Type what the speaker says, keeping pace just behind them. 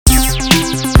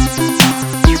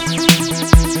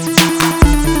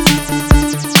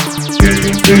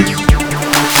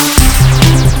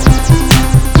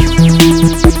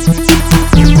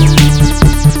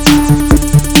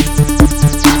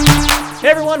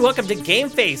everyone. Welcome to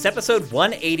GameFace, episode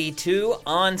 182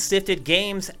 on Sifted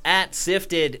Games at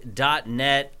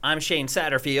sifted.net. I'm Shane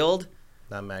Satterfield.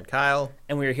 I'm Matt Kyle.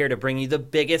 And we're here to bring you the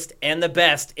biggest and the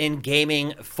best in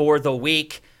gaming for the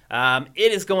week.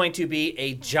 It is going to be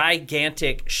a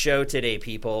gigantic show today,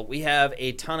 people. We have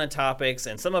a ton of topics,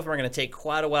 and some of them are going to take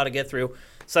quite a while to get through.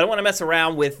 So I don't want to mess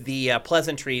around with the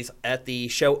pleasantries at the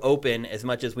show open as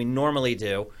much as we normally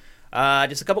do.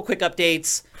 Just a couple quick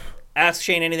updates. Ask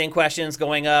Shane Anything questions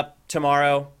going up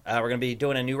tomorrow. We're going to be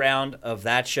doing a new round of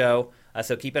that show,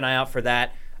 so keep an eye out for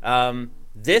that.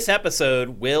 This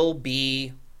episode will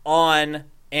be on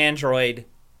Android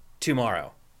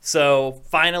tomorrow. So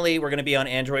finally, we're going to be on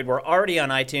Android. We're already on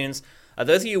iTunes.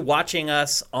 Those of you watching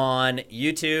us on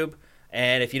YouTube,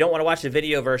 and if you don't want to watch the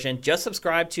video version, just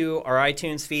subscribe to our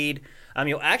iTunes feed.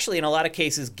 You'll actually, in a lot of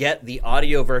cases, get the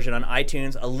audio version on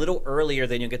iTunes a little earlier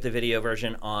than you'll get the video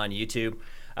version on YouTube.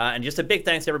 And just a big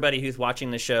thanks to everybody who's watching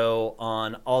the show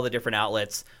on all the different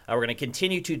outlets. We're going to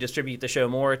continue to distribute the show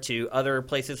more to other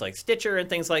places like Stitcher and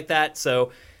things like that.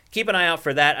 So keep an eye out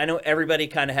for that. I know everybody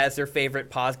kind of has their favorite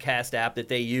podcast app that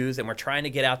they use, and we're trying to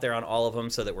get out there on all of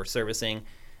them so that we're servicing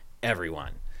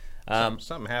everyone.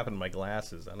 Something happened to my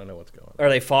glasses. I don't know what's going on. Are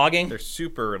they fogging? They're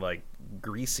super,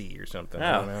 greasy or something. Oh.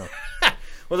 I don't know.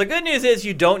 Well, the good news is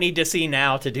you don't need to see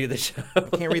now to do the show. I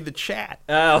can't read the chat.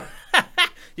 Oh.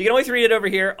 You can always read it over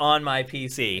here on my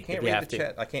PC. I can't read the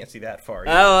chat. I can't see that far.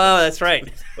 Oh, that's right.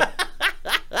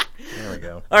 There we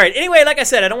go. All right. Anyway, like I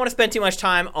said, I don't want to spend too much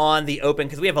time on the open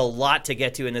because we have a lot to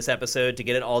get to in this episode to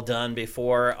get it all done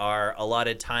before our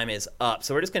allotted time is up.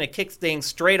 So we're just going to kick things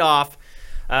straight off.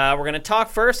 We're going to talk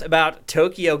first about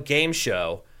Tokyo Game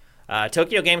Show.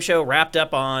 Tokyo Game Show wrapped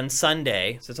up on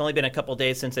Sunday, so it's only been a couple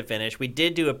days since it finished. We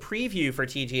did do a preview for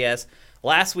TGS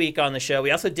last week on the show.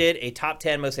 We also did a top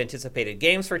 10 most anticipated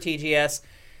games for TGS,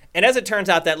 and as it turns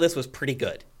out, that list was pretty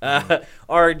good.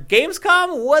 Our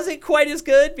Gamescom wasn't quite as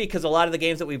good because a lot of the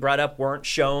games that we brought up weren't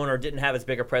shown or didn't have as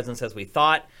big a presence as we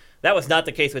thought. That was not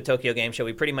the case with Tokyo Game Show.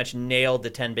 We pretty much nailed the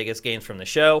 10 biggest games from the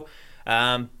show,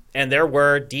 and there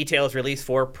were details released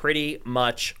for pretty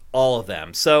much all of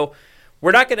them. So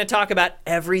we're not going to talk about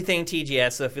everything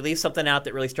TGS, so if we leave something out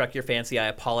that really struck your fancy, I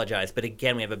apologize. But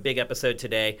again, we have a big episode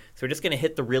today, so we're just going to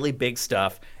hit the really big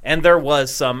stuff. And there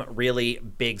was some really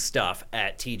big stuff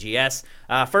at TGS.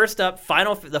 First up,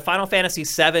 the Final Fantasy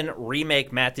VII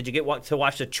Remake. Matt, did you get to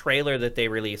watch the trailer that they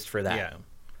released for that? Yeah.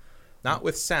 Not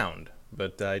with sound,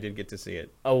 but I did get to see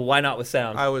it. Oh, why not with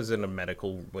sound? I was in a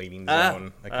medical waiting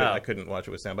zone. I couldn't watch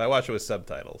it with sound, but I watched it with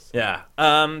subtitles. Yeah.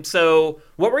 So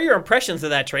what were your impressions of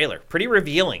that trailer? Pretty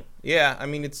revealing. Yeah, I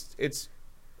mean, it's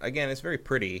again, it's very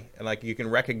pretty, and you can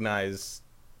recognize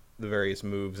the various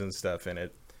moves and stuff in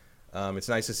it. It's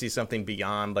nice to see something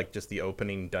beyond just the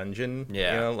opening dungeon.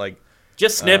 Yeah.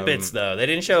 Just snippets, though. They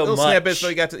didn't show much. Snippets,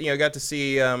 but you got to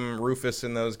see Rufus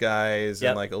and those guys,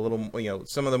 and a little,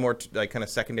 some of the more kind of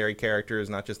secondary characters,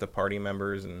 not just the party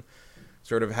members, and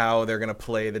sort of how they're going to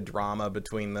play the drama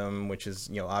between them, which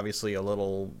is obviously a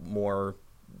little more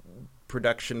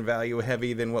production value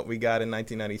heavy than what we got in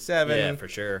 1997. Yeah, for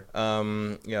sure.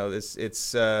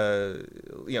 It's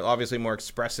obviously more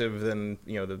expressive than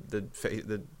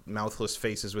the mouthless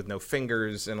faces with no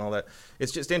fingers and all that.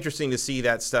 It's just interesting to see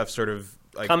that stuff sort of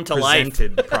come to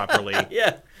presented life properly.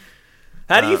 Yeah.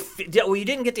 How do you well, you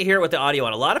didn't get to hear it with the audio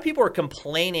on. A lot of people were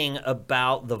complaining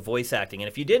about the voice acting. And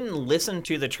if you didn't listen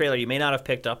to the trailer, you may not have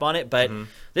picked up on it. But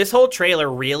this whole trailer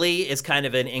really is kind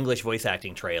of an English voice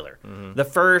acting trailer. The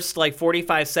first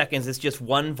 45 seconds is just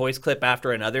one voice clip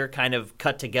after another kind of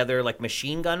cut together like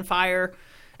machine gun fire.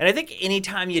 And I think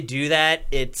anytime you do that,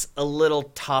 it's a little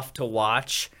tough to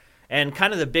watch. And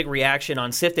kind of the big reaction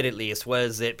on Sifted, at least,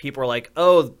 was that people were like,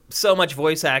 oh, so much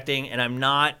voice acting, and I'm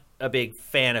not a big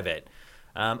fan of it.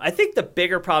 I think the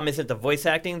bigger problem isn't the voice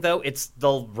acting, though. It's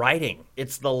the writing.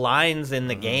 It's the lines in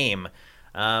the game.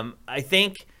 I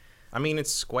think... I mean,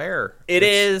 it's Square.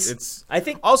 It's I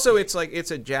think... Also, it's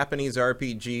a Japanese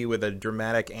RPG with a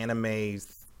dramatic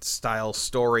anime-style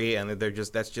story, and they're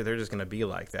just going to be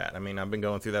like that. I mean, I've been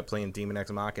going through that playing Demon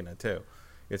X Machina, too.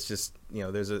 It's just,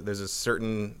 there's a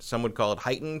certain... Some would call it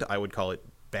heightened. I would call it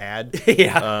bad.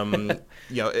 Yeah.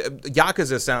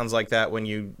 Yakuza sounds like that when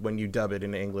you dub it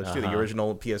into English too. The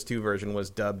original PS2 version was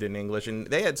dubbed in English, and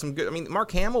they had some good. I mean,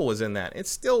 Mark Hamill was in that. It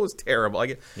still was terrible.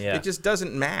 It just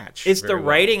doesn't match. It's the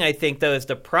writing, I think, though, is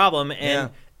the problem. And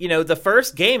the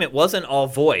first game, it wasn't all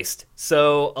voiced,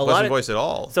 so a lot of voiced at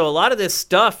all. So a lot of this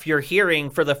stuff you're hearing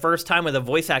for the first time with a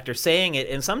voice actor saying it,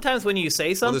 and sometimes when you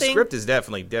say something, the script is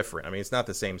definitely different. I mean, it's not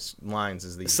the same lines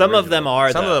as the. Some of them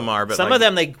are. Some of them are, but some of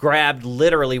them they grabbed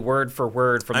literally word for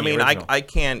word from. The original. I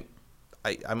can't.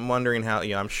 I'm wondering how,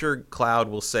 I'm sure Cloud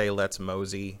will say let's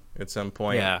mosey at some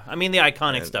point. Yeah, I mean the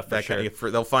iconic stuff for sure.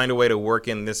 They'll find a way to work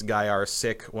in this guy are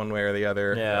sick one way or the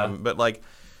other. Yeah. But like,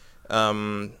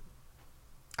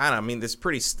 I don't know. I mean, this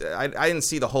pretty. I didn't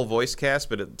see the whole voice cast,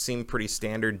 but it seemed pretty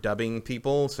standard dubbing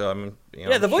people. So I'm.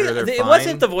 Yeah, the I'm voice. sure they're It fine.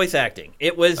 wasn't the voice acting.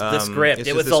 It was the script.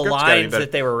 It was the lines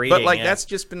that they were reading. But like that's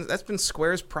been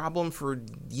Square's problem for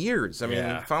years. I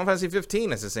mean, Final Fantasy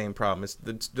 15 has the same problem.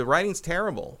 It's the writing's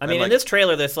terrible. I mean, in this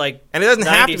trailer, there's like, and it doesn't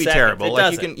have to be seconds. terrible.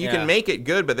 Like you Yeah. can make it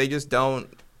good, but they just don't.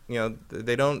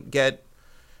 They don't get.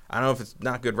 I don't know if it's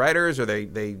not good writers or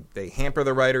they hamper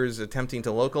the writers attempting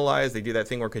to localize. They do that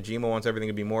thing where Kojima wants everything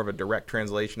to be more of a direct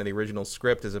translation of the original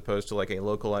script as opposed to like a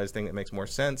localized thing that makes more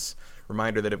sense.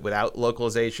 Reminder that without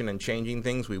localization and changing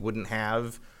things, we wouldn't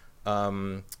have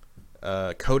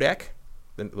codec.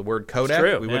 The word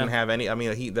codec. We wouldn't have any. I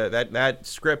mean, that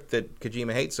script that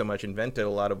Kojima hates so much invented a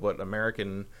lot of what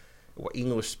American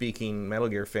English-speaking Metal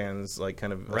Gear fans like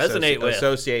kind of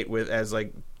associate with as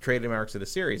like trademarks of the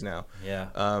series now. Yeah.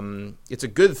 It's a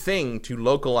good thing to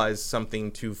localize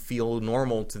something to feel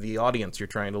normal to the audience you're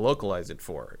trying to localize it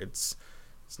for. It's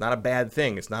not a bad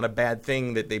thing. It's not a bad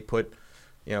thing that they put,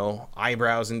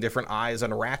 eyebrows and different eyes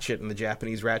on Ratchet and the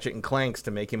Japanese Ratchet and Clanks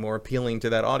to make him more appealing to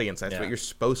that audience. That's what you're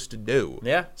supposed to do.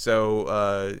 Yeah.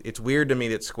 So it's weird to me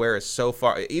that Square is so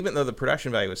far, even though the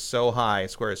production value is so high,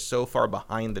 Square is so far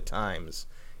behind the times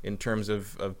in terms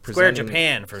of presenting. Square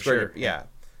Japan, for sure. Yeah.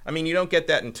 I mean, you don't get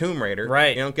that in Tomb Raider.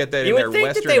 Right. You don't get that in their Western You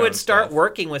would think that they would start stuff.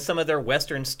 working with some of their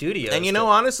Western studios. And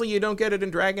honestly, you don't get it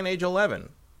in Dragon Age 11.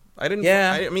 I didn't.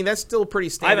 Yeah. I mean, that's still pretty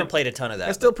standard. I haven't played a ton of that.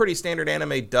 That's still pretty standard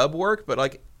anime dub work, but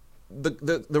like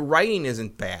the writing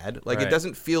isn't bad. Like it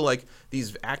doesn't feel like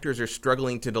these actors are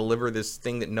struggling to deliver this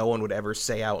thing that no one would ever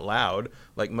say out loud.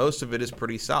 Like most of it is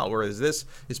pretty solid. Whereas this,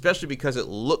 especially because it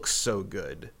looks so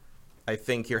good, I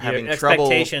think you're having trouble.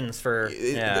 Expectations for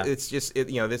it's just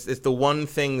this it's the one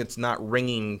thing that's not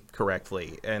ringing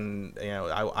correctly, and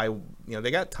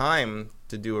they got time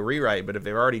to do a rewrite, but if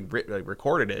they've already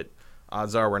recorded it,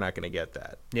 odds are we're not going to get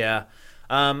that. Yeah.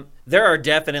 There are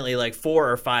definitely like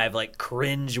 4 or 5 like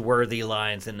cringe-worthy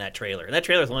lines in that trailer. And that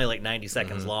trailer is only like 90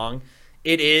 seconds long.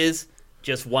 It is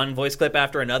just one voice clip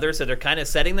after another, so they're kind of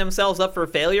setting themselves up for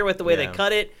failure with the way they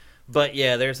cut it. But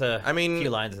yeah, there's few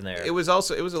lines in there. It was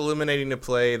illuminating to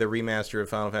play the remaster of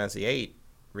Final Fantasy VIII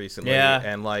recently,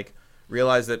 and like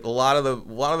realize that a lot of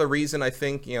the reason I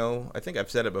think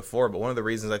I've said it before, but one of the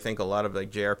reasons I think a lot of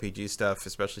like JRPG stuff,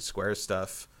 especially Square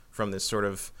stuff from this sort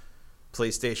of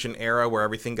PlayStation era where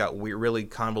everything got really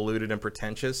convoluted and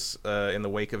pretentious in the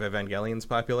wake of Evangelion's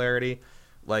popularity,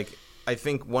 like I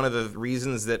think one of the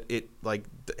reasons that it like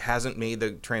hasn't made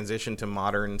the transition to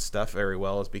modern stuff very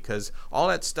well is because all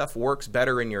that stuff works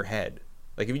better in your head.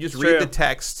 Like if you just read the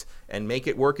text and make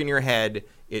it work in your head,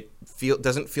 it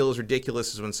doesn't feel as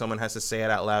ridiculous as when someone has to say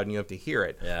it out loud and you have to hear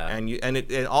it. Yeah.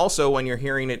 And also when you're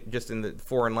hearing it just in the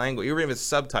foreign language, even if it's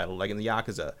subtitled, like in the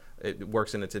Yakuza, it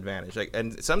works in its advantage. Like,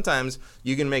 and sometimes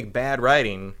you can make bad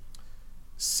writing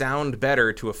sound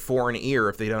better to a foreign ear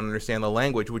if they don't understand the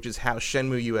language, which is how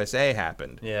Shenmue USA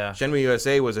happened. Yeah. Shenmue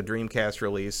USA was a Dreamcast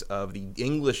release of the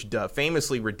English dub,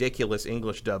 famously ridiculous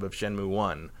English dub of Shenmue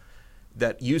 1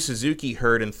 that Yu Suzuki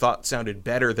heard and thought sounded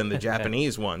better than the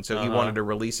Japanese one. So he wanted to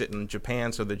release it in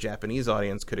Japan so the Japanese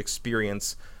audience could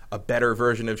experience a better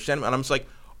version of Shenmue. And I'm just like,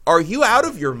 are you out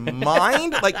of your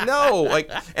mind? Like, no.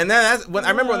 Like, and then I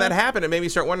remember when that happened, it made me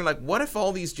start wondering, like, what if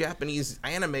all these Japanese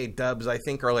anime dubs I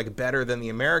think are like better than the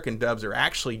American dubs are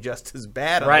actually just as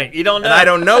bad? Right. You don't know. And I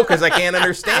don't know because I can't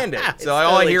understand it. So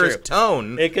all I hear is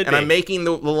tone. It could be. I'm making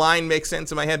the line make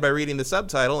sense in my head by reading the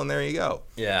subtitle, and there you go.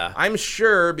 Yeah. I'm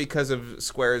sure because of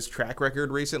Square's track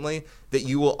record recently that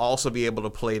you will also be able to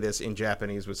play this in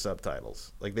Japanese with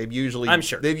subtitles. Like they've usually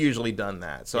done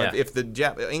that. So if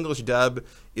the English dub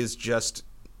is just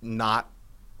not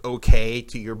okay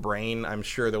to your brain, I'm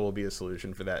sure there will be a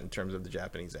solution for that in terms of the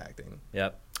Japanese acting.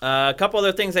 Yep. A couple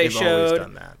other things They've always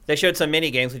done that. They showed some mini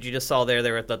games, which you just saw there.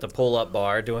 They were at the pull-up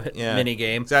bar doing mini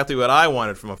game. Exactly what I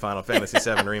wanted from a Final Fantasy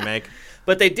VII remake.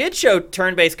 But they did show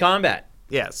turn-based combat.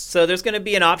 Yes. So there's going to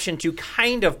be an option to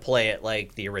kind of play it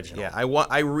like the original. Yeah,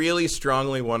 I really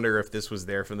strongly wonder if this was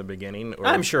there from the beginning. Or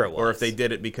I'm sure it was. Or if they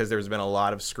did it because there's been a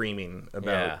lot of screaming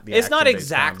about the It's not action-based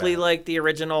exactly combat. like the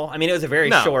original. I mean, it was a very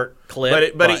short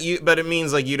clip. But it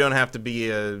means like you don't have to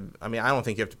be I mean, I don't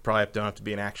think you don't have to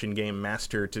be an action game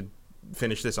master to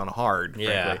finish this on hard,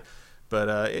 frankly.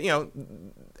 But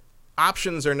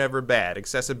options are never bad.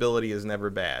 Accessibility is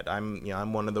never bad.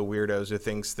 I'm one of the weirdos who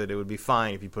thinks that it would be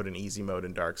fine if you put an easy mode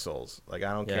in Dark Souls. Like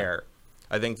I don't care.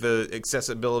 I think the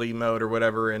accessibility mode or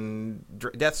whatever in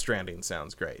Death Stranding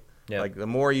sounds great. Yep. Like the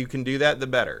more you can do that, the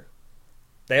better.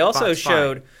 They also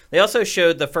showed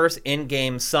the first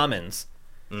in-game summons.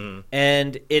 Mm-hmm.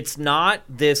 And it's not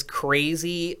this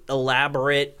crazy,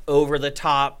 elaborate,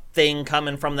 over-the-top thing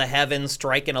coming from the heavens,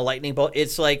 striking a lightning bolt.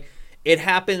 It's like it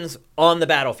happens on the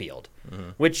battlefield,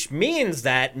 which means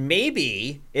that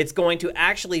maybe it's going to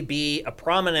actually be a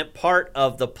prominent part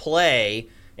of the play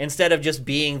instead of just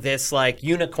being this like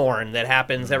unicorn that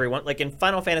happens everyone. Like in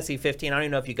Final Fantasy 15, I don't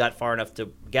even know if you got far enough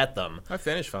to get them. I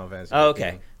finished Final Fantasy 15. Oh,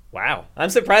 okay. Wow. I'm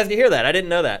surprised to hear that. I didn't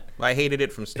know that. I hated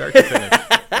it from start to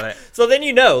finish. So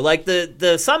then like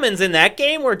the summons in that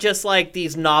game were just like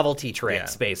these novelty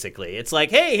tricks, basically. It's like,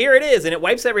 hey, here it is, and it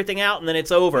wipes everything out, and then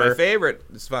it's over. My favorite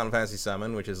Final Fantasy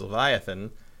summon, which is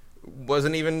Leviathan,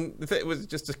 wasn't even... It was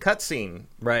just a cutscene.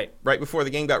 Right before the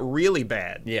game got really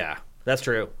bad. Yeah. That's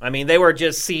true. I mean, they were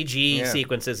just CG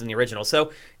sequences in the original.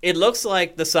 So it looks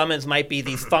like the summons might be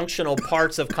these functional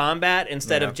parts of combat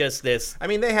instead of just this. I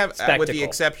mean, they have, spectacle. with the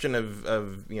exception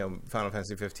of Final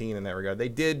Fantasy 15 in that regard, they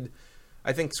did.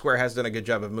 I think Square has done a good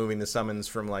job of moving the summons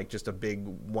from like just a big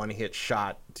one-hit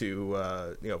shot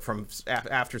to from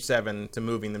after 7 to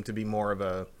moving them to be more of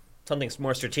a something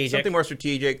more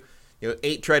strategic.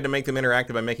 8 tried to make them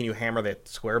interactive by making you hammer that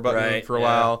square button for a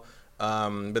while.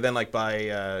 But then, like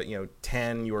by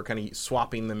 10, you were kind of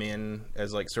swapping them in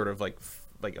as like sort of like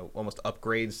almost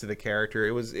upgrades to the character.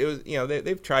 It was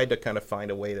they've tried to kind of find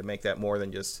a way to make that more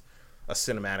than just a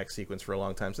cinematic sequence for a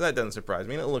long time. So that doesn't surprise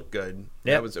me. And it looked good.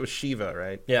 Yeah, it was Shiva,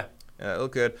 right? Yeah, it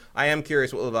looked good. I am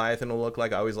curious what Leviathan will look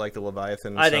like. I always like the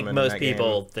Leviathan. I think most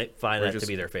people find that to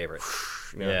be their favorite.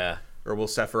 Yeah. Or will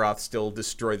Sephiroth still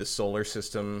destroy the solar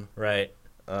system? Right.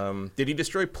 Did he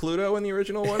destroy Pluto in the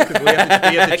original one? Because we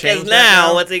have to change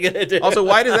now. What's he gonna do? Also,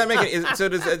 why does that make it?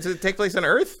 Does it take place on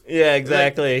Earth? Yeah,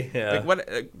 exactly. Like what?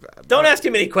 Don't ask too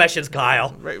many questions,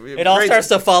 Kyle. It all starts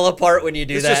to fall apart when you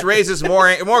do that. This just raises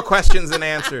more questions than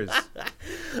answers.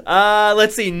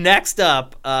 Let's see. Next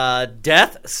up,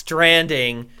 Death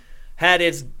Stranding had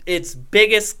its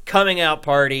biggest coming out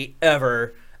party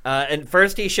ever. And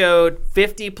first he showed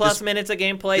 50-plus minutes of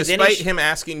gameplay. Despite him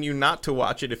asking you not to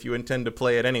watch it if you intend to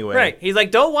play it anyway. Right. He's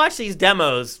like, don't watch these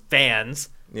demos, fans.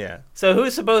 Yeah. So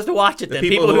who's supposed to watch it then? The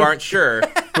people who aren't sure,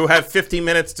 who have 50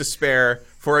 minutes to spare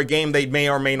for a game they may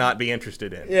or may not be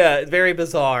interested in. Yeah, very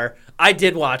bizarre. I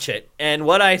did watch it, and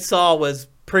what I saw was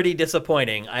pretty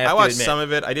disappointing, I watched some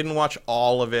of it. I didn't watch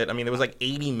all of it. I mean, there was like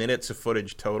 80 minutes of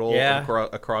footage total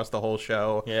across the whole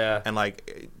show. Yeah. And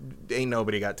like, ain't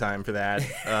nobody got time for that.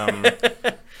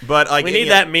 But like, we need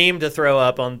that meme to throw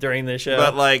up on during the show.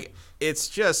 But like, it's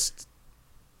just,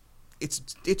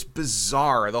 it's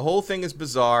bizarre. The whole thing is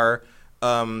bizarre.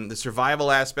 The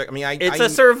survival aspect. I mean, it's a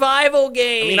survival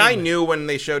game. I mean, I knew when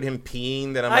they showed him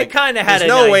peeing that I kind of had there's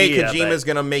no way Kojima's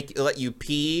gonna let you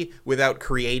pee without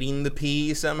creating the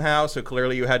pee somehow. So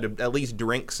clearly, you had to at least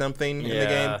drink something in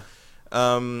the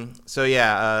game. So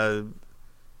yeah,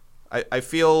 I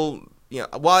feel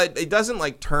while it doesn't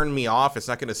like turn me off, it's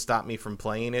not going to stop me from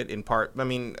playing it. In part, I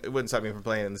mean, it wouldn't stop me from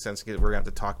playing it in the sense that we're going to have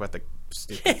to talk about the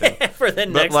stupid thing for the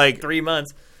next 3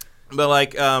 months. But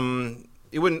like,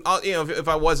 it wouldn't, if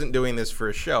I wasn't doing this for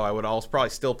a show, I would also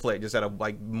probably still play it just out of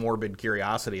like morbid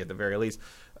curiosity at the very least.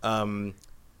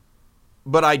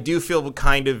 But I do feel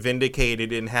kind of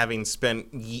vindicated in having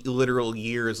spent literal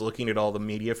years looking at all the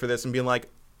media for this and being like,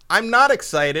 I'm not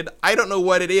excited. I don't know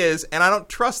what it is, and I don't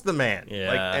trust the man.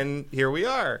 Yeah. And here we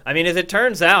are. I mean, as it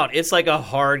turns out, it's like a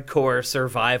hardcore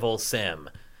survival sim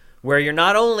where you're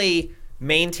not only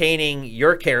maintaining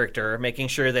your character, making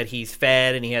sure that he's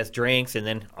fed and he has drinks, and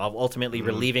then ultimately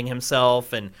relieving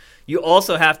himself, and you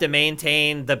also have to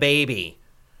maintain the baby.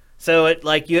 So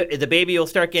the baby will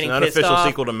start getting pissed off. It's an unofficial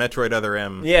sequel to Metroid Other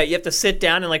M. Yeah, you have to sit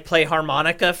down and like play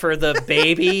harmonica for the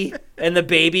baby, and the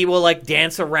baby will like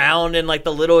dance around in like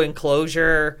the little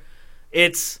enclosure.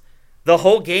 The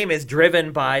whole game is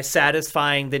driven by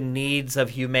satisfying the needs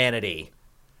of humanity.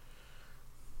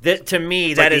 To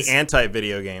me, that is the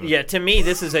anti-video game. Yeah, to me,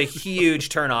 this is a huge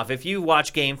turnoff. If you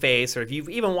watch GameFace, or if you've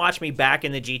even watched me back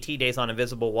in the GT days on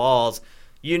Invisible Walls,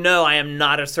 you know I am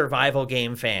not a survival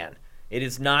game fan. It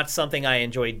is not something I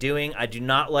enjoy doing. I do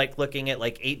not like looking at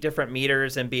like 8 different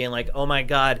meters and being like, oh my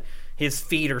God, his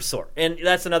feet are sore. And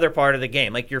that's another part of the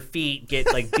game. Like your feet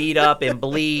get like beat up and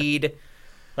bleed.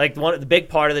 Like the big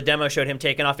part of the demo showed him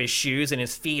taking off his shoes, and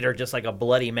his feet are just like a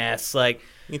bloody mess. Like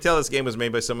you can tell this game was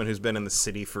made by someone who's been in the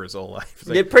city for his whole life.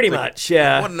 Pretty much,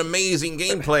 yeah. What an amazing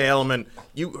gameplay element.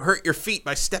 You hurt your feet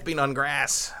by stepping on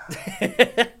grass.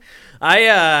 The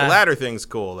ladder thing's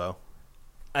cool, though.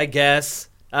 I guess.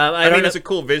 I mean, it's a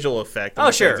cool visual effect. Oh,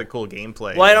 sure. It's a cool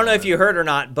gameplay. Well, I don't know if you heard or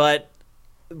not, but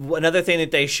another thing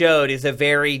that they showed is a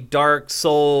very Dark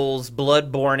Souls,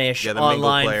 Bloodborne-ish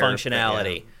online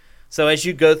functionality. So as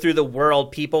you go through the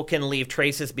world, people can leave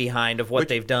traces behind of what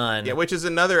they've done. Yeah, which is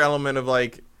another element of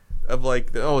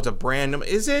oh, it's a brand new.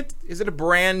 Is it a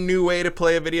brand new way to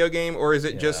play a video game, or is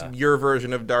it just your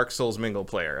version of Dark Souls mingle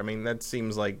player? I mean, that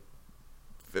seems like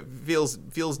feels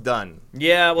done.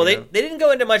 Yeah, well, they didn't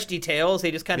go into much details.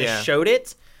 They just kind of showed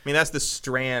it. I mean, that's the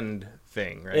Strand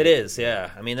thing, right? It is, yeah.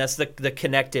 I mean, that's the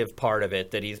connective part of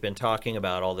it that he's been talking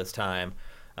about all this time.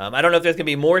 I don't know if there's going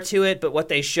to be more to it, but what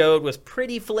they showed was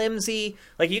pretty flimsy.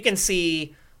 Like, you can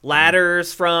see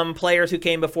ladders from players who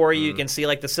came before you. You can see,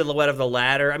 like, the silhouette of the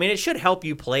ladder. I mean, it should help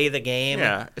you play the game.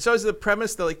 Yeah. So is the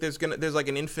premise that, like, there's like,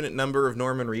 an infinite number of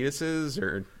Norman Reeduses,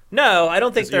 or... No, I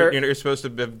don't think you're supposed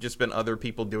to have just been other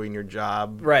people doing your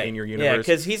job in your universe. Yeah,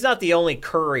 because he's not the only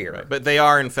courier. Right. But they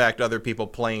are, in fact, other people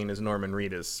playing as Norman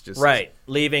Reedus. Just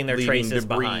leaving their traces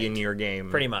debris behind. in your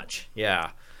game. Pretty much, yeah.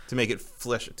 To make it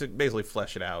basically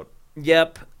flesh it out.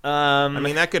 Yep. I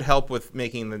mean, that could help with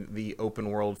making the open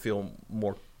world feel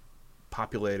more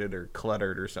populated or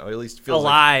cluttered or so. At least feels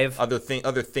alive. Like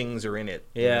other things are in it.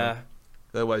 Yeah.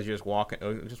 Otherwise, you're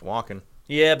just walking.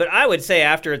 Yeah, but I would say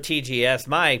after a TGS,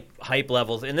 my hype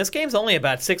levels, and this game's only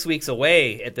about 6 weeks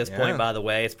away at this point, by the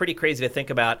way. It's pretty crazy to think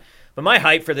about. But my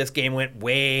hype for this game went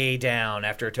way down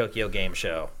after a Tokyo Game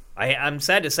Show. I'm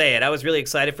sad to say it. I was really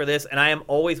excited for this, and I am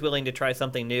always willing to try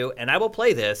something new, and I will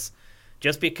play this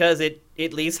just because it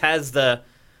at least has the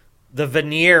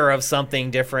veneer of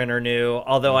something different or new,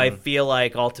 although I feel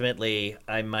like ultimately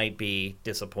I might be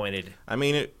disappointed. I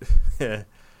mean, I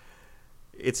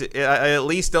at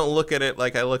least don't look at it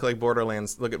like I look at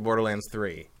Borderlands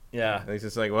 3. Yeah. It's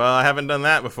just like, well, I haven't done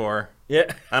that before.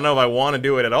 Yeah. I don't know if I want to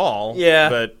do it at all. Yeah.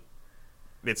 But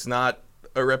it's not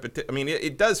a repetition. I mean,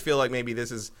 it does feel like maybe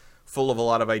this is full of a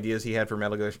lot of ideas he had for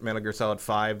Metal Gear Solid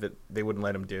 5 that they wouldn't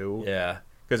let him do. Yeah.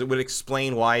 Because it would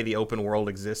explain why the open world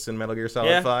exists in Metal Gear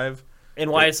Solid 5.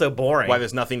 And why it's so boring. Why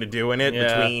there's nothing to do in it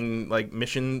between, like,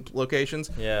 mission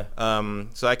locations. Yeah.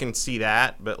 So I can see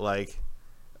that, but, like,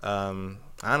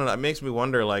 I don't know. It makes me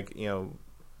wonder, like,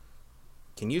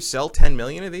 can you sell 10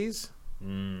 million of these?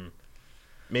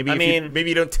 Maybe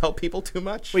you don't tell people too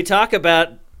much. We talk about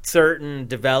certain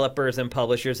developers and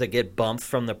publishers that get bumped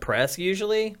from the press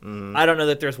usually. I don't know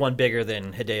that there's one bigger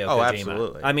than Hideo Kojima. Oh,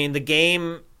 absolutely. I mean, the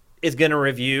game is going to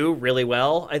review really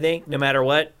well, I think, no matter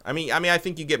what. I mean, I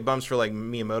think you get bumps for, like,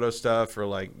 Miyamoto stuff or,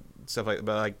 like, stuff like that.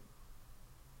 But, like,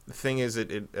 the thing is,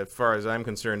 as far as I'm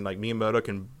concerned, like, Miyamoto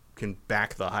can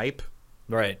back the hype.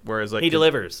 Right. Whereas, like, he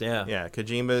delivers, yeah. Yeah,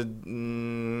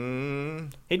 Kojima...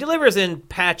 He delivers in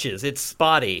patches. It's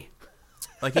spotty.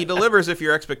 Like, he delivers if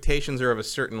your expectations are of a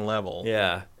certain level.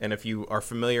 Yeah. And if you are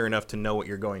familiar enough to know what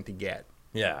you're going to get.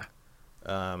 Yeah.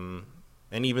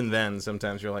 And even then,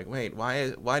 sometimes you're like, wait,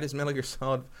 why does Metal Gear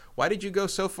Solid... Why did you go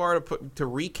so far to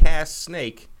recast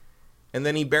Snake, and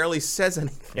then he barely says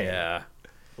anything? Yeah.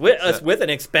 With an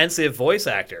expensive voice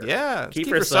actor. Yeah.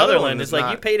 Kiefer Sutherland. It's like,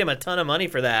 you paid him a ton of money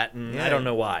for that, and I don't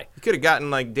know why. You could have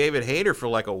gotten, like, David Hayter for,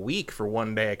 like, a week for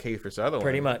one day at Kiefer Sutherland.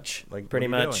 Pretty much. Like, pretty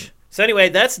much. So anyway,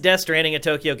 that's Death Stranding at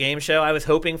Tokyo Game Show. I was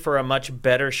hoping for a much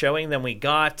better showing than we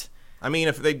got. I mean,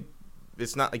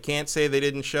 it's not. I can't say they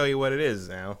didn't show you what it is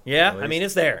now. Yeah, I mean,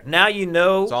 it's there. Now you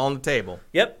know. It's all on the table.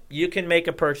 Yep, you can make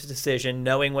a purchase decision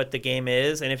knowing what the game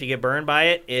is, and if you get burned by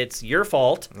it, it's your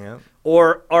fault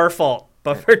or our fault.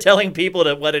 But for telling people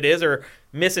what it is or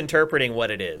misinterpreting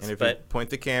what it is. And if you point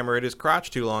the camera at his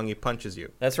crotch too long, he punches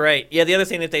you. That's right. Yeah, the other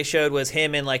thing that they showed was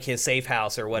him in, like, his safe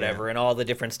house or whatever, and all the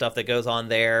different stuff that goes on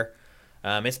there.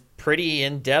 It's pretty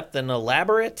in-depth and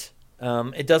elaborate.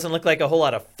 It doesn't look like a whole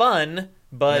lot of fun,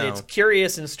 but it's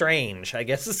curious and strange, I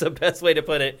guess is the best way to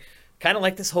put it. Kind of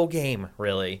like this whole game,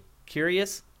 really.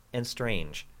 Curious and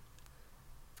strange.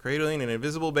 Cradling an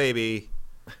invisible baby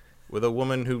with a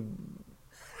woman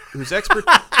whose expertise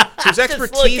Just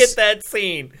look at that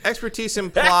scene. Expertise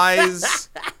implies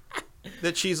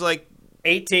that she's, like,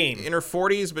 18 in her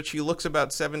 40s, but she looks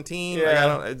about 17.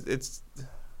 Yeah. Like, it's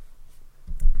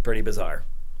pretty bizarre.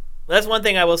 That's one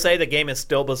thing I will say. The game is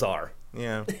still bizarre.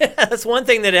 Yeah. That's one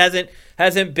thing that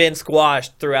hasn't been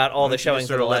squashed throughout all the showings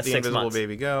for the last 6 months. Let the invisible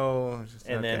baby go.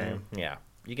 And then,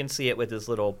 you can see it with this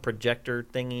little projector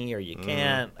thingy, or you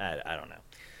can't. I don't know.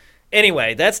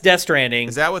 Anyway, that's Death Stranding.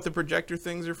 Is that what the projector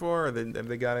things are for? Or have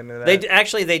they got into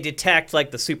that? They detect,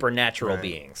 like, the supernatural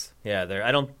beings. Yeah,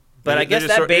 I guess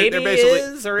that baby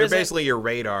they're basically your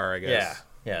radar, I guess.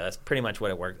 Yeah, that's pretty much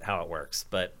how it works.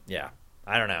 But yeah,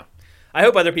 I don't know. I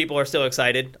hope other people are still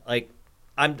excited. Like,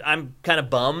 I'm kind of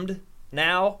bummed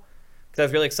now because I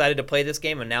was really excited to play this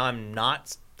game, and now I'm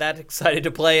not that excited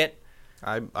to play it.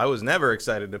 I was never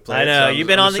excited to play it. I know. So you've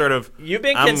been you've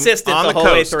been consistent the whole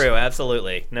way through.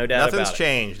 Absolutely. No doubt about it. Nothing's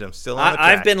changed. I'm still on the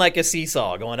track. I've been like a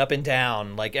seesaw going up and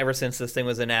down like ever since this thing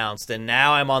was announced, and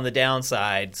now I'm on the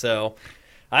downside. So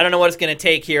I don't know what it's going to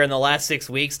take here in the last 6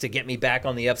 weeks to get me back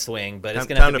on the upswing, but it's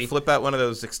going to have to flip out one of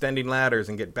those extending ladders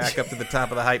and get back up to the top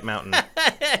of the hype mountain.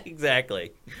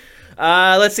 Exactly.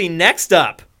 Let's see. Next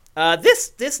up,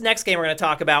 this next game we're going to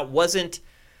talk about wasn't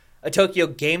a Tokyo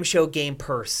Game Show game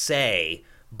per se,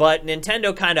 but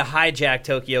Nintendo kind of hijacked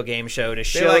Tokyo Game Show to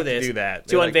show this,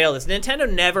 to unveil this. Nintendo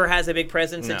never has a big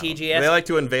presence in TGS. They like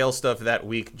to unveil stuff that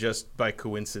week just by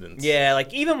coincidence. Yeah,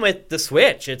 like even with the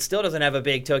Switch, it still doesn't have a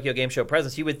big Tokyo Game Show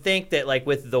presence. You would think that like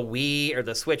with the Wii or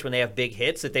the Switch, when they have big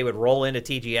hits, that they would roll into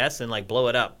TGS and like blow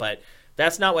it up, but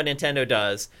that's not what Nintendo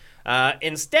does.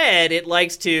 Instead, it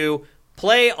likes to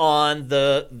play on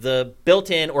the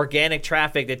built-in organic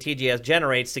traffic that TGS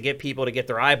generates to get people to get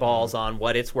their eyeballs on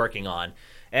what it's working on.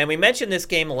 And we mentioned this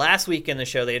game last week in the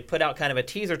show. They had put out kind of a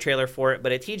teaser trailer for it,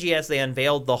 but at TGS they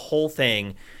unveiled the whole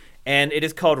thing, and it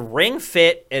is called Ring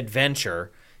Fit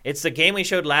Adventure. It's the game we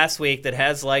showed last week that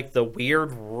has like the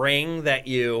weird ring that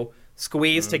you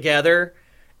squeeze together,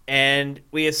 and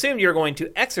we assumed you're going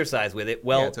to exercise with it.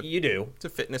 Well, you do. It's a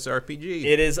fitness RPG.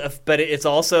 It is, but it's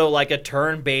also like a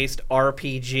turn-based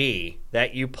RPG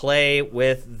that you play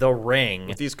with the ring.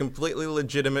 With these completely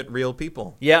legitimate real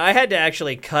people. Yeah, I had to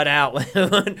actually cut out,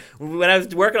 when I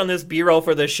was working on this B-roll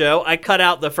for the show, I cut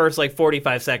out the first like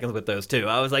 45 seconds with those two.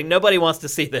 I was like, nobody wants to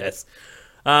see this.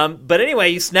 But anyway,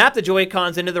 you snap the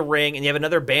Joy-Cons into the ring, and you have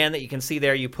another band that you can see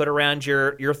there. You put around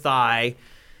your thigh,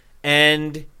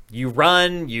 and you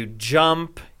run, you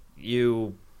jump,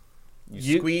 you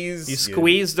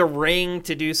squeeze the ring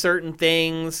to do certain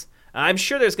things. I'm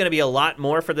sure there's going to be a lot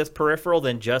more for this peripheral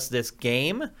than just this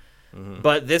game,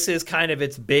 but this is kind of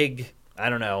its big, I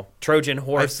don't know, Trojan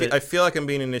horse. I feel like I'm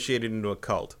being initiated into a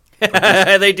cult.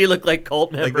 They do look like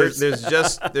cult members.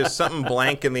 Like there's something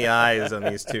blank in the eyes on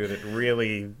these two that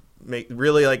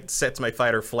really like sets my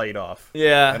fight or flight off.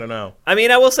 Yeah. I don't know. I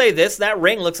mean, I will say that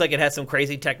ring looks like it has some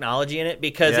crazy technology in it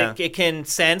because it can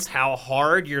sense how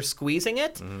hard you're squeezing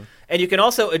it. And you can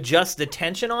also adjust the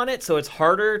tension on it, so it's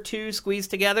harder to squeeze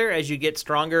together as you get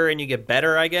stronger and you get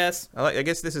better, I guess. I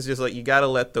guess this is just like you got to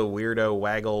let the weirdo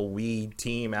waggle Wii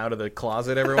team out of the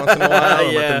closet every once in a while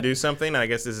and let them do something. And I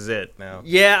guess this is it now.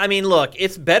 Yeah, I mean, look,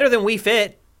 it's better than Wii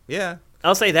Fit. Yeah.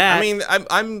 I'll say that. I mean,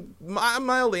 I'm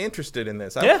mildly interested in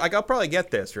this. I'll probably get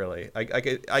this. Really,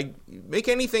 I make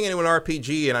anything into an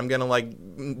RPG, and I'm gonna like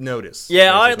notice.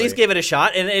 Yeah, basically. I'll at least give it a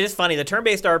shot. And it is funny. The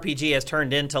turn-based RPG has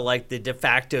turned into like the de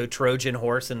facto Trojan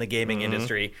horse in the gaming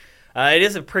industry. It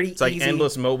is a pretty It's like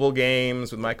endless mobile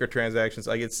games with microtransactions.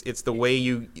 Like it's the way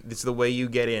you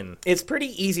get in. It's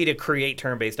pretty easy to create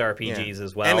turn-based RPGs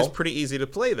as well, and it's pretty easy to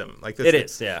play them. Like this, it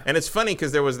is, yeah. And it's funny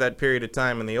because there was that period of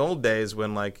time in the old days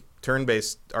when like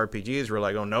turn-based RPGs were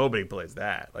like, oh, nobody plays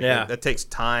that. Like that takes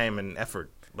time and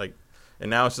effort. Like, and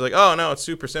now it's just like, oh no, it's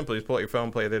super simple. You just pull out your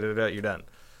phone, play, you're done.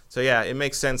 So yeah, it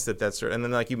makes sense that's and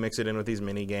then like you mix it in with these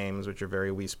mini games, which are very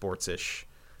Wii Sports-ish.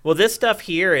 Well, this stuff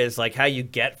here is like how you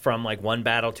get from like one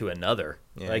battle to another.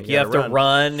 Yeah, like you have to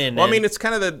run and. Well, I mean, it's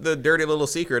kind of the dirty little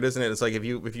secret, isn't it? It's like if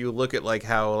you look at like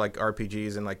how like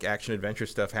RPGs and like action adventure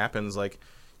stuff happens, like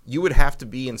you would have to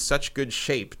be in such good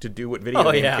shape to do what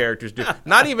video game characters do.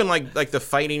 Not even like the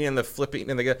fighting and the flipping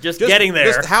and the just getting there.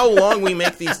 Just how long we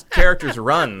make these characters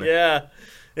run. Yeah.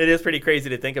 It is pretty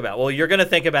crazy to think about. Well, you're going to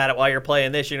think about it while you're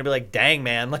playing this. You're going to be like, dang,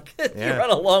 man, like you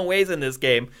run a long ways in this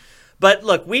game. But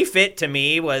look, Wii Fit to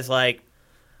me was like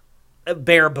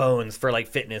bare bones for like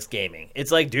fitness gaming. It's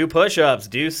like do push-ups,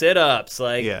 do sit-ups.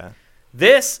 Like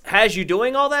this has you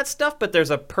doing all that stuff, but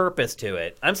there's a purpose to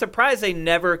it. I'm surprised they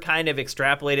never kind of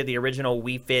extrapolated the original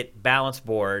Wii Fit balance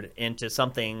board into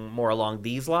something more along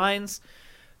these lines.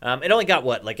 It only got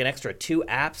like an extra 2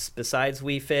 apps besides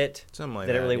Wii Fit something like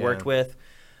that it really worked with.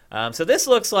 So this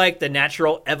looks like the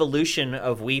natural evolution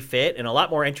of Wii Fit and a lot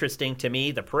more interesting to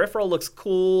me. The peripheral looks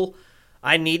cool.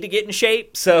 I need to get in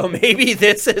shape, so maybe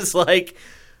this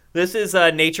is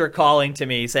nature calling to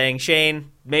me, saying, Shane,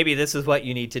 maybe this is what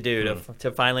you need to do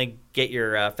to finally get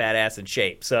your fat ass in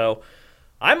shape. So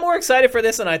I'm more excited for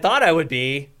this than I thought I would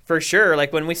be, for sure.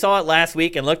 Like when we saw it last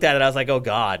week and looked at it, I was like, oh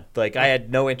God. Like I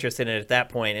had no interest in it at that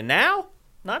point, and now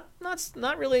not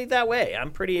really that way.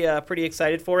 I'm pretty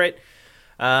excited for it.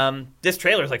 This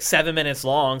trailer is like 7 minutes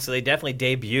long, so they definitely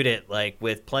debuted it like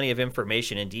with plenty of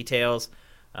information and details.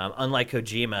 Unlike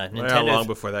Kojima, how long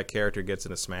before that character gets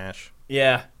in a Smash?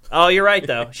 Yeah. Oh, you're right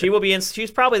though. She will be in. She's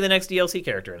probably the next DLC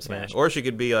character in Smash. Or she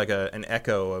could be like an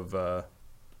echo of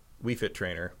Wii Fit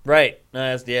Trainer. Right.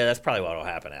 That's probably what will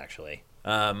happen actually.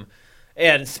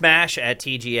 And Smash at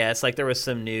TGS, like there was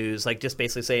some news, like just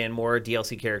basically saying more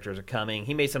DLC characters are coming.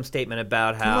 He made some statement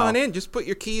about how... Come on in, just put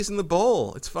your keys in the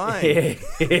bowl. It's fine.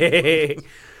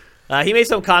 He made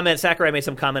some comment, Sakurai made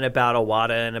some comment about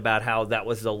Iwata and about how that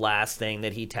was the last thing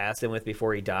that he tasked him with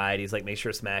before he died. He's like, make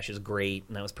sure Smash is great,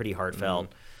 and that was pretty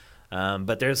heartfelt.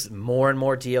 But there's more and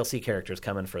more DLC characters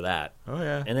coming for that. Oh,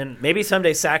 yeah. And then maybe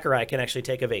someday Sakurai can actually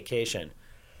take a vacation.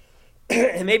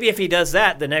 And maybe if he does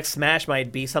that, the next Smash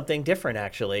might be something different,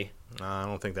 actually. I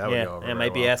don't think that would go over it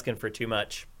might be asking for too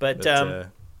much. But the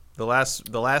last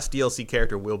DLC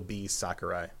character will be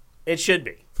Sakurai. It should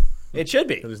be. It should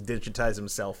be. He'll just digitize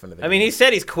himself into the game. He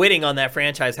said he's quitting on that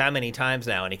franchise how many times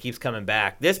now, and he keeps coming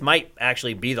back. This might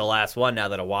actually be the last one now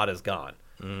that Iwata's gone.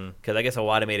 Because I guess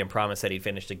Iwata made him promise that he'd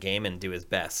finish the game and do his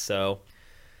best. So,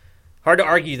 hard to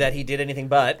argue that he did anything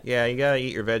but. Yeah, you gotta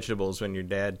eat your vegetables when your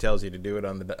dad tells you to do it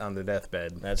on the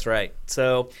deathbed. That's right.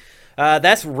 So,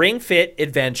 that's Ring Fit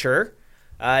Adventure.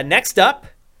 Next up,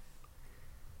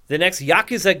 the next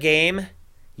Yakuza game,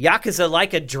 Yakuza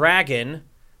Like a Dragon,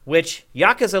 which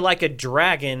Yakuza Like a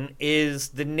Dragon is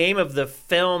the name of the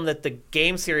film that the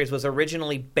game series was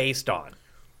originally based on.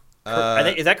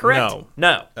 Is that correct?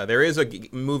 No. There is a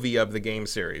movie of the game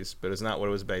series, but it's not what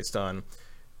it was based on.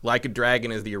 Like a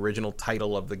Dragon is the original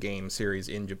title of the game series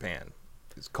in Japan.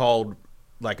 It's called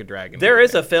Like a Dragon. There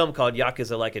is a film called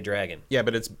Yakuza Like a Dragon. Yeah,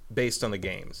 but it's based on the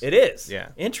games. It is? Yeah.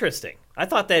 Interesting. I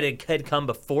thought that it had come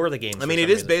before the games. I mean, it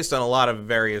is based on a lot of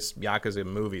various Yakuza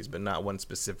movies, but not one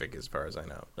specific as far as I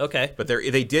know. Okay. But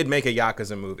they did make a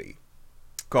Yakuza movie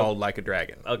called Like a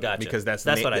Dragon. Oh, gotcha. Because that's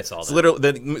what I saw. It's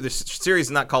literally, the series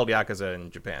is not called Yakuza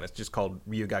in Japan. It's just called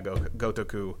Ryuga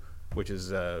Gotoku, which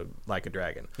is Like a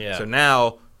Dragon. Yeah. So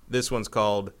now this one's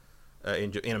called,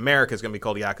 in America, it's going to be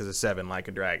called Yakuza 7 Like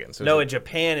a Dragon. So in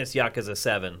Japan it's Yakuza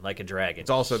 7 Like a Dragon. It's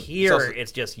also it's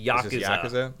just Yakuza. It's just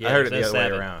Yakuza? Yeah, I heard it the other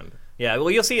way around. Yeah,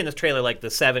 well, you'll see in this trailer, like, the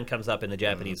 7 comes up in the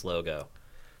Japanese logo.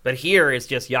 But here it's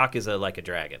just Yakuza Like a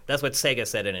Dragon. That's what Sega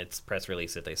said in its press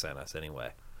release that they sent us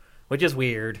anyway. Which is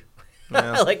weird.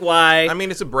 Yeah. Like, why? I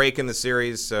mean, it's a break in the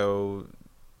series, so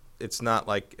it's not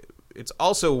like... It's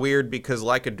also weird because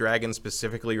Like a Dragon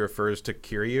specifically refers to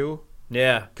Kiryu.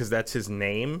 Yeah. Because that's his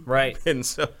name. Right. And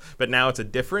so, but now it's a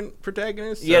different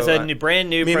protagonist. Yes, a brand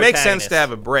new protagonist. It makes sense to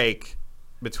have a break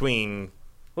between...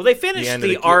 Well, they finished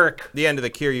the arc. The end of the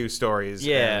Kiryu stories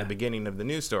and the beginning of the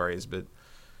new stories, but...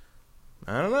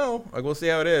 I don't know. We'll see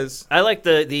how it is. I like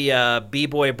the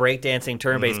b-boy breakdancing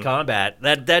turn-based combat.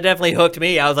 That definitely hooked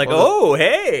me. I was like,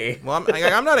 hey. Well,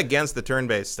 I'm not against the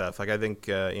turn-based stuff. Like, I think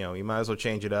you might as well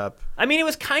change it up. I mean, it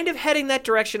was kind of heading that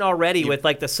direction already with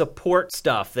like the support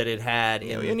stuff that it had.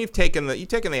 And you've taken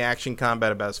the action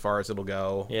combat about as far as it'll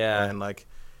go. Yeah. And like,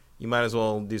 you might as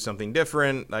well do something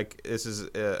different. Like, this is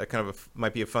a kind of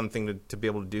might be a fun thing to be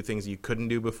able to do things you couldn't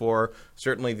do before.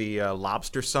 Certainly, the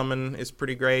lobster summon is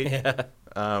pretty great. Yeah.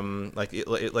 Like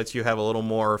it lets you have a little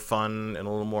more fun and a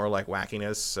little more like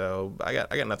wackiness. So I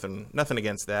got nothing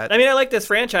against that. I mean, I like this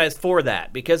franchise for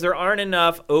that because there aren't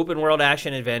enough open world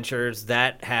action adventures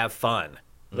that have fun.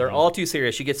 They're all too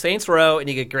serious. You get Saints Row and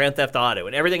you get Grand Theft Auto,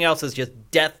 and everything else is just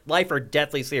life or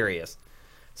deathly serious.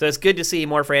 So it's good to see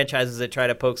more franchises that try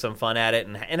to poke some fun at it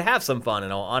and have some fun,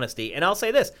 in all honesty. And I'll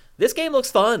say this game looks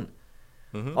fun.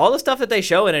 All the stuff that they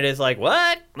show in it is like,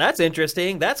 what? That's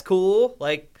interesting. That's cool.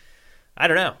 Like, I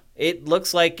don't know. It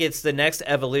looks like it's the next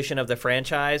evolution of the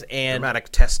franchise. And dramatic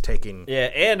test taking. Yeah,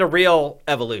 and a real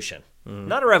evolution.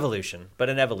 Not a revolution, but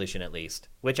an evolution at least,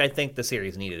 which I think the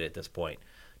series needed at this point.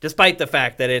 Despite the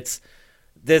fact that it's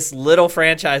this little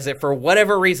franchise that for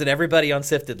whatever reason everybody on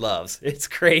Sifted loves. It's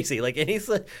crazy. Like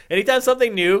anytime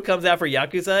something new comes out for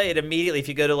Yakuza, it immediately, if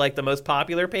you go to like the most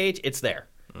popular page, it's there.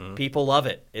 People love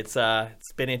it. It's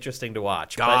been interesting to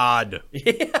watch. God.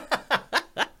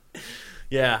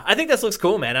 Yeah, I think this looks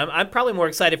cool, man. I'm probably more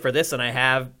excited for this than I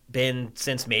have been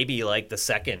since maybe like the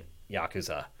second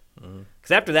Yakuza.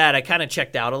 Because after that, I kind of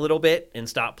checked out a little bit and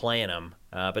stopped playing them.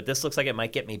 But this looks like it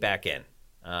might get me back in.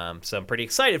 So I'm pretty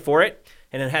excited for it.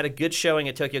 And it had a good showing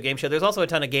at Tokyo Game Show. There's also a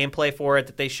ton of gameplay for it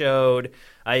that they showed.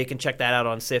 You can check that out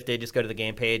on Sifted. Just go to the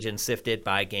game page and sift it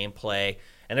by gameplay.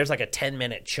 And there's like a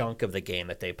 10-minute chunk of the game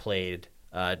that they played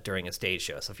during a stage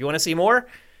show. So if you want to see more,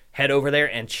 head over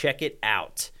there and check it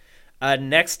out.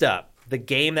 Next up, the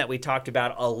game that we talked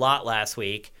about a lot last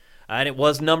week, and it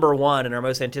was number one in our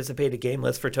most anticipated game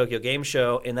list for Tokyo Game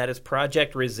Show, and that is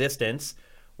Project Resistance,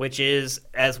 which is,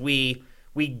 as we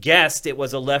guessed, it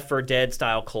was a Left 4 Dead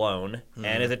style clone,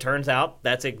 and as it turns out,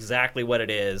 that's exactly what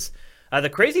it is. The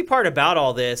crazy part about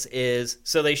all this is,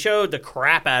 so they showed the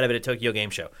crap out of it at Tokyo Game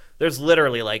Show. There's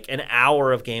literally like an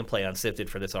hour of gameplay on Sifted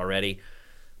for this already.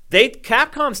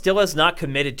 Capcom still has not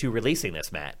committed to releasing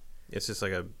this, Matt. It's just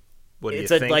like what do you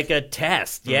It's think? like a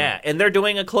test, yeah. And they're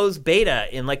doing a closed beta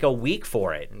in like a week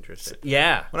for it. Interesting.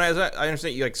 Yeah. When I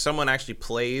understand you, like someone actually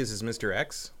plays as Mr.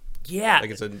 X? Yeah. Like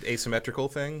it's an asymmetrical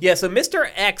thing? Yeah, so Mr.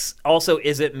 X also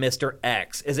isn't Mr.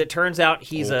 X. As it turns out,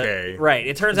 he's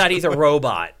it turns out he's a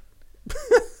robot.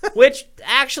 Which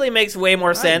actually makes way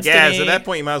more sense to me. At that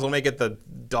point you might as well make it the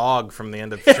dog from the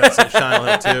end of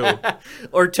Silent Hill 2.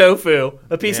 Or tofu.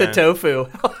 A piece of tofu.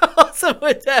 How awesome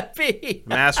would that be?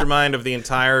 Mastermind of the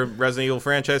entire Resident Evil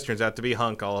franchise turns out to be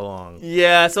Hunk all along.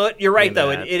 Yeah, so you're right,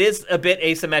 though. It is a bit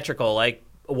asymmetrical. Like,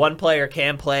 one player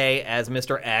can play as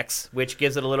Mr. X, which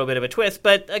gives it a little bit of a twist.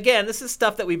 But, again, this is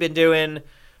stuff that we've been doing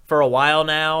for a while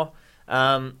now.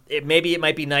 Maybe it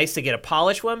might be nice to get a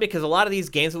polished one, because a lot of these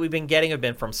games that we've been getting have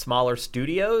been from smaller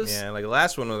studios. Yeah, like the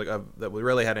last one was that we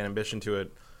really had an ambition to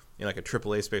it. Like a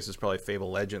AAA space is probably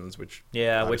Fable Legends, which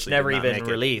never even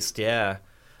released. Yeah,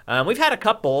 we've had a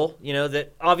couple,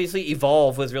 that obviously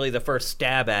Evolve was really the first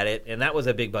stab at it, and that was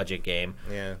a big budget game.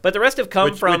 Yeah, but the rest have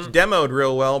come from which demoed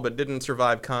real well, but didn't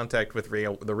survive contact with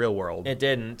the real world. It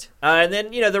didn't. And then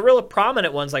the real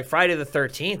prominent ones like Friday the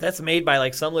 13th. That's made by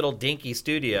like some little dinky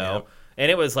studio. Yep.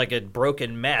 And it was like a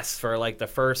broken mess for like the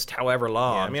first however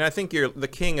long. Yeah, I mean, I think the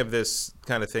king of this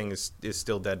kind of thing is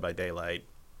still Dead by Daylight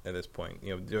at this point.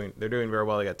 They're doing very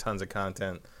well. They got tons of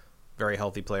content, very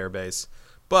healthy player base,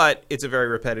 but it's a very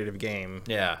repetitive game.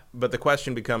 Yeah. But the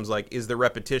question becomes like, is the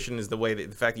repetition, is the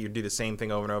fact that you do the same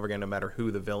thing over and over again, no matter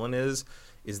who the villain is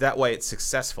that why it's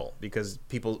successful? Because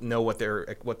people know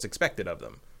what's expected of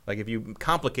them. Like if you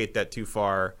complicate that too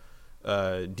far,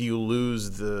 do you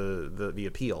lose the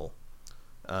appeal?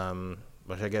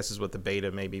 Which I guess is what the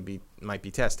beta might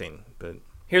be testing, but.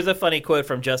 Here's a funny quote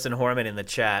from Justin Horman in the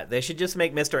chat. They should just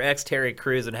make Mr. X Terry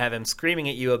Crews and have him screaming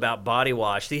at you about body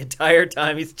wash the entire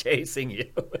time he's chasing you.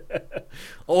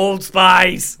 Old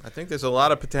Spice! I think there's a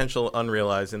lot of potential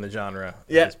unrealized in the genre at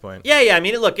this point. Yeah. I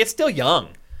mean, look, it's still young.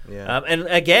 Yeah. And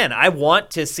again, I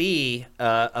want to see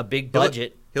a big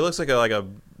budget. He looks like a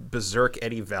berserk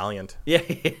Eddie Valiant. Yeah.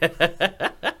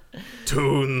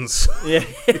 Tunes. Yeah.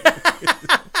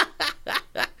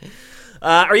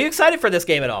 Are you excited for this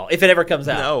game at all, if it ever comes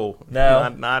out? No.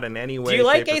 Not in any way. Do you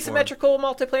like asymmetrical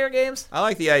multiplayer games? I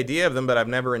like the idea of them, but I've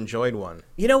never enjoyed one.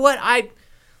 You know what?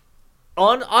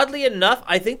 Oddly enough,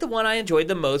 I think the one I enjoyed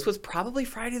the most was probably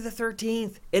Friday the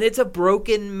 13th. And it's a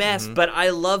broken mess, but I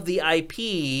love the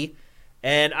IP.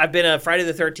 And I've been a Friday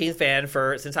the 13th fan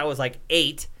since I was like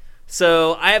 8.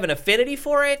 So I have an affinity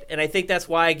for it, and I think that's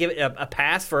why I give it a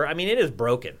pass for. I mean, it is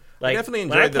broken. Like, I definitely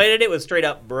enjoyed when I played it, it was straight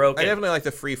up broken. I definitely like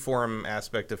the free-form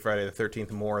aspect of Friday the 13th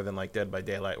more than like Dead by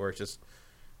Daylight, where it's just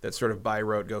that sort of by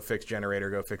rote, go fix generator,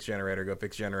 go fix generator, go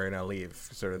fix generator, now leave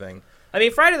sort of thing. I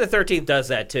mean, Friday the 13th does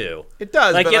that too. It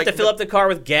does. Like, you have to fill up the car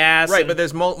with gas. Right, but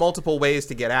there's multiple ways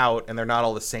to get out, and they're not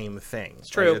all the same thing. It's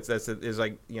true. Like, it's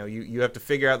like, you have to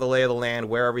figure out the lay of the land,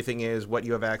 where everything is, what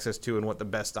you have access to, and what the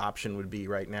best option would be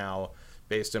right now,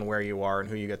 based on where you are and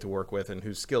who you get to work with and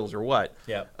whose skills are what.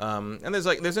 Yeah. And there's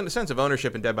a sense of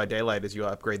ownership in Dead by Daylight as you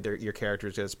upgrade your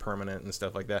characters as permanent and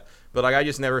stuff like that. But like I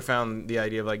just never found the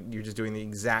idea of like you're just doing the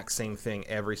exact same thing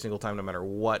every single time, no matter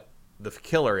what the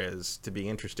killer is, to be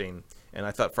interesting. And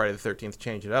I thought Friday the 13th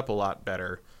changed it up a lot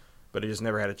better, but it just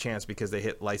never had a chance because they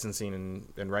hit licensing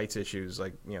and rights issues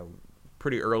like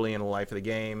pretty early in the life of the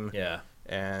game. Yeah.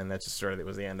 And that's just sort of it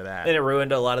was the end of that. And it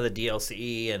ruined a lot of the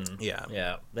DLC, and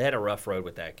yeah, they had a rough road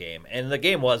with that game. And the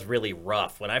game was really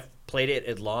rough. When I played it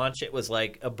at launch, it was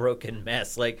like a broken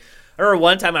mess. Like I remember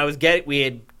one time we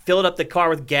had filled up the car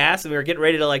with gas, and we were getting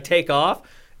ready to like take off,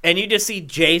 and you just see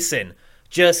Jason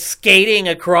just skating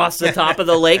across the top of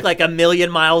the lake like 1,000,000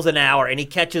 miles an hour, and he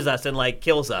catches us and like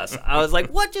kills us. I was like,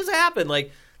 what just happened?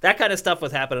 Like that kind of stuff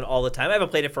was happening all the time. I haven't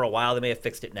played it for a while. They may have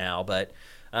fixed it now, but.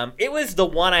 It was the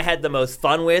one I had the most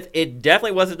fun with. It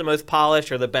definitely wasn't the most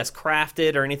polished or the best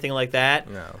crafted or anything like that.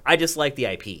 No. I just like the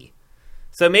IP.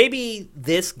 So maybe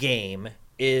this game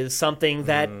is something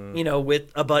that,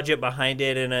 with a budget behind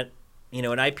it and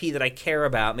an IP that I care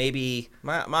about, maybe...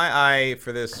 My eye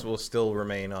for this will still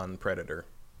remain on Predator.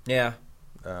 Yeah.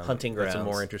 Hunting Grounds. That's a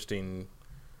more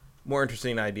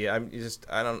interesting idea.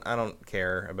 I don't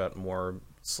care about more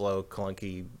slow,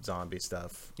 clunky zombie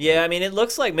stuff. Yeah, I mean, it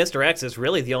looks like Mr. X is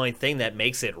really the only thing that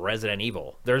makes it Resident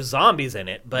Evil. There's zombies in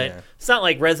it, but it's not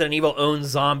like Resident Evil owns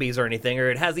zombies or anything,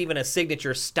 or it has even a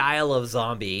signature style of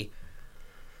zombie.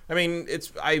 I mean,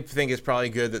 I think it's probably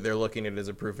good that they're looking at it as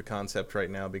a proof of concept right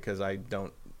now, because I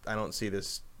don't see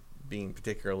this being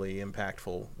particularly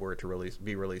impactful were it to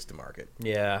be released to market.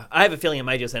 Yeah, I have a feeling it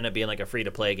might just end up being like a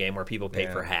free-to-play game where people pay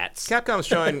for hats. Capcom's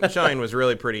showing was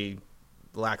really pretty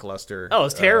lackluster. Oh, it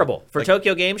was terrible for like,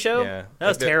 Tokyo Game Show. Yeah, that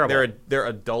was terrible. Their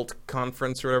adult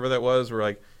conference or whatever that was, where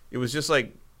like it was just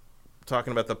like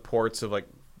talking about the ports of like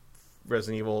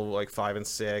Resident Evil like 5 and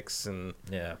 6, and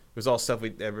it was all stuff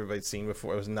everybody'd seen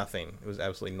before. It was nothing. It was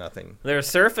absolutely nothing. They're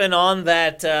surfing on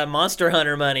that Monster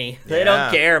Hunter money. They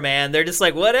don't care, man. They're just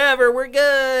like, whatever, we're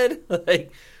good.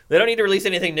 Like, they don't need to release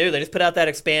anything new. They just put out that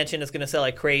expansion. It's going to sell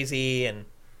like crazy, and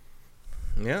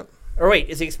Or wait,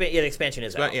 is the expansion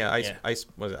is out. Ice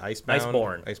was it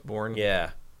Icebound? Iceborne.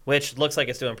 Yeah, which looks like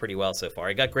it's doing pretty well so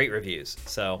far. It got great reviews.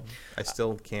 So I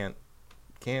still can't.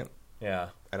 Yeah.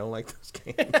 I don't like those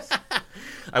games.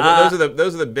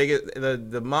 Those are the biggest.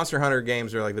 The Monster Hunter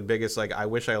games are like the biggest. Like, I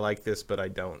wish I liked this, but I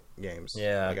don't. Games.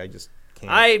 Yeah. Like, I just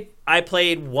can't. I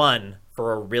played one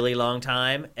for a really long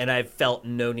time, and I felt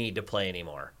no need to play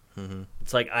anymore. Mm-hmm.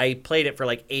 It's like I played it for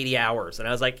like 80 hours, and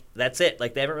I was like, that's it.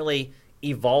 Like, they haven't really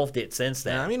evolved it since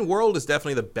then. Yeah, I mean, World is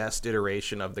definitely the best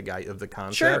iteration of the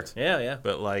concept. Sure. Yeah.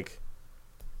 But like,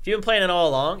 if you've been playing it all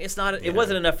along, it's not. It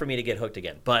wasn't enough for me to get hooked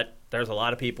again. But there's a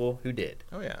lot of people who did.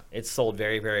 Oh yeah, it's sold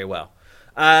very, very well.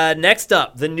 Next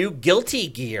up, the new Guilty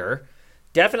Gear,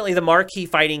 definitely the marquee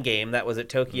fighting game that was at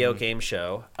Tokyo Game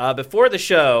Show. Before the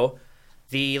show,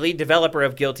 the lead developer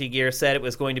of Guilty Gear said it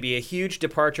was going to be a huge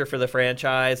departure for the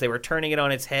franchise. They were turning it on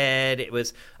its head. It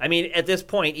was, I mean, at this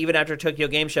point, even after Tokyo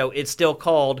Game Show, it's still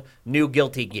called New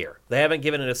Guilty Gear. They haven't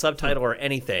given it a subtitle or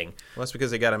anything. Well, that's because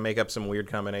they got to make up some weird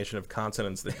combination of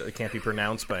consonants that can't be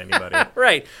pronounced by anybody.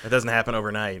 Right. It doesn't happen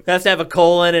overnight. It has to have a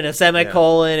colon and a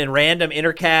semicolon and random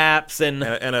intercaps and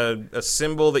a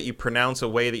symbol that you pronounce a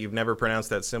way that you've never pronounced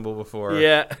that symbol before.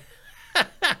 Yeah.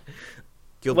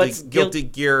 Guilty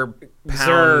Gear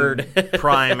pound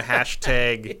prime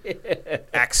hashtag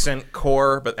accent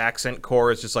core, but accent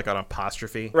core is just like an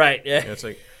apostrophe. Right. Yeah. It's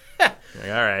like, all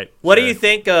right. What do you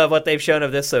think of what they've shown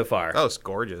of this so far? Oh, it's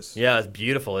gorgeous. Yeah, it's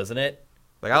beautiful, isn't it?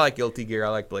 Like, I like Guilty Gear. I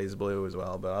like BlazBlue as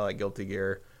well, but I like Guilty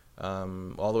Gear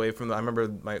all the way from I remember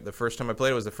the first time I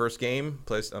played it was the first game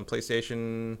on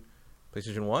PlayStation 1.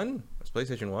 It was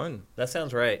PlayStation 1. That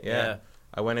sounds right. Yeah.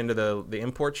 I went into the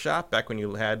import shop back when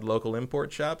you had local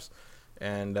import shops,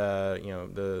 and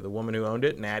the woman who owned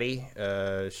it, Natty,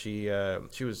 she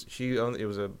owned it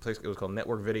was a place, it was called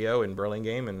Network Video in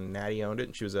Burlingame, and Natty owned it,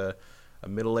 and she was a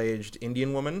middle-aged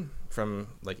Indian woman from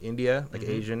like India, like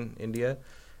Asian India,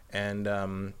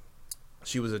 and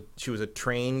she was a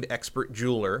trained expert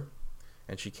jeweler,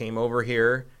 and she came over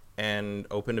here and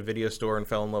opened a video store and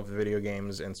fell in love with video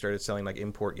games and started selling like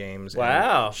import games.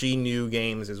 Wow. And she knew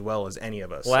games as well as any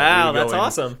of us. Wow, that's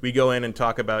awesome. We go in and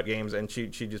talk about games, and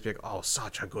she'd just be like, "Oh,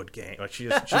 such a good game!" Like she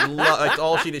like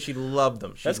all she did, she loved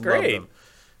them. That's great. Them.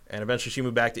 And eventually, she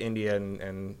moved back to India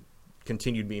and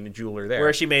continued being a jeweler there,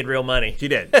 where she made real money. She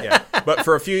did, yeah. But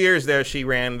for a few years there, she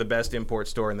ran the best import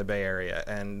store in the Bay Area.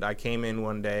 And I came in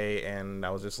one day, and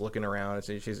I was just looking around,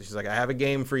 and she's like, "I have a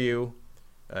game for you.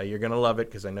 You're gonna love it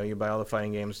because I know you buy all the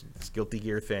fighting games. This Guilty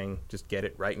Gear thing, just get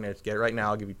it right now. Just get it right now.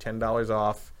 I'll give you $10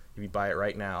 off if you buy it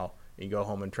right now. And you go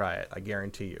home and try it. I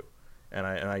guarantee you." And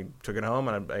I took it home,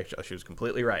 and she was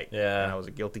completely right. Yeah. And I was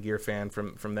a Guilty Gear fan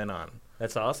from then on.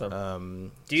 That's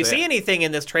awesome. Do you see anything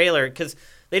in this trailer? Because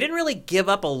they didn't really give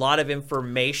up a lot of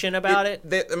information about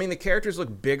it. I mean, the characters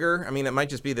look bigger. I mean, it might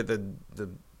just be that the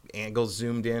angle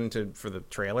zoomed in for the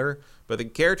trailer, but the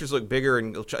characters look bigger,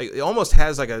 and it almost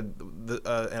has like a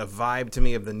vibe to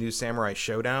me of the new Samurai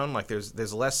Showdown. Like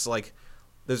there's less like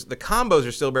the combos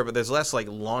are still better, but there's less like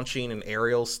launching and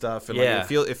aerial stuff, and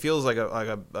like, it feels like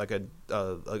a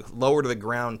lower to the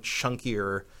ground,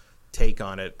 chunkier take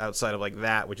on it outside of like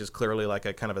that, which is clearly like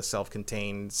a kind of a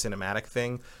self-contained cinematic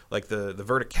thing. Like the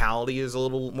verticality is a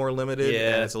little more limited,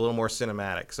 and it's a little more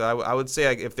cinematic. So I would say,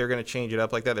 like, if they're going to change it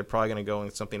up like that, they're probably going to go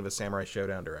in something of a Samurai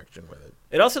Showdown direction with it.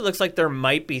 It also looks like there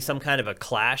might be some kind of a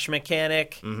clash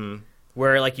mechanic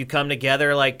where like you come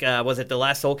together. Like was it the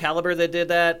last Soul Calibur that did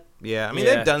that? Yeah, I mean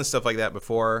they've done stuff like that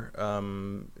before.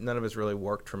 None of it's really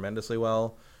worked tremendously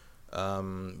well.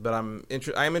 But I'm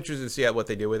interested to see what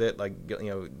they do with it. Like,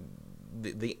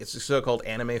 the so-called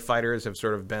anime fighters have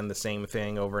sort of been the same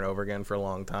thing over and over again for a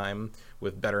long time,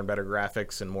 with better and better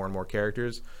graphics and more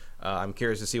characters. I'm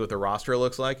curious to see what the roster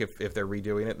looks like if they're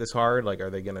redoing it this hard. Like, are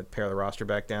they going to pare the roster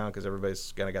back down because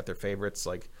everybody's kind of got their favorites?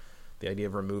 Like, the idea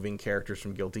of removing characters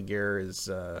from Guilty Gear is,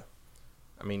 I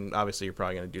mean, obviously you're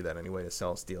probably going to do that anyway to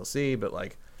sell its DLC, but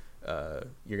like,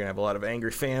 you're gonna have a lot of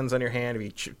angry fans on your hand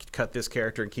if you cut this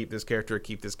character and keep this character,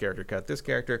 cut this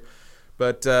character.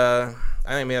 But I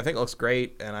think it looks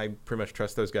great, and I pretty much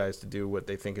trust those guys to do what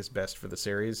they think is best for the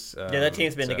series. That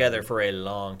team's been together for a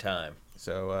long time.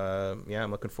 So yeah,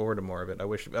 I'm looking forward to more of it. I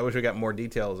wish we got more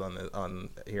details on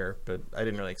here, but I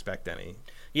didn't really expect any.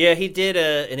 Yeah, he did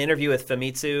an interview with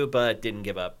Famitsu, but didn't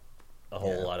give up a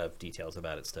whole lot of details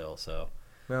about it still. So,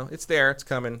 well, it's there. It's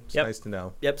coming. It's nice to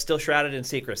know. Yep, still shrouded in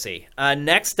secrecy.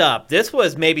 Next up, this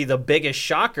was maybe the biggest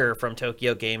shocker from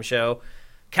Tokyo Game Show.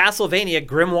 Castlevania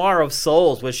Grimoire of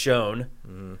Souls was shown.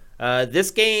 This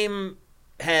game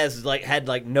has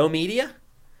had no media.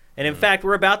 And in fact,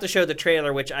 we're about to show the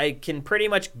trailer, which I can pretty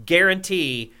much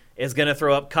guarantee is going to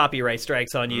throw up copyright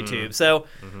strikes on YouTube.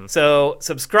 So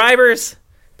subscribers,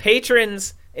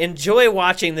 patrons, enjoy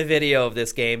watching the video of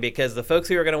this game, because the folks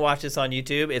who are going to watch this on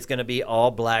YouTube, it's going to be all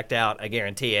blacked out. I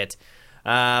guarantee it.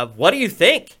 What do you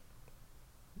think?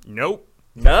 Nope.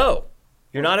 No.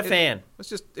 You're not a fan. It's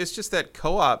just that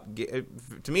co-op.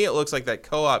 To me, it looks like that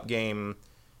co-op game.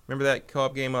 Remember that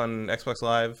co-op game on Xbox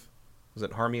Live? Was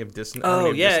it Harmony of Dissonance?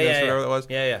 Oh, yeah. Whatever that was.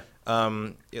 Yeah.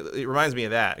 It reminds me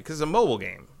of that because it's a mobile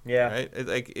game. Yeah.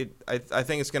 Right? I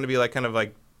think it's going to be kind of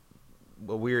like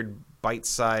a weird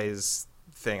bite-size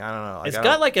thing. I don't know. It's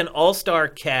got like an all-star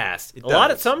cast.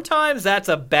 Sometimes that's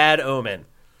a bad omen.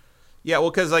 Yeah,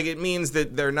 well, because it means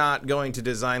that they're not going to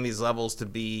design these levels to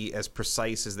be as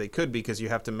precise as they could, because you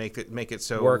have to make it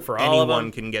so work for all of them.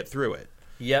 Anyone can get through it.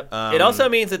 Yep. It also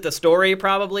means that the story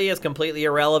probably is completely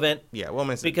irrelevant. Yeah, well,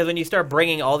 because when you start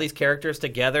bringing all these characters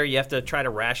together, you have to try to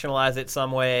rationalize it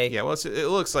some way. Yeah, well, it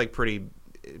looks like pretty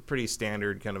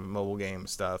standard kind of mobile game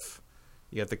stuff.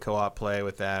 You have the co-op play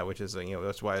with that, which is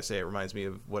that's why I say it reminds me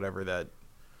of whatever that.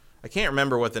 I can't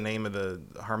remember what the name of the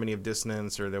Harmony of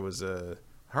Dissonance, or there was a.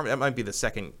 That might be the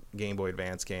second Game Boy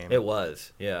Advance game. It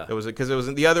was, yeah. It was because it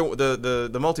was the other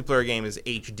the multiplayer game is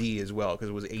HD as well, because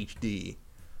it was HD.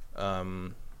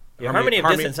 Harmony of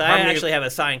Distance. I actually have a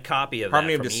signed copy of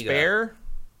Harmony that of from Despair. Ego.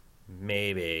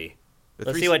 Maybe.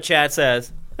 Let's see what chat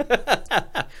says.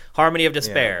 Harmony of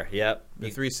Despair. Yeah. Yep. The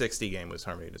 360 game was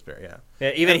Harmony of Despair.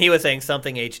 Yeah. Even he was saying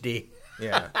something HD.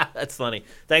 Yeah. That's funny.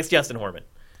 Thanks, Justin Horman.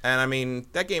 And I mean,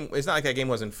 that game. It's not like that game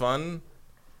wasn't fun,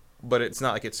 but it's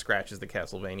not like it scratches the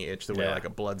Castlevania itch the way like a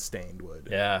Bloodstained would.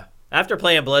 Yeah. After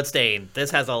playing Bloodstained,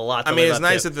 this has a lot to I mean, live it's up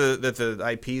nice to. that the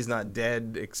IP's not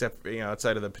dead, except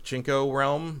outside of the pachinko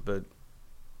realm, but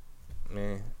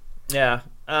yeah.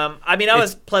 I mean, I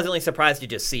was pleasantly surprised to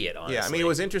just see it, honestly. Yeah, I mean, it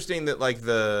was interesting that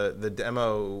the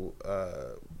demo,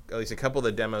 at least a couple of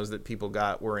the demos that people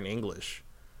got were in English.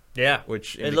 Yeah.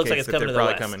 Which it looks like it's that coming they're to the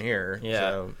probably West. coming here. Yeah.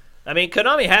 So. I mean,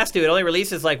 Konami has to. It only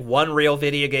releases one real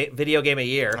video game a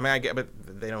year. I mean, I get, but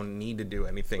they don't need to do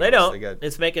anything. They else. don't.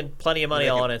 It's making plenty of money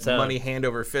all on its own. Money hand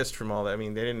over fist from all that. I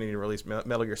mean, they didn't need to release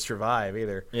Metal Gear Survive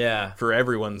either. Yeah. For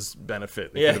everyone's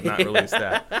benefit, they could have not released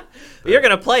that. You're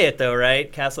gonna play it though,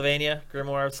 right? Castlevania,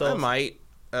 Grimoire of Souls. I might.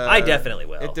 I definitely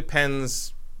will. It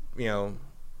depends,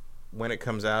 when it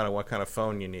comes out and what kind of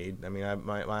phone you need. I mean,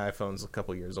 my iPhone's a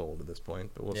couple years old at this point,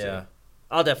 but we'll see.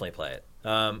 I'll definitely play it.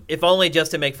 If only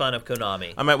just to make fun of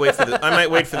Konami. I might wait for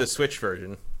the Switch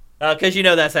version. Because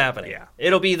that's happening. Yeah.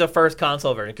 It'll be the first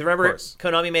console version. Because remember,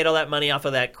 Konami made all that money off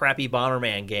of that crappy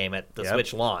Bomberman game at the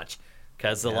Switch launch.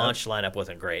 Because the launch lineup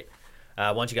wasn't great.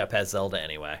 Once you got past Zelda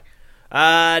anyway.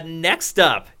 Next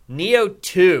up, Neo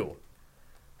 2.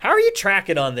 How are you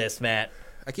tracking on this, Matt?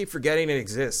 I keep forgetting it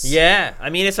exists. Yeah,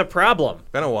 I mean, it's a problem.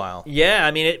 Been a while. Yeah,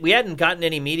 I mean, we hadn't gotten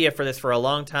any media for this for a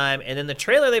long time, and then the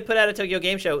trailer they put out at Tokyo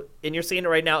Game Show, and you're seeing it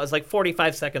right now, is like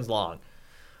 45 seconds long.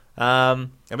 But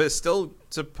it's still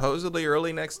supposedly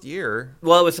early next year.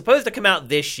 Well, it was supposed to come out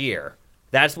this year.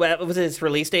 That was its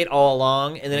release date all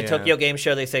along, and then at Tokyo Game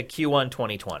Show they said Q1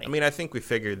 2020. I mean, I think we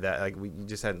figured that we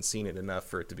just hadn't seen it enough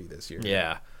for it to be this year.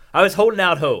 Yeah. I was holding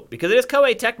out hope because it is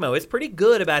Koei Tecmo. It's pretty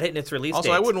good about hitting its release dates.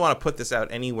 Also, I wouldn't want to put this out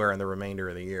anywhere in the remainder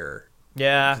of the year.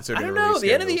 Yeah, I don't know.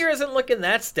 The end of the year isn't looking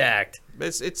that stacked.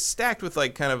 But it's stacked with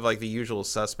kind of the usual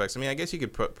suspects. I mean, I guess you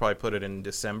could probably put it in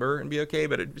December and be okay,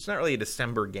 but it's not really a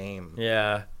December game.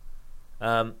 Yeah.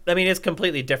 I mean, it's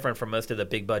completely different from most of the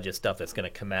big budget stuff that's going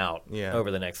to come out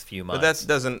over the next few months. But that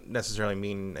doesn't necessarily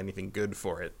mean anything good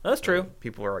for it. That's true.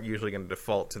 People are usually going to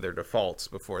default to their defaults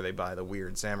before they buy the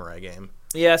weird samurai game.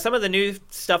 Yeah, some of the new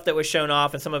stuff that was shown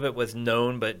off, and some of it was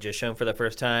known but just shown for the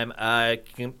first time. A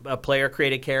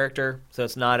player-created character, so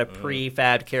it's not a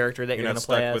prefab character that you're going to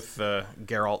play as. You're not stuck with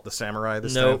Geralt the Samurai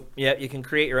this time? Nope. Yeah, you can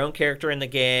create your own character in the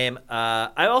game.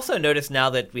 I also noticed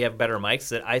now that we have better mics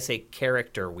that I say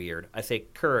character weird. I say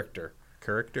character.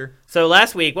 Character? So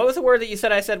last week, what was the word that you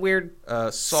said I said weird?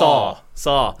 Saw.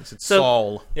 It's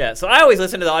Saul. Yeah, so I always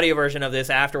listen to the audio version of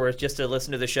this afterwards just to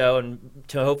listen to the show and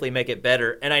to hopefully make it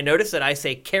better. And I noticed that I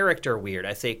say character weird.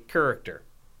 I say character.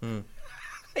 You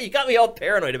got me all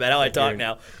paranoid about how I talk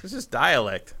now. This is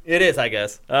dialect. It is, I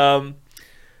guess. So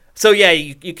So yeah,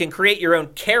 you can create your own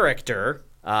character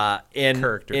in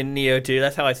Nioh 2.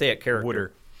 That's how I say it,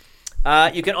 character.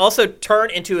 You can also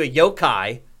turn into a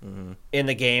yokai in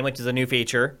the game, which is a new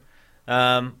feature,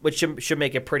 which should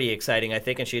make it pretty exciting, I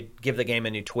think, and should give the game a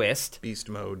new twist. Beast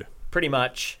mode. Pretty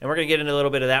much. And we're going to get into a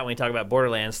little bit of that when we talk about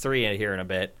Borderlands 3 here in a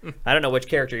bit. I don't know which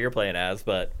character you're playing as,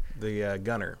 but... The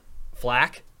gunner.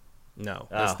 Flak? No,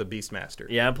 that's the Beastmaster.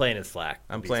 Yeah, I'm playing as Flak.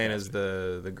 I'm playing as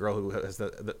the girl who has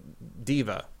the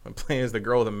diva. I'm playing as the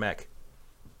girl with the mech.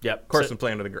 Yep. Of course, I'm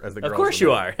playing as the girl. Of course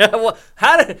you are. Well,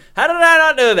 how did I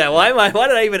not know that? Why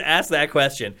did I even ask that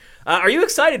question? Are you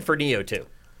excited for Nioh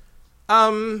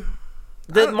 2?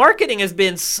 The marketing has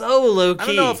been so low-key. I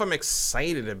don't know if I'm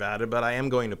excited about it, but I am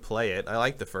going to play it. I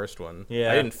like the first one.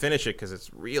 Yeah. I didn't finish it because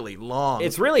it's really long.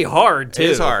 It's really hard, too. It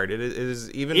is hard. It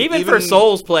is even for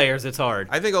Souls players, it's hard.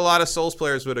 I think a lot of Souls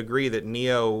players would agree that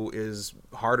Nioh is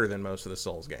harder than most of the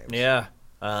Souls games. Yeah.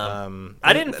 I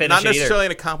didn't finish it Not necessarily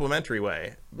either. in a complimentary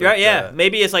way. But, yeah.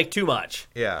 Maybe it's like too much.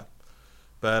 Yeah.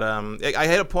 But I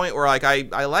hit a point where like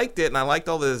I liked it and I liked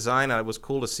all the design and it was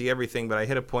cool to see everything, but I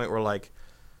hit a point where like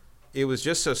it was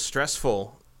just so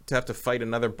stressful to have to fight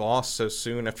another boss so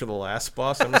soon after the last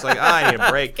boss. I'm just like, I need a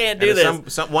break. Can't do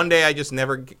this. One day I just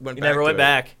never went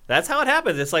back. That's how it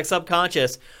happens. It's like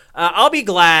subconscious. I'll be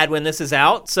glad when this is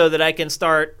out so that I can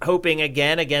start hoping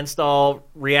again against all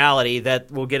reality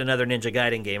that we'll get another Ninja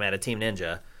Gaiden game out of Team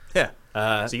Ninja. Yeah.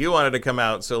 So you wanted to come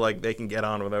out so like they can get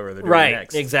on with whatever they're doing right,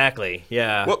 next. Exactly.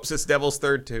 Yeah. Whoops, it's Devil's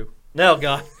Third too. No,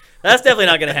 God. That's definitely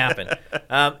not going to happen.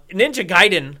 Ninja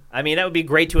Gaiden, I mean, that would be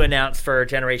great to announce for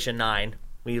Generation 9.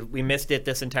 We missed it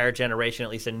this entire generation,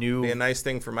 at least a new... Be a nice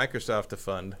thing for Microsoft to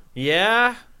fund.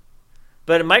 Yeah.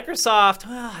 But Microsoft,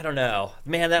 well, I don't know.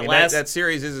 Man, that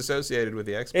series is associated with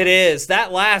the Xbox. It is.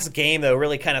 That last game, though,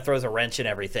 really kind of throws a wrench in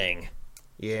everything.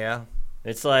 Yeah.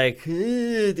 It's like,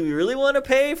 do we really want to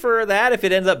pay for that if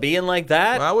it ends up being like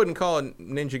that? Well, I wouldn't call it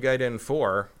Ninja Gaiden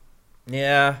 4.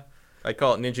 Yeah. I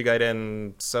call it Ninja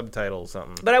Gaiden subtitle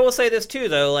something. But I will say this, too,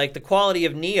 though. Like, the quality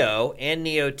of Nioh and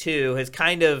Nioh 2 has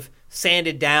kind of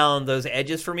sanded down those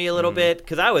edges for me a little bit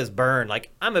because I was burned.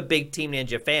 Like, I'm a big Team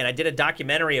Ninja fan. I did a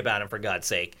documentary about him, for God's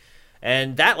sake.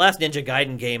 And that last Ninja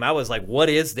Gaiden game, I was like, what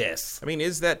is this? I mean,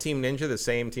 is that Team Ninja the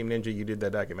same Team Ninja you did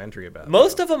that documentary about?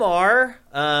 Most of them are.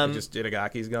 Just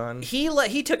Itagaki's gone?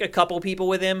 He took a couple people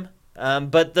with him.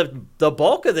 But the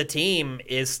bulk of the team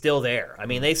is still there. I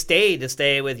mean, they stayed to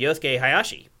stay with Yosuke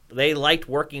Hayashi. They liked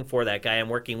working for that guy and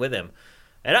working with him.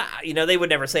 And, they would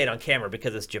never say it on camera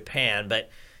because it's Japan. But,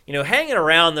 hanging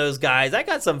around those guys, I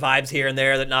got some vibes here and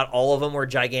there that not all of them were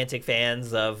gigantic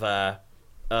fans of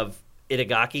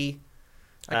Itagaki.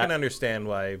 I can understand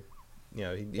why,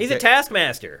 he's a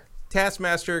taskmaster.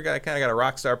 Taskmaster guy kind of got a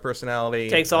rock star personality.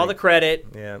 Takes all the credit.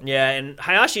 Yeah, and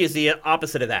Hayashi is the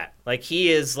opposite of that. Like,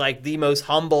 he is, like, the most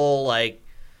humble, like,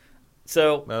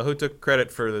 so... Well, who took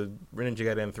credit for the Ninja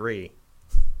Gaiden 3?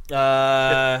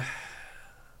 I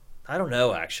don't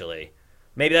know, actually.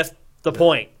 Maybe that's the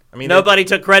point. I mean, nobody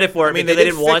took credit for it because they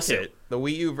didn't want to. The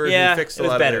Wii U version fixed a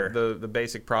lot of the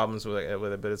basic problems with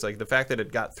it, but it's like the fact that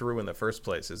it got through in the first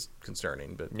place is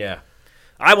concerning. But yeah.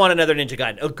 I want another Ninja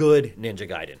Gaiden, a good Ninja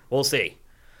Gaiden. We'll see.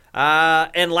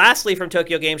 And lastly, from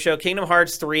Tokyo Game Show, Kingdom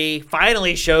Hearts 3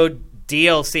 finally showed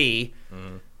DLC.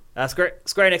 Square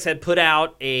Enix had put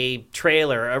out a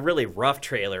trailer, a really rough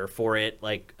trailer for it,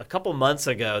 like a couple months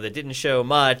ago that didn't show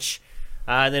much.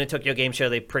 And then at Tokyo Game Show,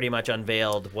 they pretty much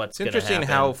unveiled what's going to happen. It's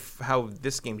interesting how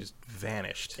this game just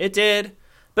vanished. It did.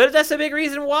 But that's a big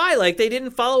reason why. Like, they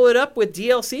didn't follow it up with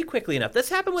DLC quickly enough. This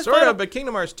happened with Sort of, but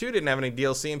Kingdom Hearts 2 didn't have any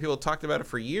DLC, and people talked about it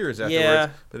for years afterwards. Yeah.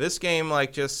 But this game,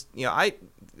 like, just,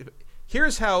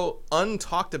 here's how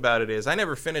untalked about it is. I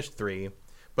never finished 3,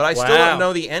 but I still don't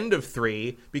know the end of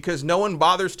 3 because no one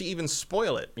bothers to even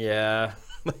spoil it. Yeah.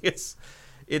 It's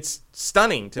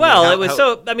stunning to me. Well,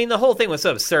 the whole thing was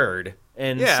so absurd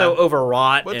and so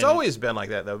overwrought. Well, it's always been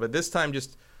like that, though. But this time,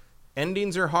 just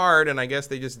endings are hard, and I guess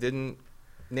they just didn't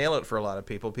nail it for a lot of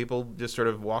people. People just sort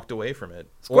of walked away from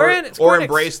it, or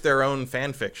embraced their own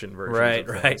fan fiction versions.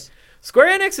 Right.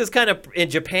 Square Enix is kind of, in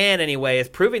Japan anyway, is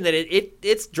proving that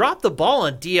it's dropped the ball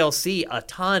on DLC a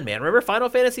ton, man. Remember Final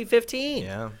Fantasy 15?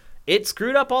 Yeah. It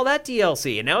screwed up all that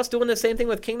DLC, and now it's doing the same thing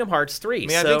with Kingdom Hearts 3. I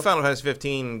mean, I think Final Fantasy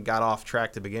 15 got off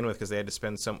track to begin with because they had to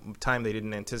spend some time they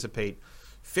didn't anticipate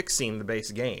fixing the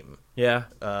base game. Yeah.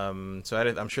 So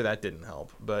I'm sure that didn't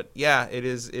help. But yeah, it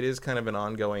is kind of an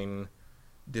ongoing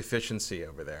deficiency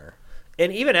over there.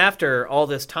 And even after all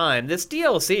this time, this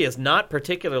DLC is not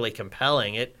particularly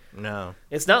compelling.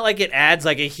 It's not like it adds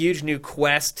like a huge new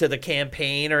quest to the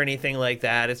campaign or anything like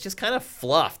that. It's just kind of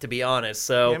fluff, to be honest.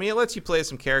 So yeah, I mean, it lets you play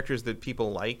some characters that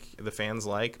people like, the fans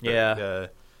like. But, yeah.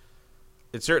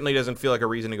 It certainly doesn't feel like a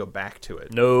reason to go back to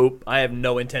it. Nope. I have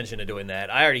no intention of doing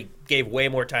that. I already gave way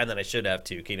more time than I should have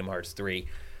to Kingdom Hearts 3.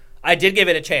 I did give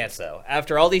it a chance, though.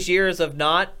 After all these years of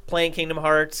not playing Kingdom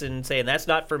Hearts and saying that's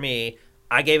not for me,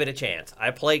 I gave it a chance.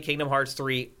 I played Kingdom Hearts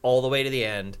 3 all the way to the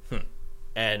end,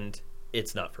 and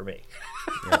it's not for me.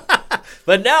 Yeah.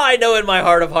 But now I know in my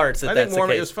heart of hearts that that's the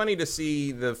case. It was funny to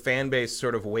see the fan base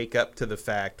sort of wake up to the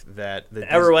fact that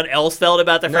everyone else felt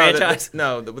about the franchise.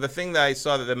 The thing that I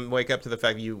saw that them wake up to the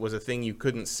fact was a thing you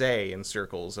couldn't say in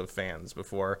circles of fans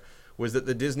before was that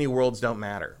the Disney worlds don't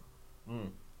matter.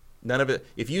 None of it.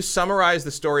 If you summarize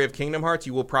the story of Kingdom Hearts,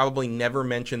 you will probably never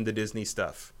mention the Disney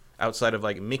stuff outside of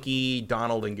like Mickey,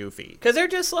 Donald, and Goofy. Because they're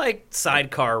just like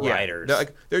sidecar writers.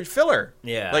 They're filler.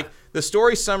 Yeah. Like the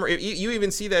story summary, you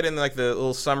even see that in like the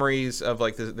little summaries of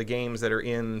like the games that are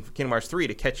in Kingdom Hearts 3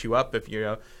 to catch you up if you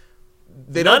know.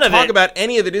 They don't talk about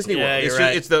any of the Disney world.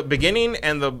 It's the beginning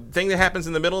and the thing that happens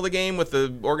in the middle of the game with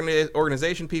the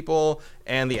organization people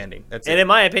and the ending. That's it. And in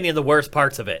my opinion, the worst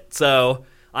parts of it. So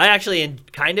I actually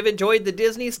kind of enjoyed the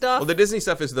Disney stuff. Well, the Disney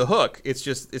stuff is the hook. It's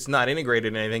just it's not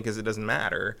integrated in anything because it doesn't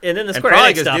matter. And then the Square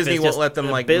Enix stuff Disney is won't just let them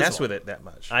like abysmal. mess with it that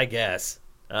much. I guess.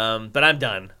 But I'm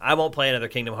done. I won't play another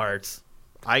Kingdom Hearts.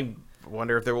 I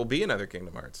wonder if there will be another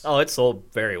Kingdom Hearts. Oh, it sold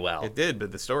very well. It did,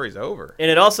 but the story's over. And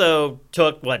it also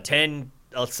took, 10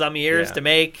 some years to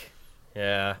make?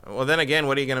 Yeah. Well, then again,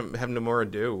 what are you going to have Nomura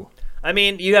do? I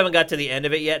mean, you haven't got to the end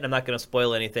of it yet, and I'm not going to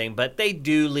spoil anything, but they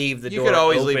do leave the door open. You could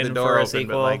always leave the door for a open,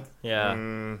 sequel.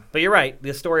 but But you're right.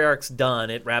 The story arc's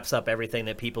done. It wraps up everything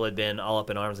that people had been all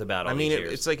up in arms about all these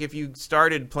years. It's like if you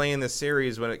started playing this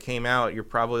series when it came out, you're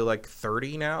probably like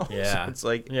 30 now. Yeah. So it's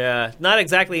like... Yeah, not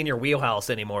exactly in your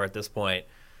wheelhouse anymore at this point.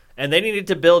 And they needed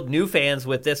to build new fans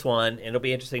with this one, and it'll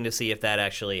be interesting to see if that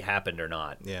actually happened or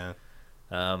not. Yeah.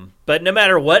 But no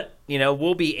matter what,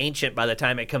 we'll be ancient by the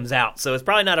time it comes out, so it's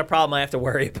probably not a problem I have to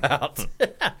worry about.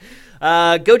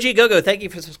 Goji Gogo, thank you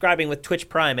for subscribing with Twitch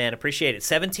Prime, man. Appreciate it.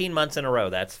 17 months in a row.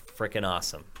 That's freaking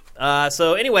awesome.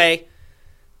 So anyway,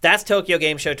 that's Tokyo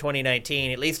Game Show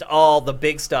 2019. At least all the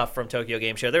big stuff from Tokyo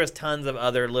Game Show. There was tons of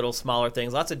other little smaller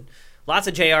things. Lots of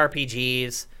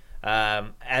JRPGs,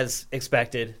 as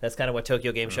expected. That's kind of what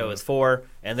Tokyo Game Show is for.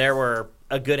 And there were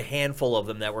a good handful of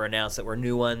them that were announced that were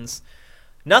new ones.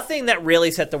 Nothing that really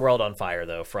set the world on fire,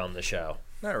 though, from the show.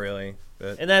 Not really.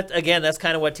 But And that's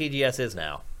kind of what TGS is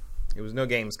now. it was no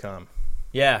Gamescom.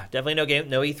 Yeah, definitely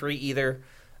no E3 either.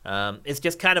 It's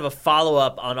just kind of a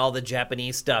follow-up on all the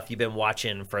Japanese stuff you've been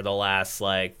watching for the last,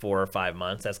 4 or 5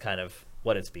 months. That's kind of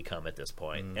what it's become at this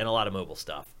point. And a lot of mobile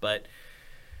stuff. But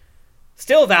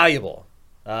still valuable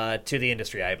to the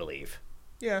industry, I believe.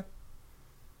 Yeah.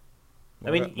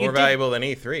 More valuable than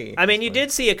E3. You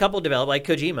did see a couple develop, like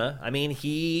Kojima.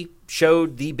 He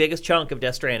showed the biggest chunk of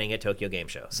Death Stranding at Tokyo Game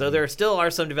Show. So there still are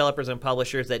some developers and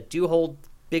publishers that do hold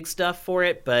big stuff for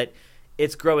it, but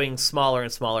it's growing smaller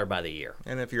and smaller by the year.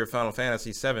 And if you're a Final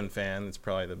Fantasy VII fan, it's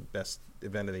probably the best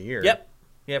event of the year. Yep.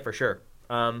 Yeah, for sure.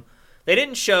 They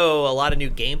didn't show a lot of new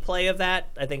gameplay of that.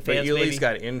 I think fans but you at least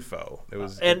got info. It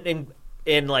was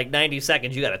in 90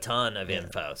 seconds, you got a ton of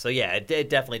info. So yeah, it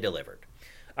definitely delivered.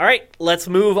 All right, let's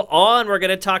move on. We're going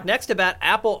to talk next about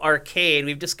Apple Arcade.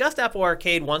 We've discussed Apple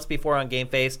Arcade once before on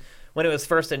GameFace when it was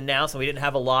first announced, and we didn't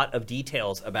have a lot of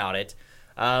details about it.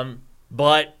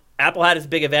 But Apple had its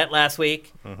big event last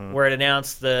week where it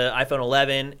announced the iPhone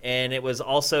 11, and it was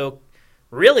also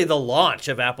really the launch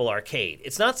of Apple Arcade.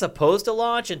 It's not supposed to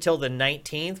launch until the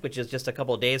 19th, which is just a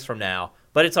couple of days from now,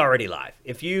 but it's already live.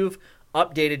 If you've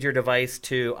updated your device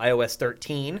to iOS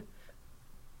 13,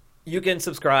 you can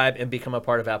subscribe and become a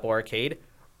part of Apple Arcade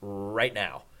right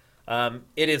now.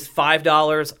 It is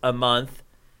 $5 a month.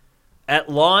 At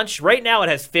launch, right now it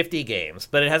has 50 games,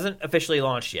 but it hasn't officially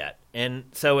launched yet. And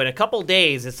so in a couple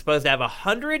days, it's supposed to have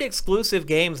 100 exclusive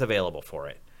games available for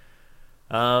it.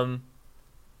 How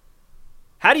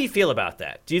do you feel about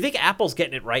that? Do you think Apple's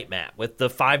getting it right, Matt? With the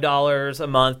 $5 a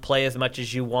month, play as much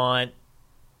as you want.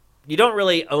 You don't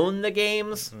really own the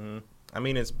games.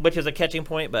 Which is a catching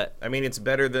point, but it's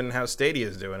better than how Stadia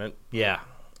is doing it. Yeah.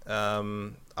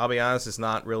 I'll be honest, it's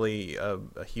not really a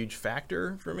huge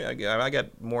factor for me. I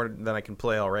got more than I can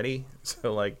play already,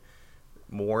 so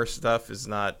more stuff is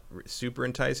not super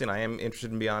enticing. I am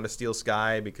interested in Beyond a Steel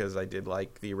Sky because I did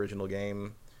like the original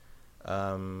game.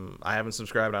 I haven't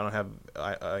subscribed. I don't have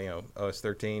OS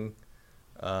 13.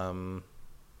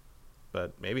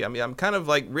 But maybe, I mean, I'm kind of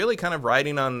like really kind of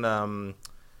riding on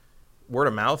word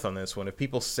of mouth on this one. If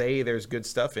people say there's good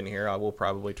stuff in here, I will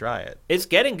probably try it. It's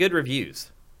getting good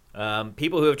reviews.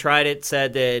 People who have tried it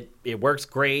said that it works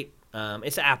great.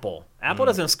 It's Apple. Apple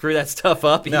doesn't screw that stuff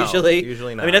up usually.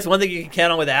 Usually not. I mean, that's one thing you can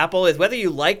count on with Apple is whether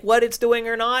you like what it's doing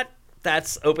or not,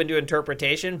 that's open to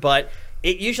interpretation, but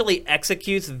it usually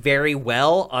executes very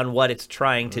well on what it's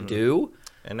trying to do.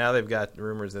 And now they've got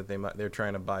rumors that they're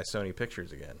trying to buy Sony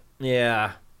Pictures again.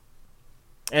 Yeah.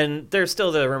 And there's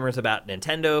still the rumors about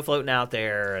Nintendo floating out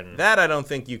there, and that I don't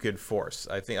think you could force.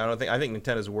 I think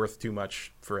Nintendo's worth too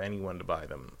much for anyone to buy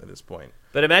them at this point.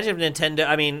 But imagine if Nintendo,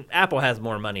 I mean, Apple has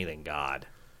more money than God.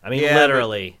 I mean,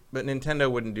 literally. But Nintendo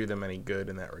wouldn't do them any good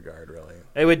in that regard, really.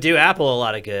 It would do Apple a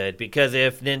lot of good, because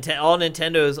if all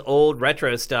Nintendo's old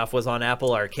retro stuff was on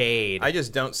Apple Arcade... I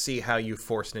just don't see how you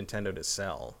force Nintendo to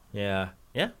sell. Yeah.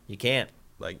 Yeah, you can't.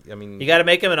 Like, I mean... You got to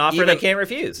make them an offer they can't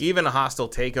refuse. Even a hostile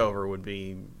takeover would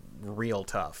be real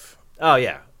tough. Oh,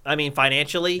 yeah. I mean,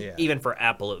 financially, even for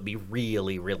Apple, it would be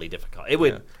really, really difficult. It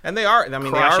would, and they are. I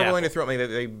mean, they are willing Apple. to throw. I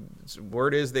mean,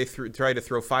 word is they tried to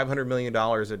throw $500 million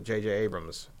at J.J.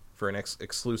 Abrams for an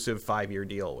exclusive 5-year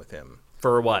deal with him.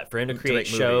 For what? For him to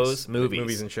create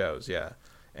movies and shows. Yeah,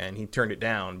 and he turned it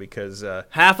down because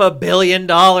 $500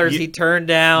 million he turned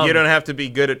down. You don't have to be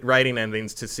good at writing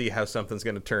endings to see how something's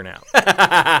going to turn out.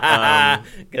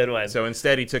 Good one. So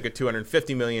instead, he took a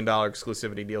 $250 million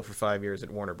exclusivity deal for 5 years at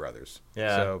Warner Brothers.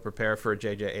 Yeah. So prepare for a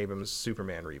J.J. Abrams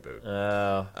Superman reboot.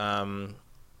 Oh.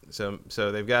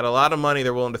 So they've got a lot of money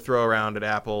they're willing to throw around at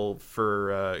Apple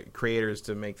for creators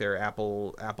to make their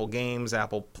Apple games,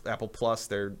 Apple Plus,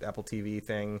 their Apple TV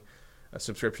thing, a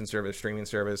subscription service, streaming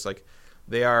service, like.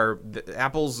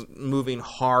 Apple's moving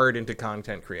hard into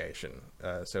content creation,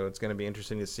 so it's going to be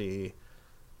interesting to see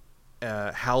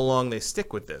how long they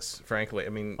stick with this. Frankly, I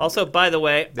mean, also by the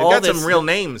way, they've got some real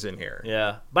names in here.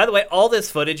 Yeah. By the way, all this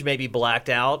footage may be blacked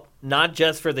out, not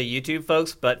just for the YouTube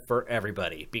folks, but for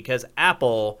everybody, because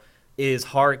Apple is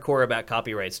hardcore about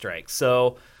copyright strikes.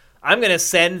 So I'm going to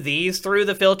send these through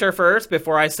the filter first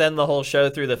before I send the whole show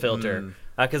through the filter.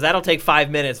 Because that'll take 5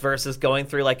 minutes versus going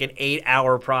through like an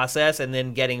 8-hour process and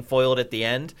then getting foiled at the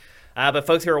end. But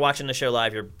folks who are watching the show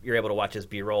live, you're able to watch this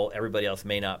B-roll. Everybody else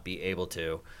may not be able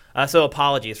to. So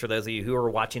apologies for those of you who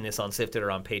are watching this on Sifted or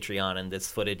on Patreon and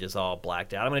this footage is all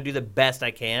blacked out. I'm going to do the best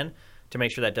I can to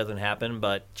make sure that doesn't happen,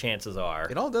 but chances are.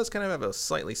 It all does kind of have a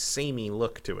slightly samey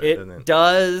look to it, doesn't it? It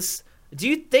does. Do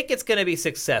you think it's going to be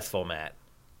successful, Matt?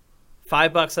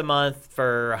 $5 a month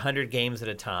for 100 games at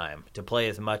a time to play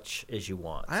as much as you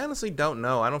want. I honestly don't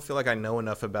know. I don't feel like I know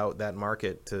enough about that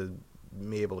market to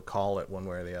be able to call it one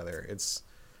way or the other.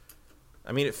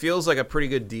 I mean, it feels like a pretty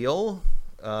good deal.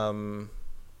 Like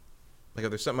if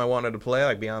there's something I wanted to play,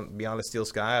 like Beyond a Steel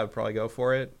Sky, I would probably go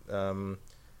for it. I'm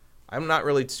not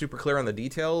really super clear on the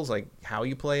details, like how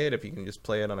you play it. If you can just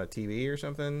play it on a TV or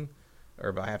something, or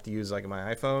if I have to use like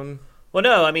my iPhone. Well,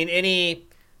 no. I mean,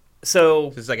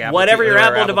 So like whatever your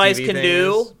Apple device TV can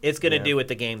do, it's going to Yeah. do with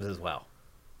the games as well.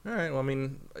 All right. Well, I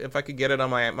mean, if I could get it on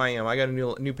my I got a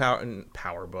new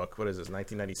power book. What is this?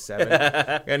 1997.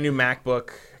 I got a new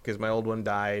MacBook because my old one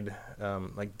died.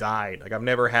 Like I've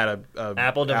never had a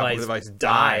Apple device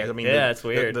die. I mean, yeah, it's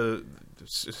weird. The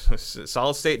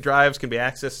solid state drives can be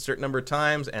accessed a certain number of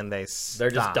times, and they're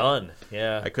just done.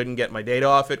 Yeah. I couldn't get my data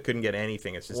off it. Couldn't get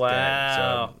anything. It's just dead.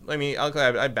 So I mean, I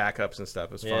had backups and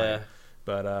stuff. It's fine.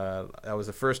 But that was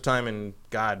the first time in,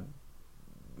 God,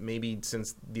 maybe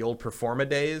since the old Performa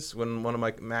days when one of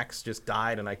my Macs just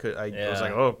died, and I was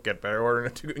like, oh, get better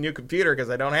ordering a new computer because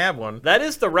I don't have one. That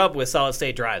is the rub with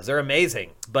solid-state drives. They're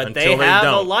amazing, but they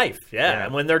have a life. Yeah,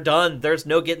 and when they're done, there's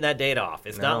no getting that data off.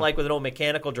 It's not like with an old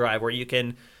mechanical drive where you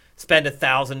can spend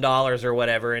 $1,000 or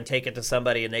whatever and take it to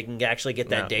somebody and they can actually get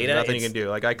that data. Nothing you can do.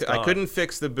 Like I couldn't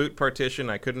fix the boot partition.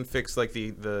 I couldn't fix like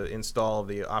the install of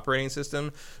the operating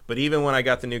system. But even when I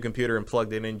got the new computer and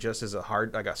plugged it in just as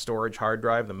a storage hard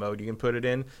drive, the mode you can put it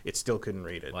in, it still couldn't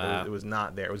read it. Wow. It was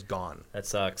not there. It was gone. That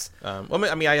sucks. Well,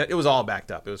 I mean, it was all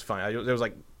backed up. It was fine.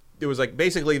 It was like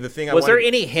basically the thing. Was there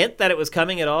any hint that it was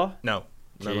coming at all? No.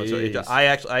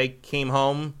 I came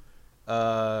home.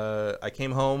 I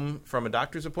came home from a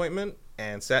doctor's appointment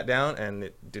and sat down, and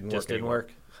it didn't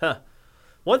work. Huh.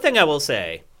 One thing I will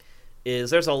say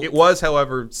is It was,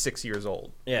 however, 6 years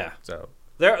old. Yeah. So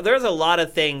there's a lot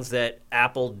of things that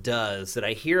Apple does that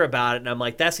I hear about it, and I'm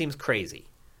like, that seems crazy.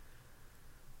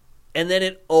 And then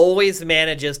it always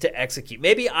manages to execute.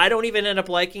 Maybe I don't even end up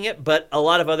liking it, but a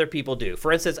lot of other people do.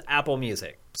 For instance, Apple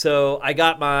Music. So I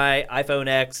got my iPhone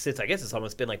X. I guess it's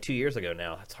almost been like 2 years ago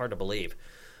now. It's hard to believe.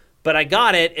 But I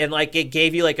got it, and like it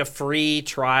gave you like a free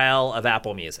trial of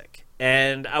Apple Music.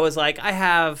 And I was like, I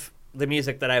have the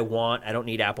music that I want. I don't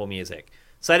need Apple Music.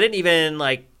 So I didn't even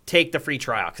like take the free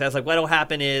trial because I was like, what'll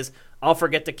happen is I'll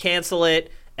forget to cancel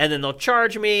it, and then they'll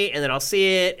charge me, and then I'll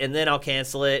see it, and then I'll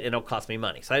cancel it, and it'll cost me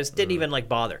money. So I just didn't even like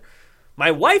bother. My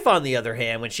wife, on the other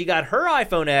hand, when she got her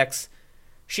iPhone X,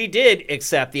 she did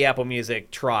accept the Apple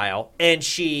Music trial, and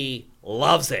she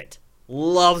loves it.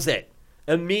 Loves it.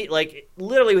 Like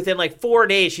literally within like 4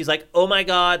 days, she's like, oh my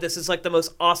God, this is like the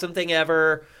most awesome thing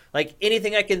ever. Like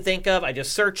anything I can think of, I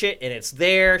just search it and it's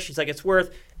there. She's like, it's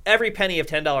worth every penny of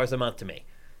 $10 a month to me.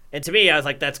 And to me, I was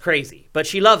like, that's crazy. But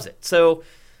she loves it. So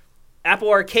Apple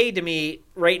Arcade to me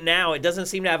right now, it doesn't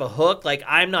seem to have a hook. Like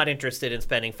I'm not interested in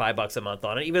spending $5 a month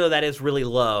on it, even though that is really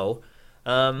low.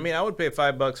 I mean, I would pay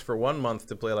 $5 for 1 month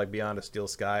to play like Beyond a Steel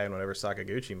Sky and whatever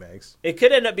Sakaguchi makes. It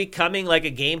could end up becoming like a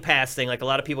Game Pass thing, like a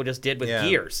lot of people just did with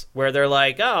Gears, where they're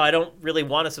like, "Oh, I don't really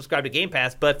want to subscribe to Game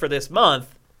Pass, but for this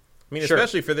month." I mean,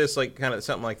 especially for this, like kind of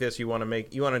something like this, you want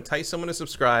to entice someone to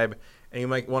subscribe, and you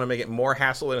might want to make it more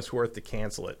hassle than it's worth to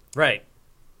cancel it. Right.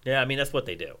 Yeah, I mean that's what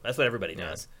they do. That's what everybody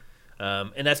does,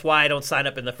 and that's why I don't sign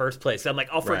up in the first place. I'm like,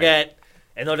 I'll forget,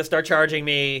 and they'll just start charging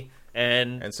me,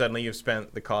 and suddenly you've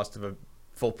spent the cost of a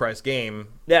full price game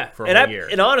for a whole year.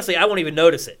 And honestly, I won't even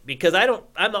notice it because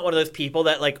I'm not one of those people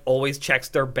that like always checks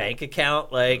their bank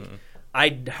account. Like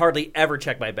I hardly ever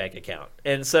check my bank account.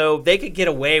 And so they could get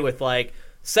away with like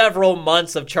several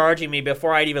months of charging me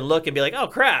before I'd even look and be like, oh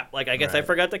crap, like I guess I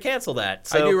forgot to cancel that.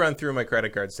 So, I do run through my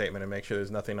credit card statement and make sure there's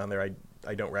nothing on there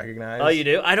I don't recognize. Oh, you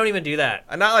do? I don't even do that.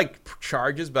 Not like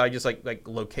charges, but I just like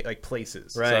locate like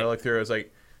places. Right. So I look through, it's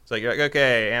like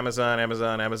okay, Amazon,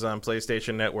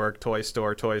 PlayStation Network, Toy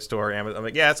Store, Amazon. I'm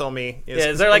like, yeah, it's all me.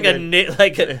 Is there like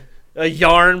a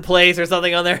yarn place or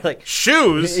something on there? Like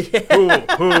shoes? Who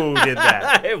did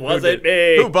that? It wasn't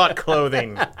me. Who bought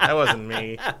clothing? That wasn't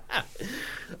me.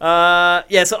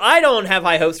 So I don't have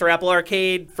high hopes for Apple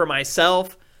Arcade for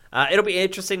myself. It'll be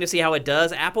interesting to see how it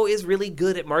does. Apple is really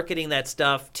good at marketing that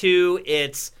stuff to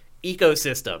its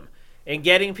ecosystem and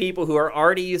getting people who are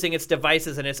already using its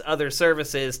devices and its other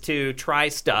services to try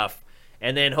stuff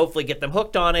and then hopefully get them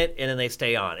hooked on it and then they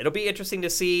stay on. It'll be interesting to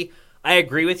see. I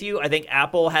agree with you. I think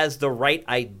Apple has the right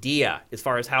idea as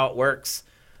far as how it works.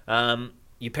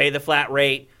 You pay the flat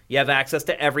rate. You have access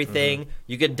to everything.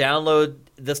 You can download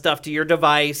the stuff to your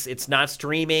device. It's not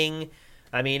streaming.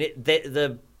 I mean,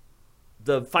 the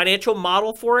financial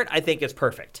model for it, I think, is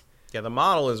perfect. Yeah, the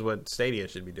model is what Stadia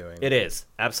should be doing. It is,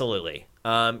 absolutely.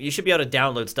 You should be able to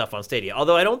download stuff on Stadia,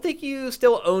 although I don't think you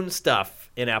still own stuff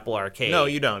in Apple Arcade. No,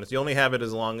 you don't. You only have it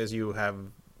as long as you have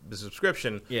the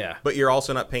subscription. Yeah. But you're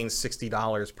also not paying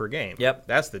 $60 per game. Yep.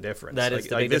 That's the difference. That is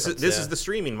the big difference. This is the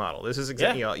streaming model. This is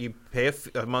exactly you pay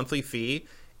a monthly fee,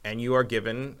 and you are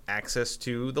given access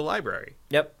to the library.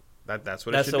 Yep. That's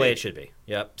the way it should be.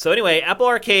 Yep. So anyway, Apple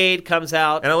Arcade comes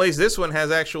out. And at least this one has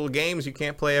actual games you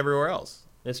can't play everywhere else.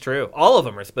 It's true. All of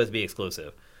them are supposed to be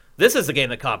exclusive. This is the game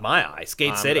that caught my eye,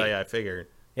 Skate City. Yeah, I figured.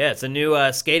 Yeah, it's a new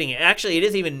skating. Actually, it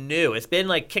is even new. It's been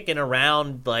like kicking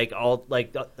around like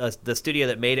the studio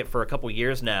that made it for a couple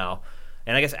years now.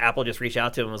 And I guess Apple just reached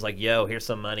out to him and was like, "Yo, here's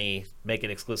some money. Make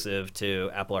it exclusive to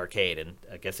Apple Arcade." And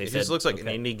I guess they said, it just looks like an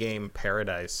indie game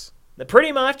paradise.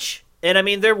 Pretty much. And I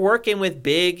mean, they're working with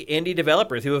big indie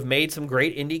developers who have made some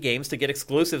great indie games to get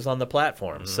exclusives on the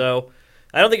platform. So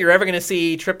I don't think you're ever going to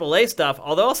see AAA stuff.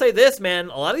 Although I'll say this, man,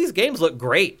 a lot of these games look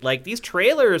great. Like these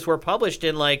trailers were published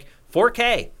in like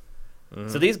 4K.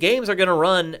 So these games are going to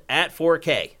run at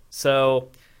 4K. So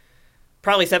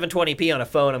probably 720p on a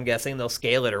phone, I'm guessing. They'll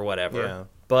scale it or whatever. Yeah.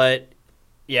 But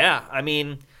yeah, I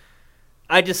mean,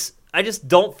 I just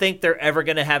don't think they're ever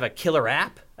going to have a killer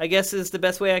app, I guess is the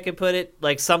best way I could put it.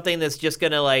 Like something that's just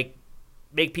going to like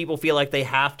make people feel like they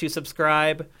have to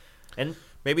subscribe. And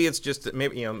maybe it's just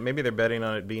maybe they're betting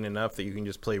on it being enough that you can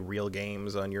just play real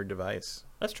games on your device.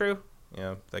 That's true.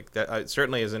 Like that it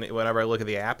certainly isn't. Whenever I look at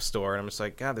the App Store, and I'm just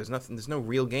like, God, there's no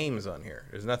real games on here.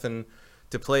 There's nothing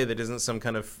to play that isn't some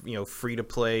kind of free to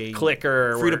play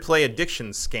clicker, free to play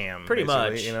addiction scam. Pretty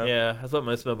much, yeah. That's what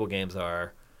most mobile games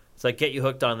are. It's like get you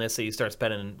hooked on this, so you start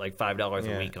spending like $5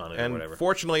 a week on it, or whatever.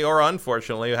 Fortunately or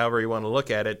unfortunately, however you want to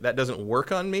look at it, that doesn't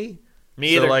work on me.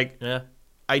 Me either. So like, yeah.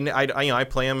 I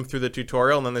play them through the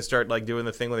tutorial, and then they start like doing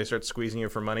the thing where they start squeezing you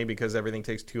for money because everything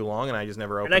takes too long, and I just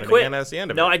never open it again. That's the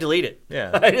end of it. No, I delete it.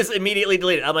 Yeah, I just immediately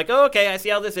delete it. I'm like, oh, okay, I see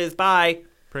how this is. Bye.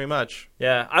 Pretty much.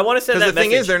 Yeah, I want to send that message. Because the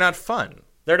thing is, they're not fun.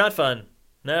 They're not fun.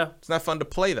 No, it's not fun to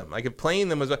play them. Like playing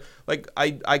them was like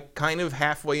I kind of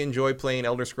halfway enjoy playing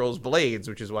Elder Scrolls Blades,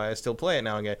 which is why I still play it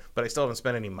now and again. But I still haven't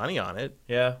spent any money on it.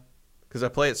 Yeah, because I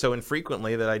play it so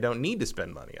infrequently that I don't need to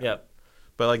spend money on it.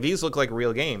 But like these look like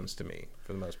real games to me,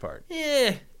 for the most part.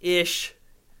 Ish.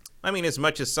 I mean, as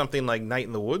much as something like Night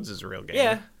in the Woods is a real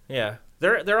game. Yeah.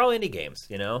 They're all indie games,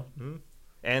 you know? Mm-hmm.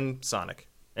 And Sonic.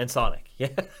 Yeah.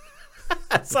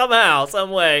 Somehow,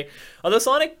 some way. Although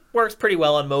Sonic works pretty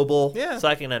well on mobile, so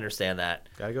I can understand that.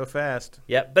 Gotta go fast.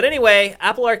 Yep. But anyway,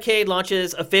 Apple Arcade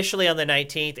launches officially on the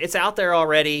 19th. It's out there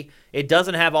already. It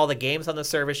doesn't have all the games on the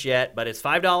service yet, but it's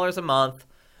 $5 a month.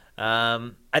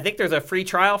 I think there's a free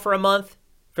trial for a month.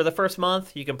 For the first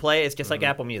month, you can play. It's just like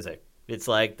Apple Music. It's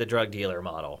like the drug dealer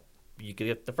model. You can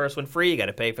get the first one free. You got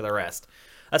to pay for the rest.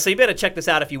 So you better check this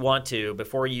out if you want to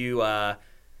before you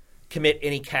commit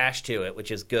any cash to it,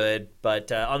 which is good.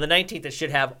 But on the 19th, it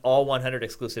should have all 100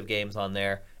 exclusive games on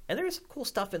there. And there's some cool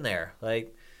stuff in there.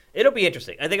 Like, it'll be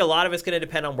interesting. I think a lot of it's going to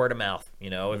depend on word of mouth. You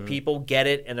know, if people get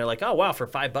it and they're like, oh, wow, for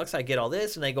 $5 I get all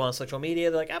this. And they go on social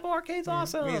media. They're like, Apple Arcade's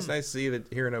awesome. I mean, it's nice to see that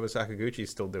Hironobu Sakaguchi's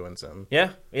still doing something.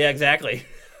 Yeah, exactly.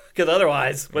 Because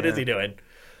otherwise, what is he doing?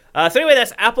 So anyway,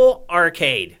 that's Apple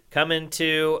Arcade coming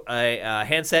to a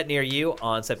handset near you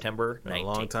on September 19th. A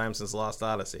long time since Lost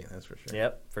Odyssey, that's for sure.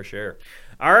 Yep, for sure.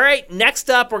 All right, next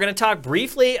up, we're going to talk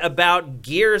briefly about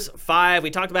Gears 5.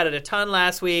 We talked about it a ton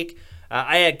last week.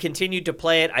 I had continued to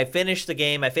play it. I finished the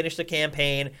game. I finished the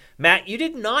campaign. Matt, you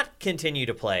did not continue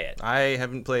to play it. I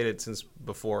haven't played it since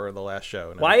before the last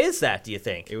show. No. Why is that, do you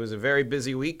think? It was a very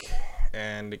busy week.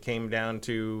 And it came down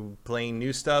to playing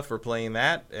new stuff or playing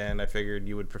that, and I figured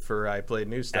you would prefer I played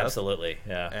new stuff. Absolutely,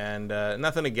 yeah. And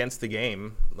nothing against the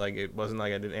game. Like, it wasn't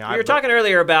like I didn't... We were talking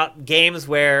earlier about games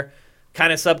where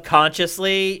kind of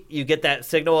subconsciously you get that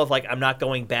signal of, like, I'm not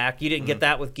going back. You didn't get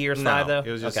that with Gears 5, though?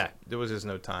 It was just, there was just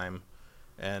no time.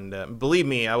 And believe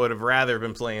me, I would have rather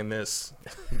been playing this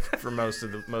for most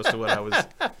of what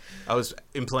I was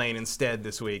playing instead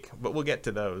this week. But we'll get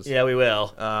to those. Yeah, we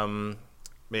will.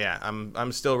 But yeah,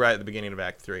 I'm still right at the beginning of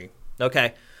Act 3.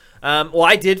 Okay. Well,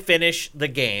 I did finish the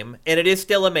game, and it is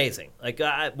still amazing. Like,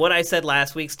 what I said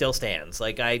last week still stands.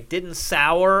 Like, I didn't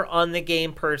sour on the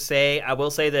game per se. I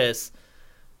will say this.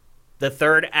 The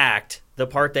third act, the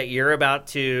part that you're about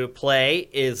to play,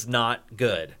 is not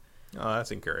good. Oh,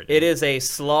 that's encouraging. It is a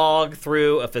slog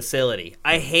through a facility.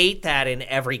 I hate that in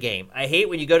every game. I hate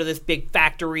when you go to this big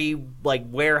factory, like,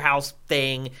 warehouse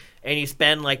thing, and you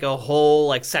spend, like, a whole,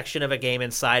 like, section of a game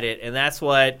inside it, and that's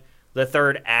what the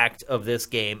third act of this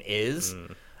game is.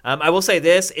 I will say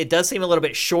this. It does seem a little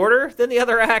bit shorter than the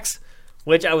other acts,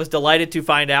 which I was delighted to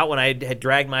find out when I had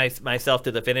dragged myself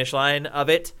to the finish line of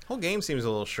it. The whole game seems a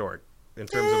little short in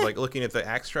terms of, like, looking at the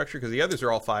act structure, because the others are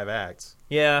all 5 acts.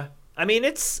 Yeah. I mean,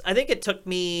 I think it took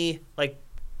me, like,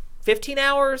 15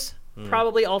 hours,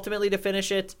 probably, ultimately, to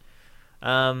finish it.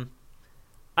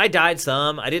 I died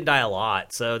some. I didn't die a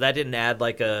lot, so that didn't add,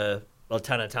 like, a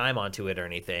ton of time onto it or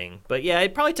anything. But, yeah,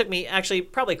 it probably took me, actually,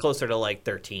 probably closer to, like,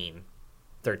 13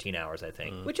 hours, I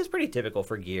think, which is pretty typical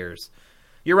for Gears.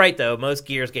 You're right, though. Most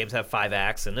Gears games have 5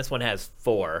 acts, and this one has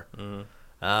 4.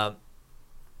 I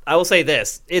will say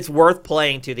this. It's worth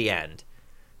playing to the end,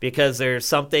 because there's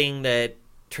something that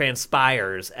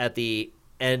transpires at the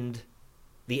end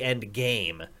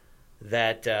game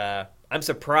that I'm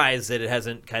surprised that it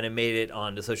hasn't kind of made it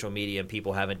onto social media and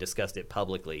people haven't discussed it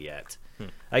publicly yet.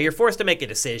 You're forced to make a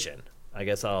decision. I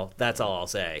guess that's all I'll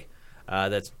say.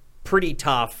 That's pretty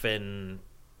tough and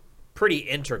pretty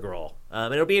integral.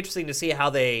 And it'll be interesting to see how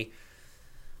they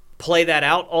play that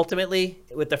out ultimately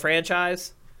with the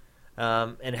franchise,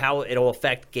 and how it'll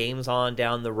affect games on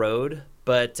down the road.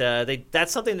 But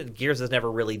that's something that Gears has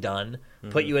never really done.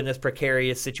 Put you in this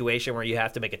precarious situation where you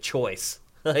have to make a choice.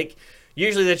 Like,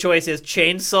 usually the choice is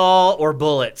chainsaw or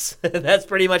bullets. That's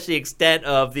pretty much the extent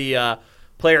of the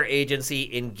player agency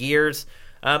in Gears.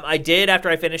 I did, after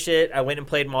I finished it, I went and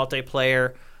played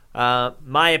multiplayer.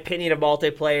 My opinion of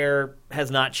multiplayer has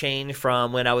not changed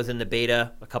from when I was in the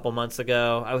beta a couple months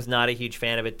ago. I was not a huge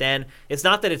fan of it then. It's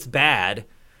not that it's bad.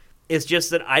 It's just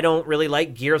that I don't really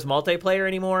like Gears multiplayer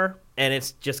anymore, and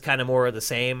it's just kind of more of the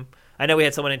same. I know we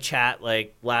had someone in chat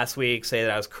like last week say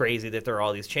that I was crazy that there are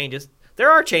all these changes. There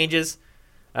are changes.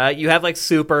 You have like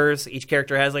supers. Each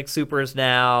character has like supers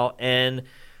now, and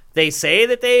they say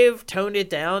that they've toned it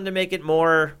down to make it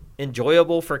more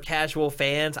enjoyable for casual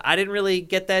fans. I didn't really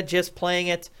get that just playing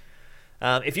it.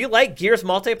 If you like Gears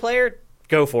multiplayer,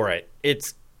 go for it.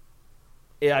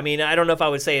 I mean, I don't know if I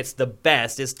would say it's the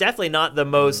best. It's definitely not the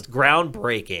most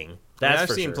groundbreaking. I've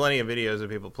seen plenty of videos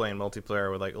of people playing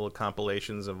multiplayer with like little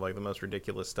compilations of like the most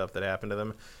ridiculous stuff that happened to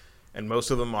them, and most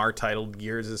of them are titled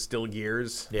 "Gears is still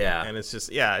Gears." Yeah, and it's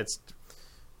just it's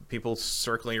people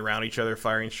circling around each other,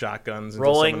 firing shotguns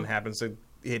until rolling. someone happens to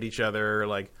hit each other,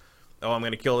 like oh, I'm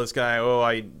gonna kill this guy.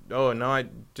 Oh no, I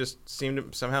just seemed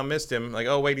to somehow missed him. Like,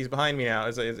 oh wait, he's behind me now.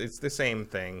 It's the same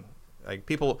thing. Like,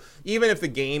 people, even if the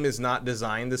game is not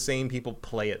designed the same, people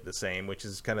play it the same, which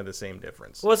is kind of the same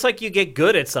difference. Well, it's like you get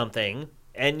good at something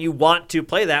and you want to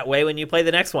play that way when you play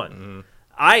the next one. Mm-hmm.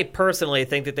 I personally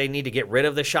think that they need to get rid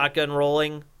of the shotgun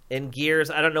rolling in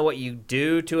Gears. I don't know what you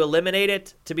do to eliminate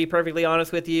it, to be perfectly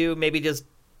honest with you. Maybe just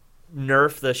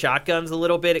nerf the shotguns a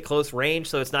little bit at close range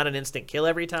so it's not an instant kill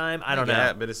every time. I don't know.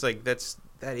 Yeah, but it's like that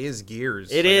is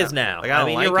Gears. It is now. Like, I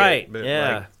mean, you're right. But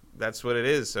yeah. like, that's what it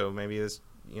is. So maybe it's,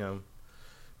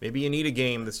 maybe you need a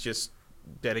game that's just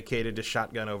dedicated to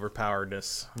shotgun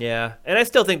overpoweredness. Yeah, and I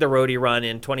still think the roadie run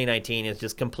in 2019 is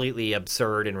just completely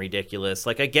absurd and ridiculous.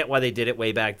 Like, I get why they did it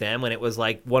way back then when it was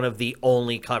like one of the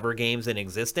only cover games in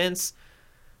existence.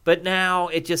 But now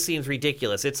it just seems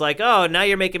ridiculous. It's like, oh, now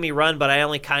you're making me run, but I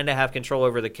only kind of have control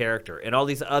over the character. And all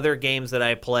these other games that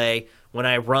I play, when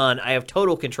I run, I have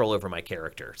total control over my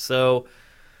character. So,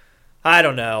 I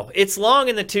don't know. It's long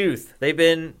in the tooth. They've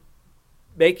been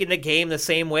making the game the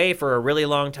same way for a really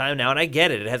long time now, and I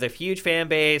get it. It has a huge fan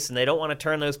base, and they don't want to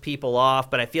turn those people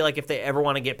off, but I feel like if they ever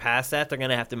want to get past that, they're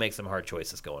going to have to make some hard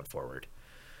choices going forward.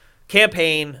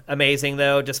 Campaign, amazing,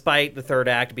 though. Despite the third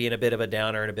act being a bit of a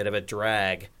downer and a bit of a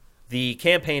drag, the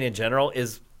campaign in general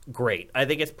is great. I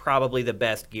think it's probably the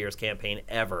best Gears campaign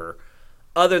ever,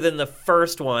 other than the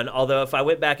first one, although if I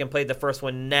went back and played the first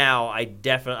one now,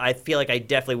 I feel like I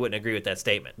definitely wouldn't agree with that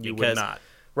statement. You would not.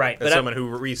 Right. As someone who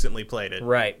recently played it.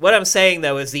 Right. What I'm saying,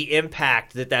 though, is the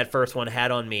impact that first one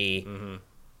had on me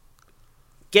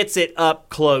gets it up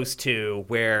close to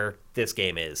where this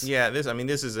game is. Yeah, this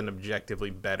is an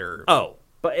objectively better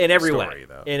but in every story, way.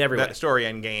 Though. In every way. Story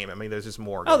and game. I mean, there's just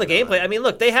more. The gameplay. On. I mean,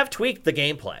 look, they have tweaked the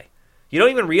gameplay. You don't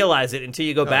even realize it until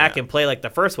you go back and play like the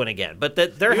first one again. But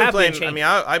there have been changes. I mean,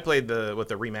 I played the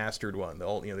remastered one,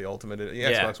 the ultimate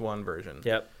Xbox One version.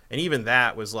 Yep. And even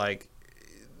that was like,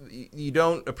 you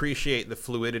don't appreciate the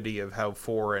fluidity of how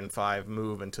 4 and 5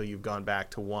 move until you've gone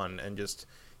back to 1 and just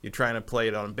you're trying to play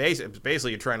it on basically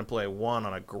you're trying to play 1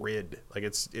 on a grid. Like,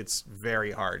 it's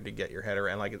very hard to get your head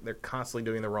around. Like, they're constantly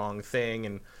doing the wrong thing,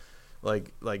 and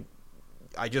like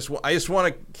I just want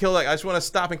to kill that. I just want to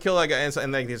stop and kill that guy,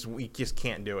 and like this, we just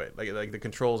can't do it. Like the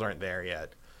controls aren't there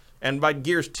yet. And by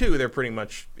Gears 2, they're pretty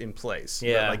much in place.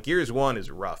 Yeah. But like Gears 1 is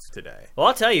rough today. Well,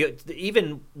 I'll tell you,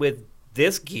 even with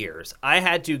this Gears, I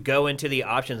had to go into the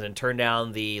options and turn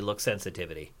down the look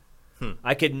sensitivity.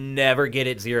 I could never get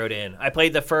it zeroed in. I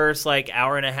played the first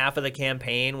hour and a half of the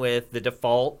campaign with the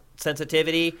default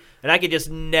sensitivity, and I could just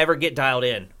never get dialed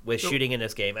in with shooting in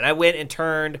this game. And I went and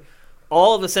turned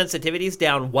all of the sensitivities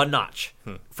down one notch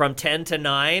from 10 to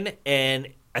 9, and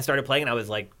I started playing, and I was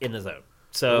like in the zone.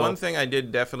 So one thing I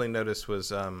did definitely notice was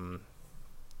the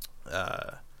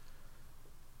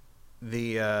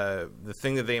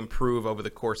thing that they improve over the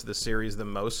course of the series the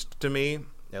most to me,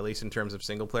 at least in terms of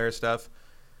single player stuff,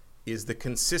 is the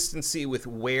consistency with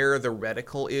where the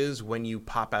reticle is when you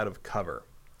pop out of cover.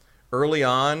 Early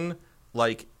on,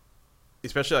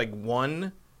 especially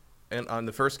 1 and on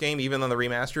the first game, even on the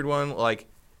remastered one,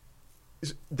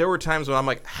 there were times when I'm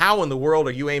like, how in the world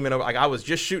are you aiming over? Like, I was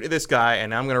just shooting this guy, and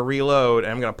now I'm going to reload,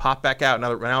 and I'm going to pop back out.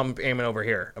 Now I'm aiming over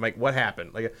here. I'm like, what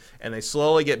happened? And they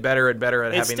slowly get better and better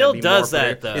at having that be more. It still does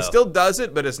that, though. It still does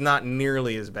it, but it's not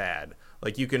nearly as bad.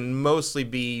 Like, you can mostly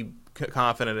be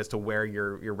confident as to where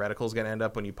your reticle is going to end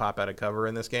up when you pop out of cover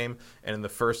in this game. And in the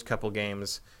first couple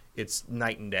games, it's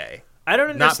night and day. I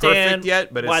don't understand not perfect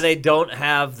yet, but why they don't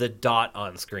have the dot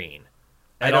on screen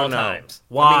at all times.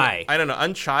 Why? I don't know.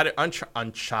 Uncharted. I'm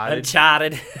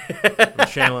channeling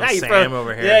Sam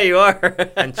over here. Yeah, you are.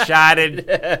 Uncharted.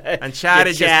 Just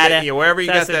wherever you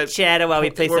got that chatter while we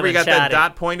play wherever you got Uncharted. that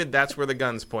dot pointed, that's where the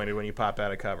gun's pointed when you pop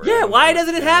out of cover. Yeah, why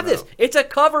doesn't it have this? It's a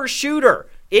cover shooter.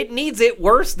 It needs it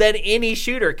worse than any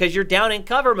shooter because you're down in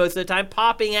cover most of the time,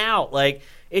 popping out.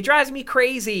 It drives me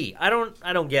crazy. I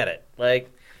don't get it.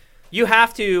 You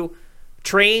have to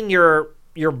train your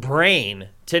brain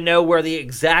to know where the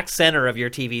exact center of your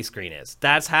TV screen is.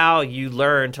 That's how you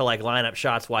learn to line up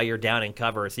shots while you're down in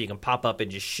cover so you can pop up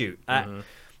and just shoot. I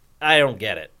don't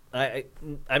get it.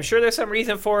 I'm sure there's some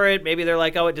reason for it. Maybe they're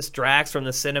like, oh, it distracts from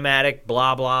the cinematic,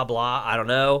 blah, blah, blah. I don't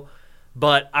know.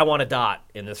 But I want a dot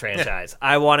in this franchise.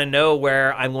 I want to know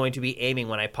where I'm going to be aiming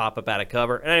when I pop up out of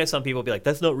cover. And I know some people will be like,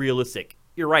 that's not realistic.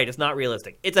 You're right, it's not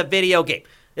realistic. It's a video game.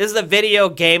 This is a video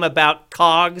game about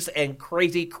cogs and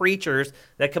crazy creatures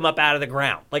that come up out of the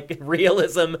ground.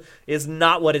 Realism is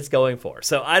not what it's going for.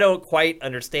 So I don't quite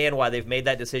understand why they've made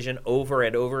that decision over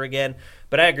and over again.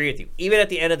 But I agree with you. Even at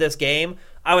the end of this game,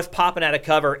 I was popping out of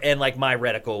cover, and like my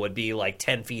reticle would be like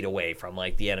 10 feet away from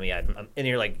like the enemy. And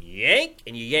you're like, yank,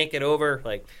 and you yank it over.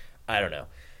 Like, I don't know.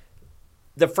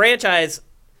 The franchise,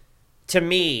 to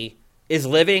me, is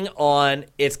living on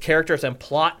its characters and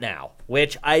plot now,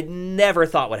 which I never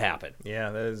thought would happen. Yeah,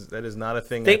 that is not a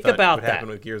thing Think I thought about would that. happen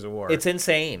with Gears of War. It's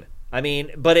insane. I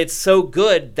mean, but it's so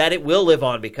good that it will live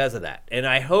on because of that. And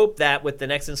I hope that with the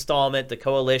next installment, the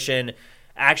Coalition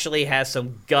actually has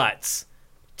some guts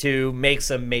to make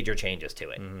some major changes to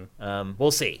it.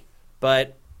 We'll see.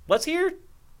 But let's hear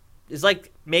is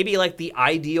like maybe like the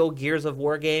ideal Gears of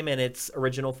War game in its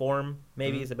original form,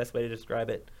 maybe is the best way to describe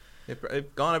it.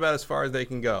 They've gone about as far as they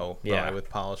can go, probably, with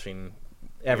polishing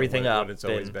everything up. What it's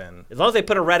always been. As long as they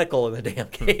put a reticle in the damn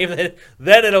game,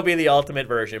 then it'll be the ultimate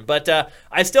version. But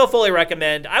I still fully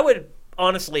recommend. I would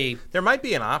honestly. There might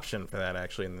be an option for that,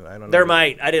 actually. I don't know. There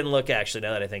might. I didn't look, actually,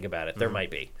 now that I think about it. There might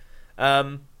be.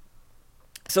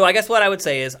 So I guess what I would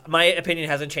say is my opinion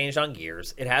hasn't changed on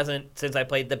Gears. It hasn't since I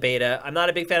played the beta. I'm not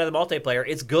a big fan of the multiplayer.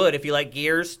 It's good. If you like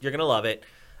Gears, you're going to love it.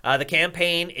 The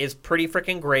campaign is pretty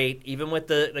freaking great, even with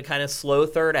the kind of slow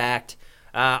third act.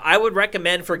 I would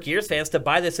recommend for Gears fans to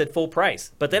buy this at full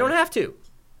price, but they don't have to.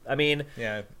 I mean...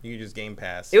 Yeah, you just Game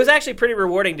Pass. It was actually pretty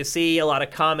rewarding to see a lot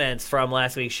of comments from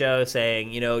last week's show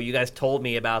saying, you guys told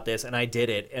me about this, and I did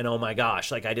it, and oh my gosh,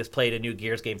 like I just played a new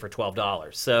Gears game for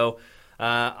 $12. So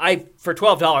for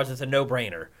 $12, it's a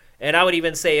no-brainer. And I would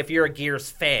even say if you're a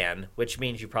Gears fan, which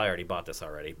means you probably already bought this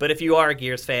already, but if you are a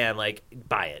Gears fan, like,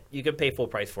 buy it. You can pay full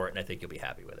price for it, and I think you'll be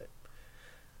happy with it.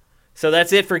 So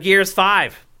that's it for Gears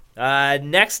 5.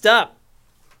 Next up,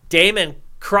 Daemon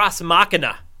Cross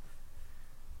Machina.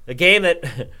 A game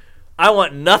that I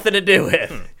want nothing to do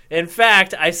with. In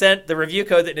fact, I sent the review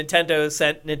code that Nintendo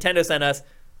sent us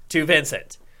to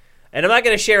Vincent. And I'm not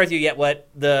going to share with you yet what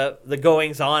the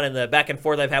goings on and the back and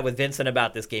forth I've had with Vincent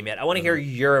about this game yet. I want to hear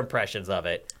your impressions of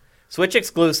it. Switch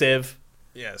exclusive.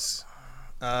 Yes.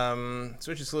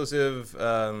 Switch exclusive.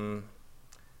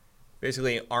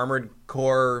 Basically, Armored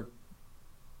Core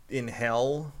in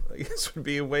hell, I guess would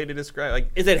be a way to describe. Like,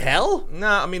 is it hell? No,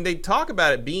 I mean they talk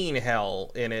about it being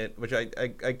hell in it, which I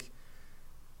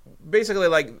basically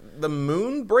like the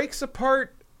moon breaks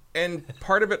apart. And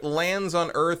part of it lands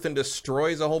on Earth and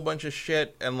destroys a whole bunch of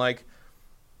shit. And, like,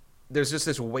 there's just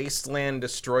this wasteland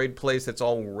destroyed place that's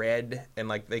all red. And,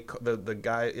 like, the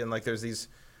guy... And, like, there's these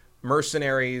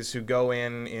mercenaries who go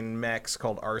in mechs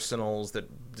called arsenals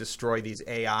that destroy these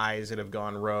AIs that have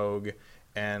gone rogue.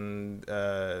 And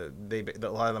a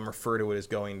lot of them refer to it as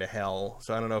going to hell.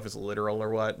 So I don't know if it's literal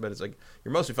or what. But it's, like,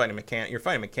 you're mostly fighting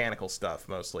mechanical stuff,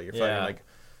 mostly. You're fighting, like,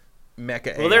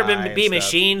 mecha AI. Will there be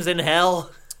machines in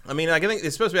hell? I mean, I think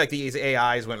it's supposed to be like these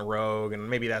AIs went rogue, and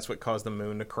maybe that's what caused the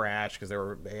moon to crash because there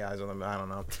were AIs on the moon. I don't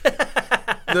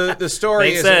know. The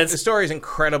story is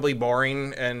incredibly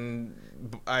boring, and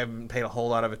I haven't paid a whole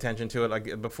lot of attention to it.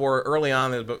 Like before, early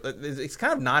on, it's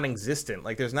kind of non-existent.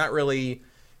 Like there's not really.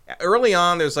 Early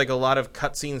on, there's like a lot of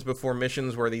cutscenes before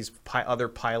missions where these other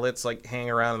pilots like hang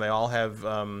around, and they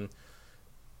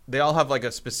all have like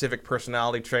a specific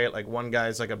personality trait. Like one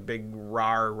guy's like a big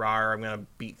rar, I'm gonna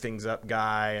beat things up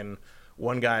guy, and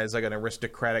one guy is like an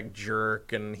aristocratic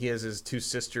jerk, and he has his two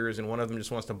sisters, and one of them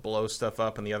just wants to blow stuff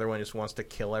up, and the other one just wants to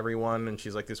kill everyone, and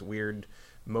she's like this weird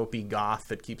mopey goth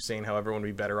that keeps saying how everyone would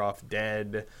be better off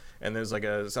dead. And there's like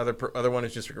this other one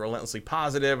is just relentlessly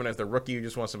positive, and there's the rookie who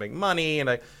just wants to make money,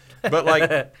 but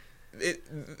like.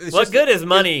 What good is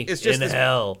money it's just in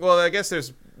hell? Well, I guess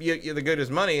there's the good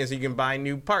is money is you can buy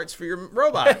new parts for your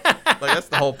robot. Like that's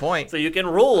the whole point. So you can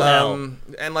rule hell.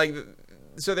 And like,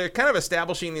 so they're kind of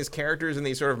establishing these characters in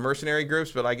these sort of mercenary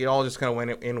groups, but like it all just kind of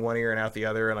went in one ear and out the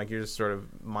other, and like you're just sort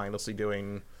of mindlessly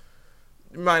doing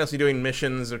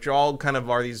missions, which all kind of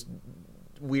are these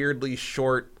weirdly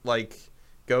short, like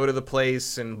go to the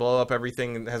place and blow up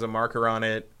everything that has a marker on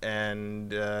it and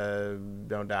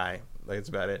don't die. Like that's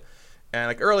about it. And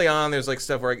like early on, there's like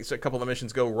stuff where a couple of the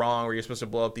missions go wrong, where you're supposed to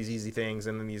blow up these easy things,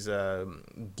 and then these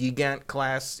Gigant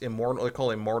class immortal, they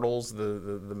call immortals,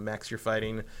 the mechs you're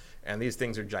fighting, and these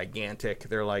things are gigantic.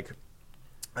 They're like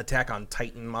Attack on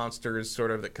Titan monsters,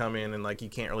 sort of, that come in and like you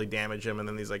can't really damage them, and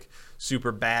then these like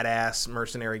super badass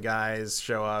mercenary guys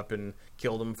show up and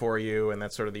kill them for you, and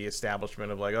that's sort of the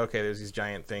establishment of like, okay, there's these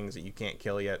giant things that you can't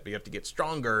kill yet, but you have to get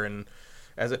stronger. And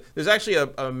there's actually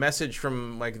a message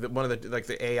from like one of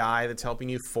the AI that's helping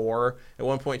you at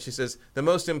one point. She says the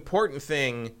most important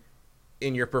thing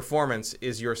in your performance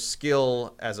is your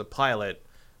skill as a pilot,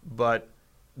 but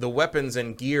the weapons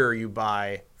and gear you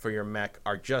buy for your mech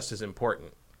are just as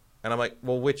important. And I'm like,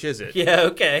 well, which is it? Yeah,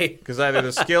 okay. Because either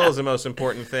the skill is the most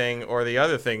important thing, or the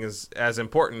other thing is as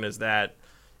important as that.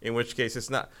 in which case it's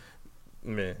not.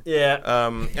 Meh. Yeah.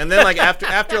 And then like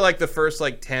after like the first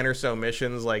like 10 or so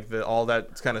missions, like all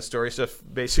that kind of story stuff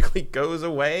basically goes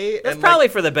away. That's probably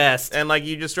for the best. And like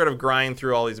you just sort of grind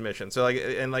through all these missions. So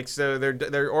so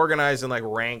they're organized in like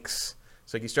ranks.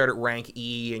 So like you start at rank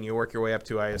E and you work your way up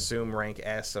to, I assume, rank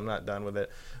S. I'm not done with it.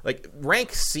 Like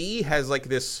rank C has like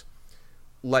this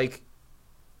like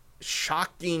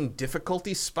shocking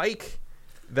difficulty spike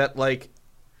that like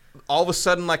all of a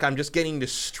sudden, like, I'm just getting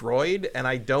destroyed, and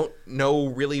I don't know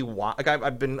really why. Like,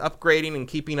 I've been upgrading and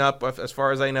keeping up as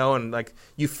far as I know, and, like,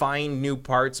 you find new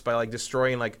parts by, like,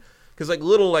 destroying, like, because, like,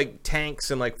 little, like,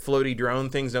 tanks and, like, floaty drone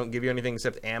things don't give you anything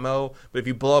except ammo, but if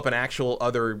you blow up an actual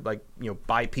other, like, you know,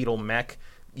 bipedal mech,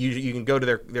 you can go to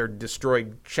their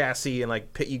destroyed chassis and,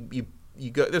 like, you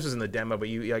go. This is in the demo, but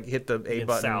you like hit the A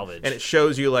button, salvage. and it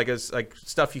shows you like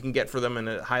stuff you can get for them, and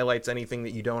it highlights anything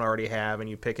that you don't already have, and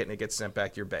you pick it, and it gets sent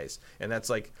back to your base. And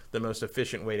that's like the most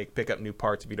efficient way to pick up new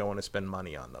parts if you don't want to spend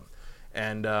money on them.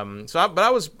 And but I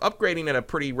was upgrading at a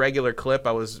pretty regular clip.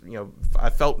 I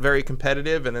felt very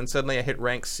competitive, and then suddenly I hit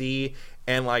rank C,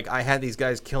 and like I had these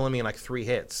guys killing me in like 3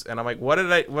 hits, and I'm like, what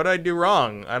did I do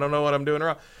wrong? I don't know what I'm doing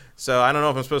wrong. So I don't know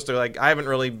if I'm supposed to, like, I haven't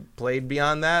really played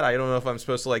beyond that. I don't know if I'm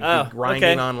supposed to, like, be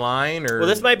grinding online or... Well,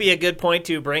 this might be a good point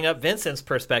to bring up Vincent's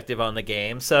perspective on the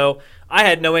game. So I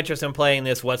had no interest in playing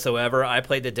this whatsoever. I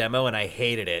played the demo, and I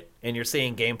hated it. And you're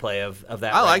seeing gameplay of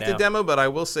that I right like now. the demo, but I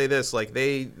will say this. Like,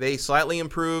 they slightly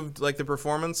improved, like, the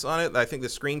performance on it. I think the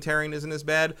screen tearing isn't as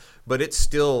bad, but it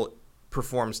still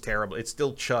performs terribly. It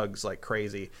still chugs like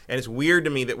crazy. And it's weird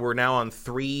to me that we're now on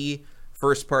 3...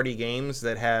 first-party games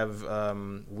that have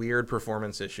weird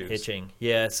performance issues. Hitching,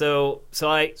 yeah. So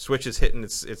I Switch is hitting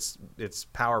its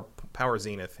power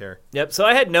zenith here. Yep. So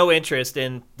I had no interest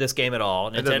in this game at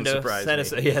all. Nintendo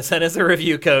sent us a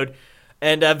review code,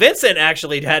 and Vincent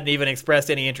actually hadn't even expressed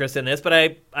any interest in this,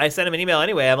 but I sent him an email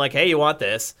anyway. I'm like, hey, you want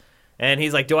this? And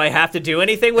he's like, do I have to do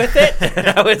anything with it? And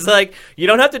I was like, you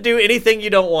don't have to do anything you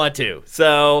don't want to.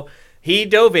 So. He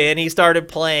dove in. He started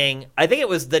playing. I think it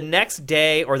was the next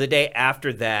day or the day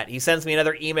after that. He sends me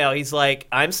another email. He's like,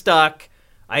 I'm stuck.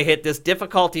 I hit this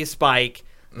difficulty spike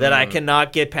that I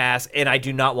cannot get past, and I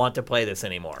do not want to play this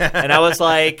anymore. And I was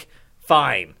like,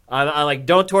 fine. I'm like,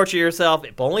 don't torture yourself.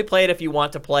 Only play it if you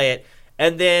want to play it.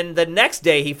 And then the next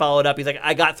day he followed up. He's like,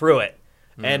 I got through it,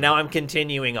 and now I'm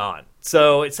continuing on.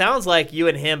 So it sounds like you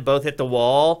and him both hit the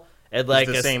wall. And like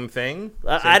it's the same thing?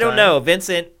 I don't know.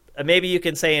 Vincent... Maybe you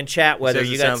can say in chat whether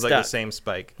you got sounds stuck. like the same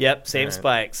spike. Yep, same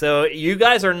spike. So you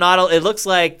guys are not... It looks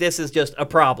like this is just a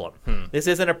problem. This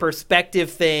isn't a perspective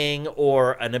thing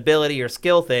or an ability or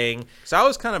skill thing. So I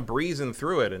was kind of breezing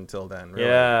through it until then, really.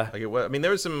 Yeah. Like I mean,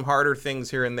 there was some harder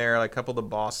things here and there. Like a couple of the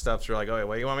boss stuffs were like, oh,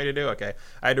 what do you want me to do? Okay.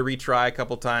 I had to retry a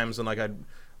couple times, and like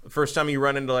the first time you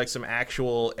run into like some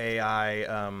actual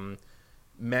AI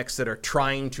mechs that are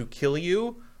trying to kill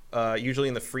you... usually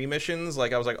in the free missions,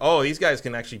 like I was like, oh, these guys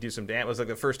can actually do some damage. It was like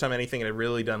the first time anything had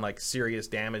really done like serious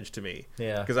damage to me.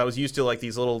 Yeah. Because I was used to like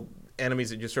these little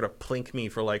enemies that just sort of plink me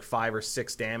for like 5 or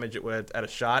 6 damage at a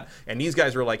shot, and these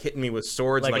guys were like hitting me with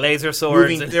swords, like and, laser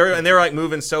swords. They were like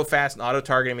moving so fast and auto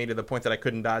targeting me to the point that I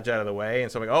couldn't dodge out of the way. And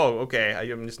so I'm like, oh, okay,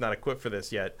 I'm just not equipped for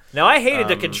this yet. Now I hated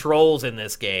the controls in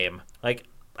this game. Like.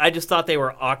 I just thought they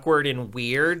were awkward and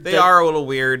weird. They are a little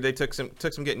weird. They took some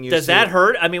getting used to. Does that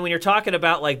hurt? I mean, when you're talking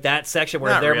about like that section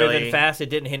where they're moving fast, it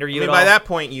didn't hinder you at all? By that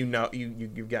point, you know,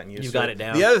 you've gotten used to it. You got it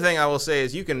down. The other thing I will say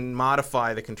is you can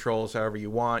modify the controls however you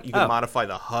want. You can modify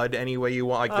the HUD any way you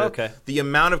want. Like the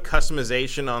amount of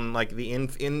customization on like the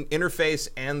interface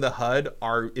and the HUD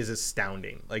is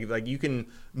astounding. Like you can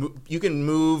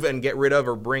move and get rid of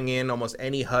or bring in almost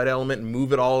any HUD element and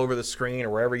move it all over the screen or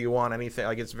wherever you want. Anything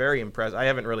like it's very impressive. I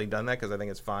haven't really done that because I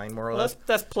think it's fine more or less.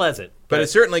 That's pleasant. But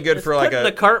it's certainly good for like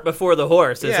the cart before the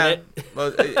horse, isn't it?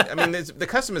 Well, I mean, the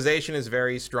customization is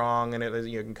very strong, and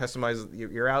you can customize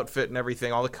your outfit and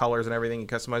everything, all the colors and everything. You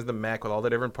customize the mech with all the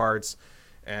different parts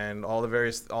and all the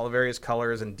various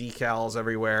colors and decals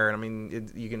everywhere. And I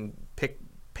mean, you can pick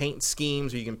paint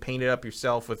schemes, or you can paint it up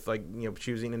yourself with like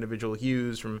choosing individual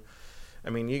hues from. I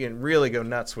mean, you can really go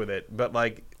nuts with it, but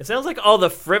like it sounds like all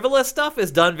the frivolous stuff is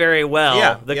done very well.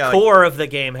 Yeah, the core of the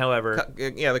game, however,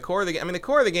 the core of the game. I mean, the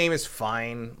core of the game is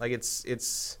fine. Like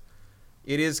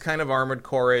it is kind of Armored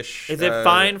Core-ish. Is it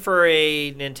fine for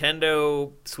a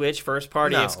Nintendo Switch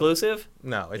first-party exclusive?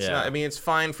 No, it's not. I mean, it's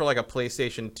fine for like a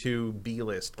PlayStation 2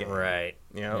 B-list game, right?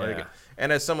 Like,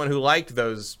 and as someone who liked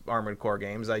those Armored Core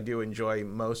games, I do enjoy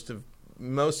most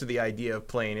of the idea of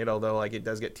playing it, although like it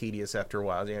does get tedious after a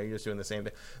while. You're just doing the same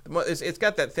thing. It's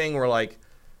got that thing where like,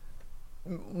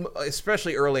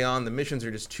 especially early on, the missions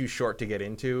are just too short to get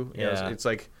into. It's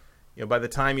like, by the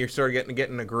time you're sort of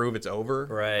getting a groove, it's over.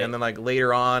 Right. And then like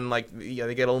later on, like they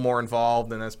get a little more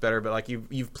involved, and that's better. But like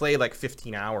you've played like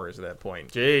 15 hours at that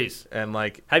point. Jeez. And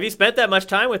like, have you spent that much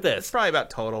time with this? Probably about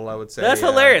total, I would say. That's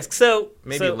hilarious. So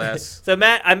maybe less. So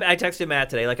Matt, I texted Matt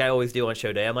today, like I always do on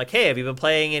show day. I'm like, hey, have you been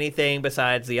playing anything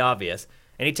besides the obvious?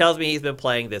 And he tells me he's been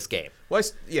playing this game. Well,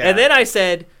 yeah. And then I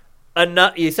said,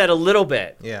 enough. You said a little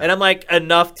bit. Yeah. And I'm like,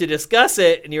 enough to discuss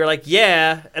it. And you were like,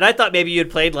 yeah. And I thought maybe you'd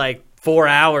played like 4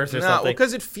 hours or something.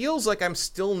 Because it feels like I'm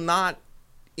still not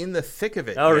in the thick of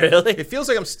it. Oh, yet. really? It feels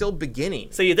like I'm still beginning.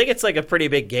 So you think it's like a pretty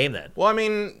big game then? Well, I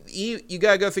mean, you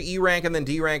gotta go through E rank and then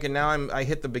D rank, and now I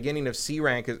hit the beginning of C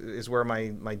rank is where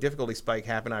my difficulty spike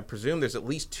happened. I presume there's at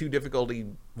least 2 difficulty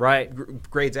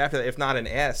grades after that, if not an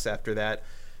S after that.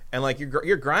 And like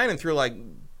you're grinding through like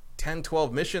 10,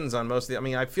 12 missions on most of the. I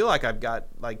mean, I feel like I've got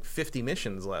like 50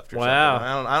 missions left or something.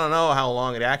 I don't know how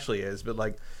long it actually is, but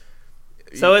like.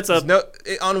 So it's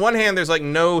on one hand, there's like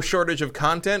no shortage of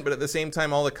content, but at the same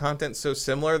time, all the content's so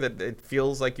similar that it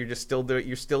feels like you're still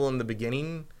in the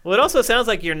beginning. Well, it also sounds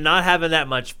like you're not having that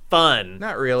much fun.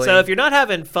 Not really. So if you're not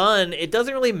having fun, it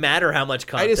doesn't really matter how much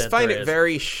content. I just find there it is.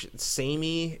 very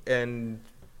samey, and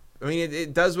I mean,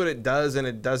 it does what it does, and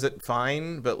it does it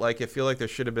fine. But like, I feel like there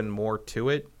should have been more to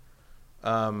it.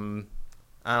 I don't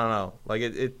know. Like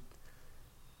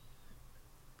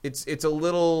it's a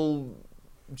little.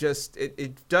 Just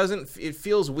it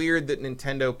feels weird that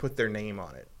Nintendo put their name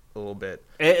on it a little bit.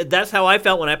 That's how I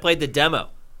felt when I played the demo.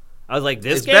 I was like,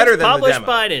 this game's better than published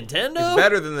by Nintendo? It's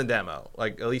better than the demo,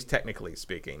 like at least technically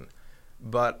speaking.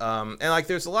 But and like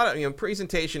there's a lot of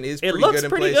presentation is pretty good in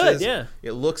places. Good, yeah.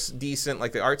 It looks decent.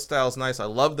 Like the art style's nice. I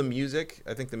love the music.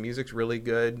 I think the music's really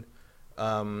good.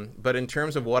 But in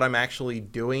terms of what I'm actually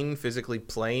doing, physically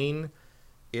playing,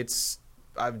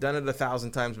 I've done it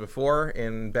 1,000 times before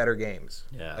in better games.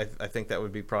 Yeah, I think that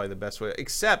would be probably the best way.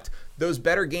 Except those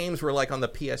better games were like on the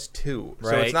PS2,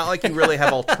 right. So it's not like you really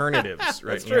have alternatives.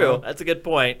 Right? That's true. That's a good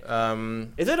point.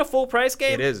 Is it a full price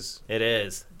game? It is. It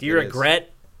is. Do you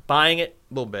regret buying it?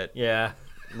 A little bit. Yeah.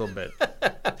 A little bit.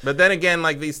 But then again,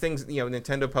 like these things,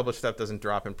 Nintendo published stuff doesn't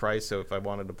drop in price. So if I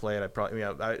wanted to play it, I'd probably,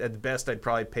 at best, I'd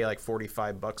probably pay like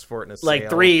 $45 for it in a sale. Like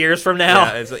 3 years from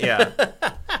now. Yeah.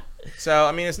 So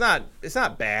I mean, it's not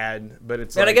bad, but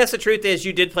it's. And I guess the truth is,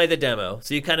 you did play the demo,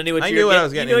 so you kind of knew what I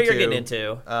was getting into. You're getting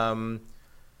into.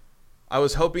 I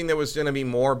was hoping there was going to be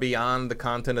more beyond the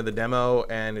content of the demo,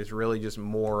 and it's really just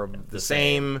more of the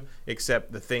same,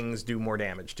 except the things do more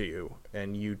damage to you,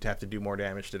 and you have to do more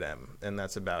damage to them, and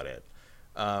that's about it.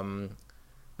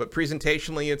 But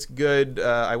presentationally, it's good.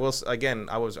 I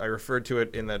referred to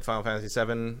it in that Final Fantasy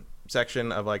VII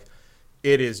section of like.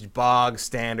 It is bog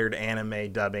standard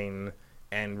anime dubbing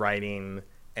and writing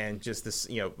and just this,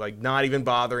 like not even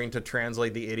bothering to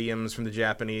translate the idioms from the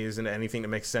Japanese into anything that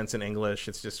makes sense in English.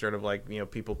 It's just sort of like,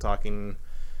 people talking,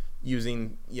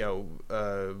 using,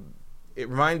 it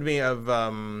reminded me of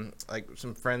like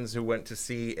some friends who went to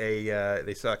see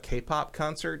they saw a K-pop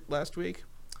concert last week.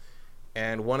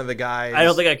 And one of the guys. I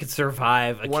don't think I could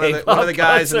survive a one K-pop one of the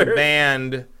guys concert. in the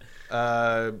band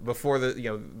before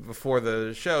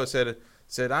the show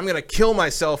said I'm gonna kill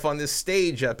myself on this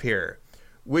stage up here,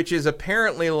 which is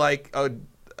apparently like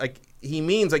he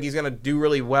means like he's gonna do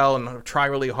really well and try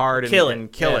really hard and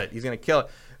kill it. He's gonna kill it.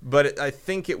 But I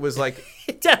think it was like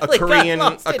a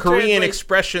Korean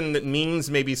expression that means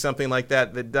maybe something like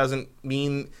that. That doesn't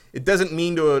mean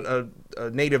to a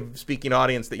native speaking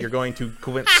audience that you're going to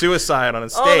commit suicide on a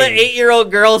stage. All the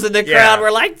 8-year-old girls in the crowd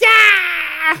were like,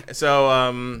 yeah.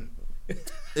 So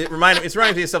It's reminding me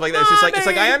of stuff like that. It's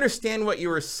like I understand what you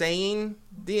were saying,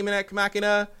 Daemon X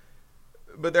Machina,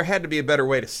 but there had to be a better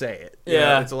way to say it.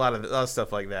 It's a lot of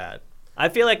stuff like that. I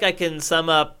feel like I can sum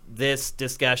up this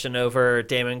discussion over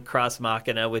Daemon X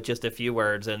Machina with just a few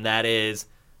words, and that is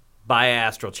buy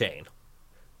Astral Chain.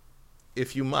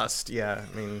 If you must, yeah.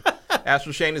 I mean,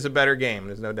 Astral Chain is a better game.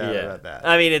 There's no doubt about that.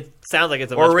 I mean, it sounds like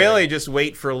it's a much better. Just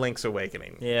wait for Link's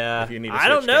Awakening. Yeah. If you need I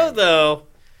don't know, though.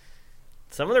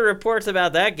 Some of the reports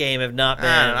about that game have not been.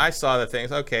 I saw the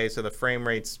things. Okay, so the frame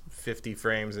rate's 50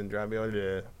 frames and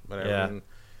whatever. Yeah. I mean,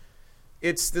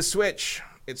 it's the Switch.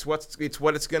 It's what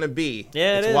it's going to be.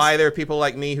 Yeah, it's why there are people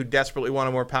like me who desperately want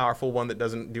a more powerful one that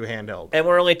doesn't do handheld. And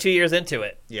we're only 2 years into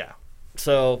it. Yeah.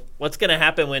 So what's going to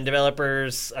happen when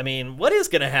developers? I mean, what is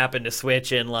going to happen to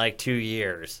Switch in like 2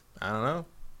 years? I don't know.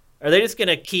 Are they just going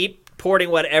to keep porting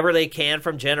whatever they can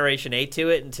from Generation 8 to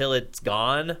it until it's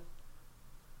gone?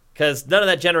 Because none of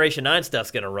that Generation 9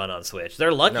 stuff's going to run on Switch.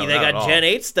 They're lucky they got Gen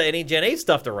 8 any Gen 8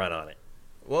 stuff to run on it.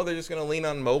 Well, they're just going to lean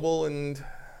on mobile and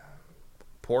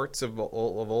ports of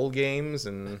old games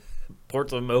and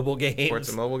ports of mobile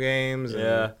games.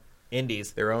 And,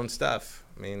 indies. Their own stuff.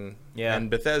 I mean, Yeah. and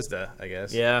Bethesda, I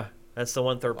guess. Yeah, that's the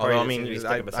one third party. Although, I mean,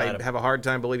 I have a hard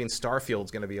time believing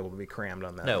Starfield's going to be able to be crammed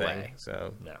on that thing. No way.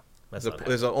 So No.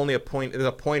 there's only a point. There's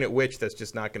a point at which that's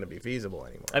just not going to be feasible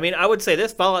anymore. I mean, I would say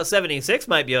this Fallout 76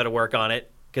 might be able to work on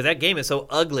it because that game is so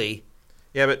ugly.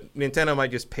 Yeah, but Nintendo might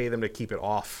just pay them to keep it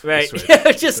off. Right.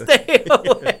 Yeah, just stay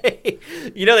away.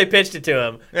 You know, they pitched it to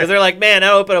them because they're like, man,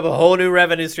 that'll open up a whole new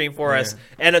revenue stream for us.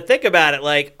 And to think about it,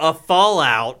 like a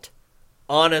Fallout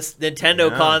on a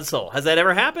Nintendo console. Has that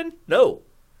ever happened? No.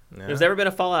 There's never been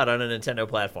a Fallout on a Nintendo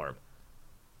platform.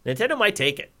 Nintendo might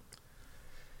take it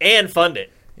and fund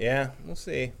it. Yeah, we'll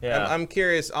see. Yeah. I'm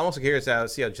curious. I'm also curious to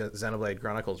see how Xenoblade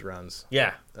Chronicles runs.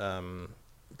 Yeah.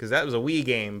 Because that was a Wii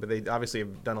game, but they obviously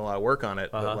have done a lot of work on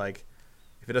it. But like,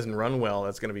 if it doesn't run well,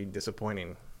 that's going to be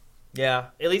disappointing. Yeah,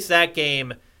 at least that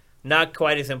game, not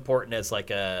quite as important as like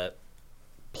a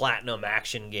platinum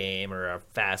action game or a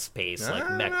fast-paced like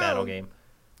mech battle game.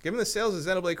 Given the sales of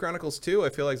Xenoblade Chronicles 2, I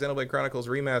feel like Xenoblade Chronicles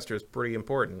Remaster is pretty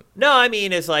important. No, I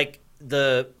mean, it's like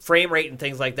the frame rate and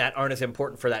things like that aren't as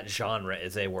important for that genre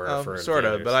as they were for sort the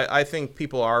of, others. but I think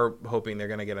people are hoping they're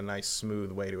going to get a nice,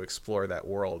 smooth way to explore that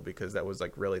world because that was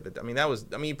like really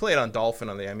you play it on Dolphin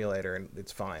on the emulator and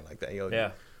it's fine like that.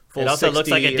 Yeah. Full it also 60, looks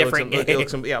like a different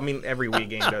game. Yeah, I mean, every Wii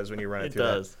game does when you run it It through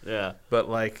does, that. yeah. But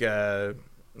like,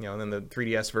 and then the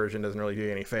 3DS version doesn't really do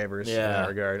you any favors in Yeah. that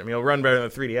regard. I mean, it'll run better than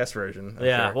the 3DS version. I'm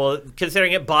Yeah, sure. well,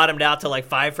 considering it bottomed out to like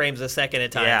 5 frames a second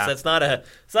at times, Yeah. so it's not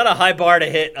a high bar to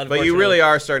hit. But Unfortunately. you really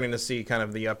are starting to see kind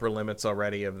of the upper limits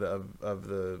already of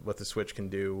the what the Switch can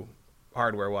do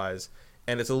hardware wise,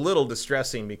 and it's a little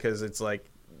distressing because it's like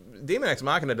Daemon X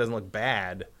Machina doesn't look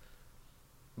bad,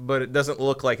 but it doesn't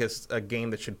look like a game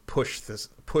that should push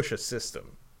a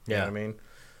system. You know what I mean?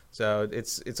 So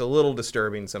it's a little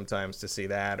disturbing sometimes to see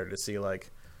that, or to see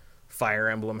like Fire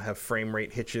Emblem have frame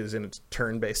rate hitches in its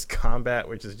turn-based combat,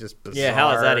 which is just bizarre. Yeah,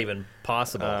 how is that even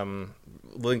possible?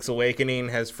 Link's Awakening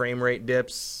has frame rate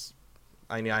dips.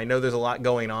 I know there's a lot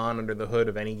going on under the hood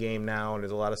of any game now, and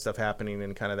there's a lot of stuff happening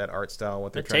in kind of that art style.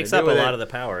 What they're trying to do It takes up with a lot of the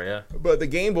power, yeah. But the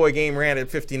Game Boy game ran at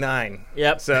 59.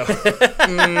 Yep. So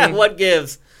What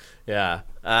gives? Yeah.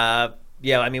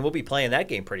 Yeah, I mean, we'll be playing that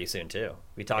game pretty soon, too.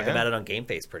 We talk about it on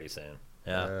GameFace pretty soon.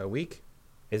 Yeah. a week?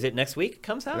 Is it next week it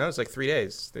comes out? No, it's like 3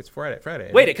 days. It's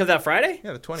Friday. Wait, it comes out Friday?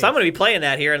 Yeah, the 20th. So I'm going to be playing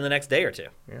that here in the next day or two.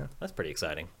 Yeah. That's pretty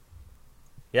exciting.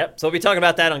 Yep. So we'll be talking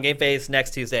about that on GameFace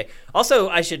next Tuesday. Also,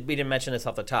 we didn't mention this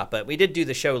off the top, but we did do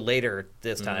the show later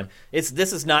this time. This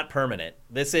is not permanent.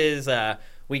 This is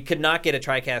we could not get a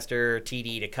TriCaster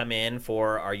TD to come in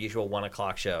for our usual 1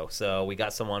 o'clock show. So we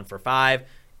got someone for 5.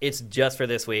 It's just for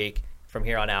this week. From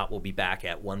here on out, we'll be back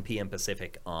at 1 p.m.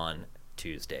 Pacific on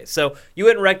Tuesday. So do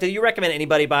you recommend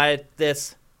anybody buy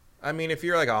this? I mean, if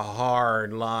you're like a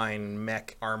hard-line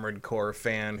mech Armored Core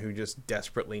fan who just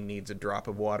desperately needs a drop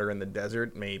of water in the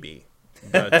desert, maybe.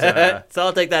 But, So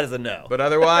I'll take that as a no. but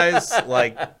otherwise,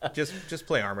 like, just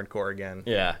play Armored Core again.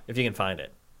 Yeah, if you can find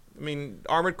it. I mean,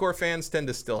 Armored Core fans tend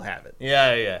to still have it.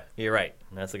 Yeah, you're right.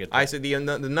 That's a good point. I said the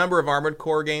number of Armored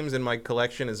Core games in my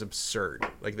collection is absurd.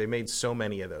 Like, they made so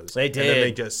many of those. They did. And then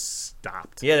they just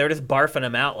stopped. Yeah, they were just barfing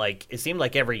them out. Like, it seemed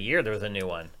like every year there was a new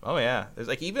one. Oh, yeah. There's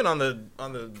like, even on the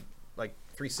like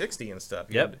 360 and stuff.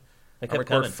 You Yep. had They kept Armored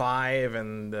Core coming. 5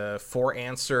 and 4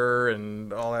 Answer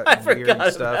and all that I weird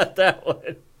forgot stuff. about that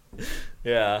one.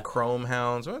 Yeah. Chrome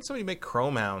Hounds. Why don't somebody make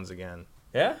Chrome Hounds again?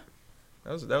 Yeah.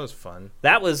 That was fun.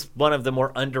 That was one of the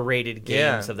more underrated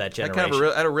games of that generation. That kind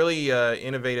of had a really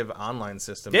innovative online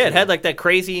system. Yeah, it too. had like that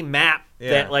crazy map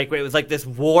that like it was like this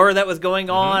war that was going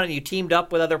on, and you teamed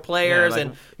up with other players, like-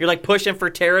 and you're like pushing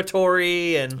for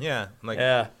territory, and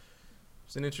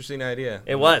It's an interesting idea.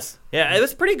 it was. Yeah, it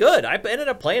was pretty good. I ended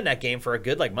up playing that game for a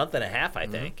good like month and a half, I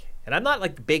think. And I'm not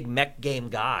like a big mech game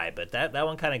guy, but that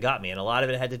one kind of got me, and a lot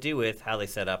of it had to do with how they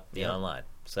set up the online.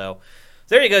 So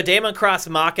there you go, Daemon Cross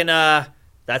Machina.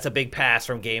 That's a big pass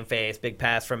from GameFace, big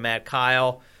pass from Matt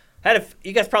Kyle.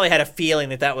 You guys probably had a feeling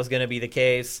that was going to be the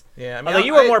case. Yeah, I mean, although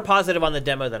you were more positive on the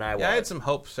demo than I was. Yeah, I had some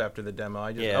hopes after the demo.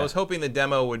 I was hoping the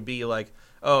demo would be like,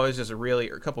 oh, it's just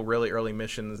a couple really early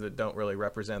missions that don't really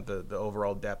represent the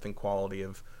overall depth and quality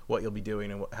of what you'll be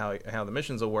doing and how the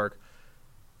missions will work.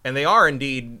 And they are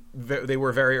indeed, they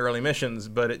were very early missions,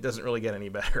 but it doesn't really get any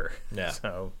better. Yeah.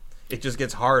 So it just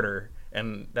gets harder,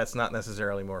 and that's not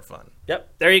necessarily more fun. Yep,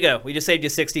 there you go. We just saved you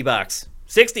 $60.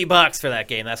 $60 for that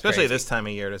game. That's especially crazy. this time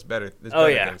of year. There's better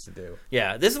things to do.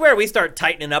 Yeah, this is where we start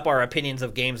tightening up our opinions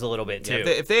of games a little bit too.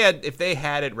 Yeah, if they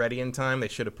had it ready in time, they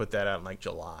should have put that out in like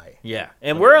July. Yeah,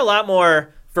 and we're a lot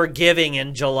more forgiving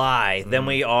in July than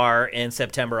we are in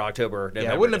September, October, November.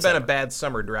 Yeah, it wouldn't have been a December. bad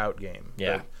summer drought game.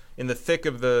 Yeah. But in the thick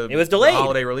of the it was delayed. The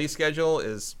holiday release schedule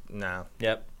is nah.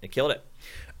 Yep, it killed it.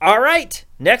 All right,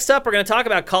 next up, we're going to talk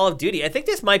about Call of Duty. I think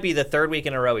this might be the third week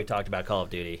in a row we talked about Call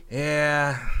of Duty.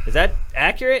 Yeah. Is that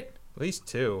accurate? At least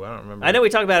 2. I don't remember. I know we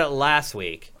talked about it last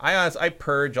week. I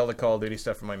purge all the Call of Duty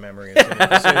stuff from my memory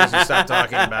as soon as you stop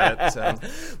talking about it.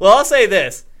 So. Well, I'll say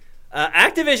this.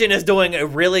 Activision is doing a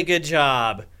really good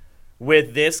job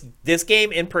with this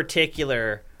game in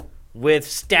particular with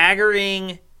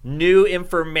staggering new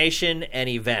information and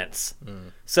events.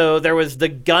 So there was the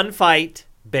gunfight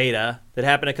beta that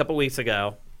happened a couple weeks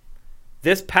ago.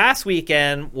 This past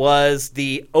weekend was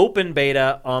the open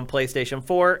beta on PlayStation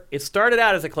 4. It started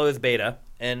out as a closed beta,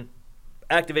 and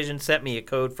Activision sent me a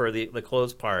code for the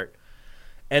closed part.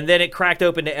 And then it cracked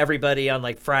open to everybody on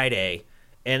like Friday.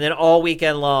 And then all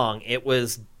weekend long, it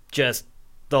was just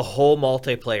the whole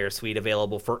multiplayer suite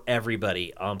available for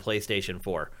everybody on PlayStation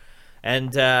 4.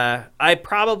 And I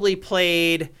probably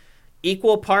played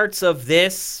equal parts of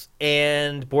this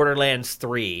and Borderlands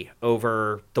 3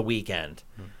 over the weekend.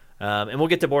 And we'll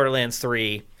get to Borderlands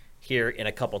 3 here in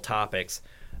a couple topics.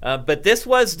 But this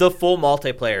was the full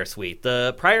multiplayer suite.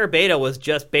 The prior beta was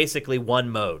just basically one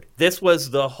mode. This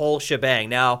was the whole shebang.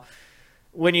 Now,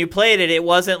 when you played it, it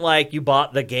wasn't like you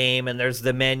bought the game and there's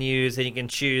the menus and you can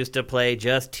choose to play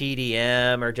just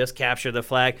TDM or just capture the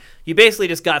flag. You basically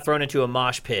just got thrown into a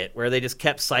mosh pit where they just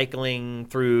kept cycling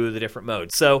through the different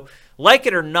modes. So, like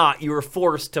it or not, you were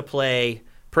forced to play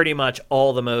pretty much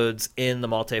all the modes in the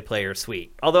multiplayer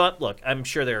suite. Although, look, I'm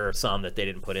sure there are some that they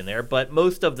didn't put in there, but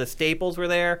most of the staples were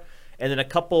there, and then a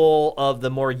couple of the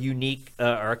more unique,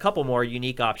 or a couple more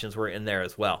unique options were in there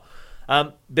as well.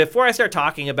 Before I start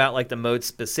talking about like the modes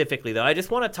specifically, though, I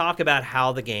just want to talk about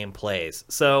how the game plays.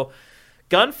 So,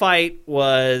 Gunfight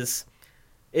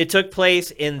it took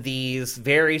place in these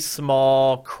very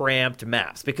small, cramped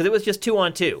maps because it was just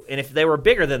 2-on-2. And if they were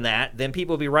bigger than that, then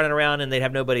people would be running around and they'd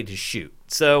have nobody to shoot.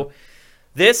 So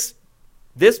this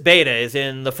beta is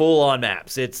in the full-on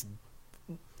maps. It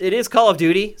is Call of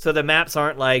Duty, so the maps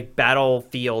aren't like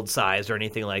Battlefield size or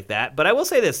anything like that. But I will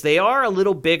say this, they are a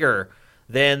little bigger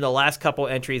than the last couple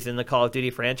entries in the Call of Duty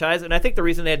franchise. And I think the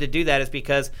reason they had to do that is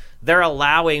because they're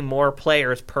allowing more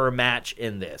players per match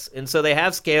in this. And so they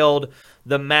have scaled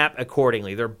the map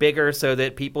accordingly. They're bigger so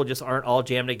that people just aren't all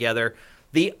jammed together.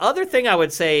 The other thing I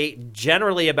would say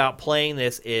generally about playing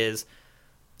this is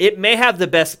it may have the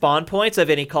best spawn points of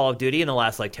any Call of Duty in the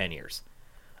last like 10 years.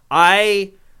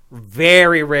 I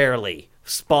very rarely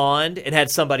spawned and had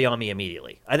somebody on me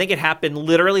immediately. I think it happened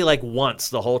literally like once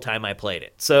the whole time I played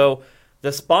it. So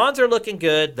the spawns are looking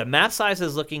good. The map size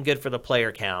is looking good for the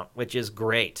player count, which is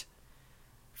great.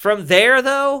 From there,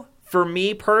 though, for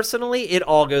me personally, it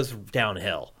all goes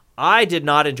downhill. I did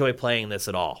not enjoy playing this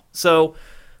at all. So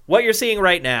what you're seeing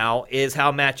right now is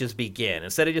how matches begin.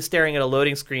 Instead of just staring at a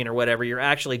loading screen or whatever, you're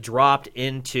actually dropped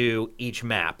into each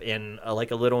map in like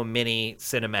a little mini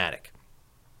cinematic.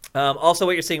 Also,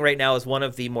 what you're seeing right now is one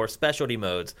of the more specialty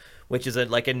modes, which is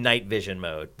like a night vision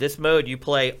mode. This mode you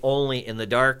play only in the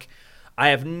dark. I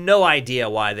have no idea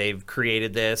why they've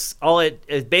created this.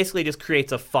 It basically just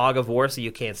creates a fog of war so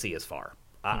you can't see as far.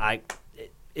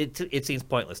 It seems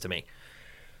pointless to me.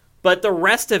 But the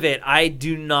rest of it, I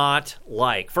do not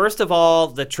like. First of all,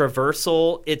 the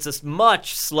traversal, it's a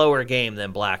much slower game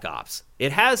than Black Ops.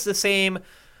 It has the same...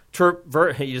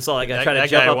 you saw that guy trying to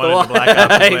jump up the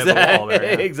wall.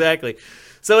 Exactly. Exactly.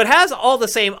 So it has all the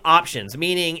same options,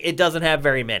 meaning it doesn't have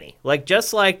very many. Like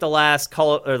just like the last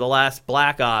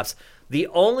Black Ops, the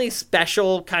only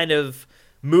special kind of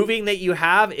moving that you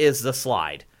have is the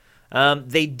slide.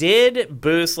 They did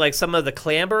boost like some of the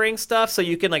clambering stuff, so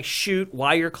you can like shoot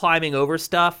while you're climbing over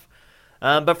stuff.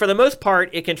 But for the most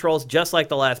part, it controls just like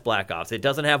the last Black Ops. It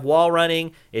doesn't have wall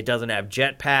running. It doesn't have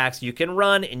jetpacks. You can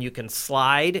run and you can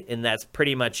slide, and that's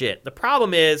pretty much it. The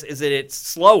problem is that it's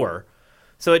slower,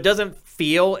 so it doesn't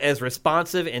feel as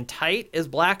responsive and tight as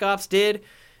Black Ops did.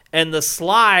 And the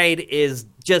slide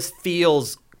just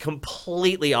feels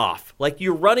completely off. Like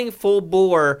you're running full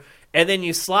bore, and then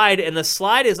you slide, and the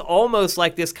slide is almost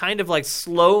like this kind of like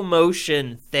slow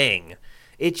motion thing.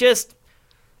 It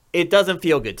doesn't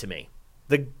feel good to me.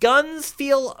 The guns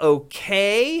feel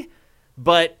okay,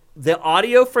 but the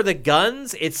audio for the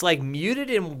guns, it's like muted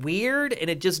and weird, and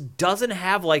it just doesn't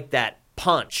have like that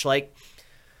punch. Like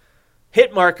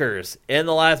hit markers in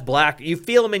the last you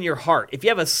feel them in your heart. If you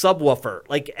have a subwoofer,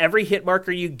 like every hit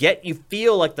marker you get, you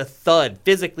feel like the thud.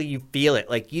 Physically, you feel it.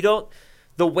 Like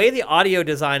the way the audio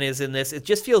design is in this, it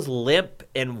just feels limp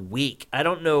and weak. I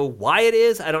don't know why it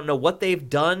is. I don't know what they've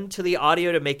done to the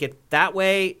audio to make it that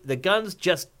way. The guns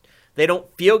they don't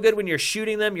feel good when you're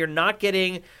shooting them. You're not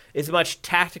getting as much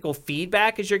tactical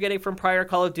feedback as you're getting from prior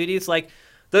Call of Duties. Like,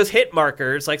 those hit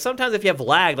markers, like sometimes if you have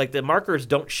lag, like the markers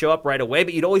don't show up right away,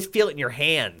 but you'd always feel it in your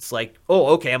hands. Like, oh,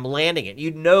 okay, I'm landing it.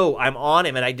 You know I'm on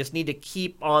him, and I just need to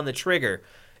keep on the trigger.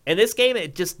 In this game,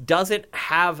 it just doesn't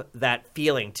have that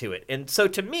feeling to it. And so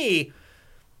to me,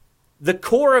 the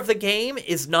core of the game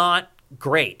is not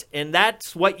great. And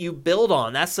that's what you build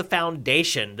on. That's the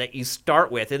foundation that you start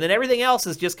with. And then everything else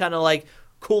is just kind of like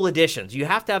cool additions. You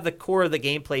have to have the core of the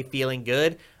gameplay feeling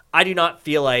good. I do not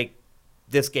feel like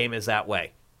this game is that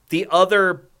way. The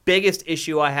other biggest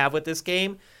issue I have with this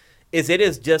game is it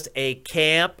is just a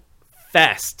camp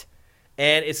fest.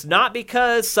 And it's not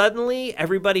because suddenly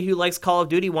everybody who likes Call of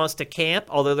Duty wants to camp,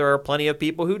 although there are plenty of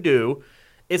people who do.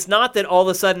 It's not that all of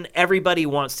a sudden everybody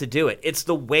wants to do it. It's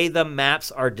the way the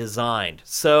maps are designed.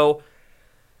 So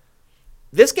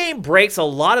this game breaks a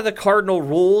lot of the cardinal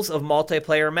rules of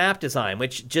multiplayer map design,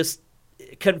 which just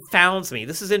confounds me.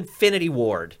 This is Infinity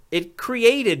Ward. It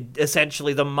created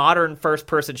essentially the modern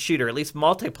first-person shooter, at least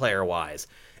multiplayer-wise.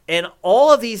 And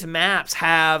all of these maps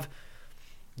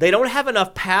they don't have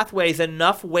enough pathways,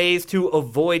 enough ways to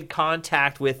avoid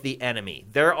contact with the enemy.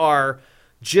 There are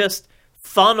just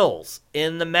funnels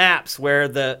in the maps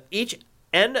where each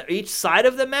side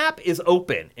of the map is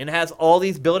open and has all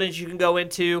these buildings you can go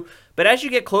into. But as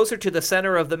you get closer to the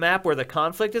center of the map where the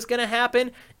conflict is going to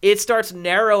happen, it starts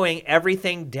narrowing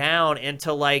everything down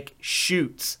into like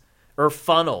chutes or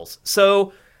funnels.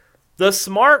 So the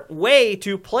smart way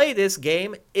to play this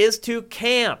game is to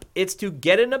camp. It's to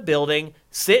get in a building,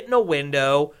 sit in a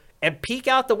window, and peek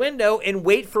out the window and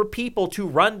wait for people to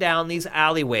run down these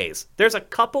alleyways. There's a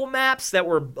couple maps that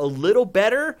were a little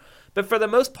better, but for the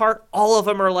most part, all of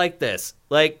them are like this.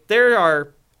 Like,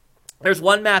 there's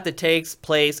one map that takes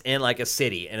place in like a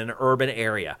city, in an urban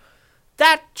area.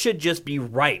 That should just be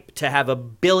ripe to have a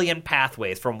billion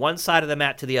pathways from one side of the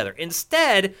map to the other.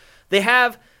 Instead, they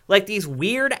have like these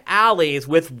weird alleys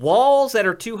with walls that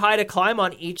are too high to climb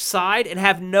on each side and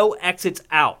have no exits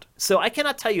out. So I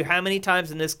cannot tell you how many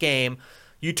times in this game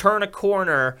you turn a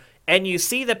corner and you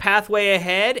see the pathway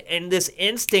ahead, and this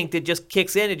instinct that just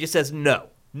kicks in and just says, no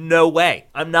way.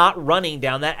 I'm not running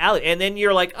down that alley. And then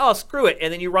you're like, oh, screw it.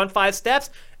 And then you run 5 steps,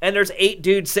 and there's 8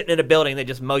 dudes sitting in a building that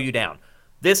just mow you down.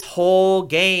 This whole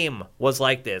game was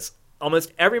like this.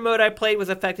 Almost every mode I played was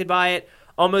affected by it.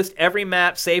 Almost every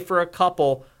map, save for a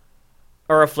couple,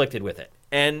 are afflicted with it.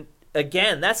 And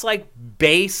again, that's like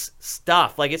base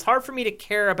stuff. Like, it's hard for me to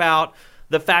care about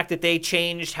the fact that they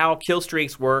changed how kill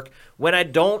streaks work when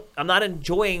I'm not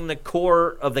enjoying the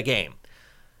core of the game.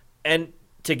 And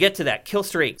to get to that, kill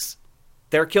streaks,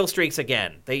 they're kill streaks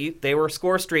again. They were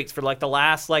score streaks for like the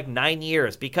last like 9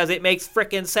 years because it makes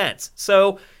frickin' sense.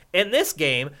 So in this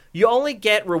game, you only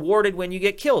get rewarded when you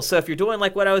get kills. So if you're doing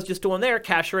like what I was just doing there,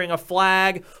 capturing a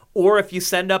flag, or if you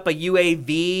send up a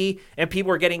UAV and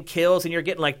people are getting kills and you're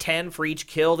getting like 10 for each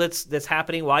kill that's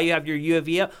happening while you have your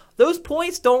UAV up, those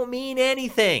points don't mean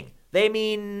anything. They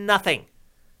mean nothing.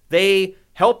 They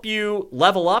help you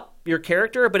level up your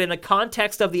character, but in the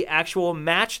context of the actual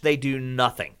match, they do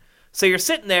nothing. So you're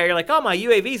sitting there, you're like, oh, my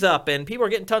UAV's up, and people are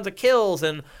getting tons of kills,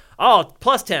 and oh,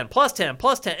 plus 10, plus 10,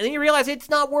 plus 10. And then you realize it's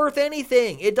not worth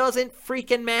anything. It doesn't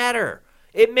freaking matter.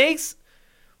 It makes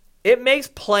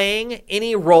playing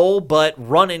any role but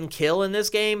run and kill in this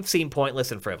game seem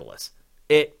pointless and frivolous.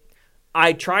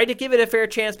 I tried to give it a fair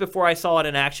chance before I saw it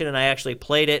in action, and I actually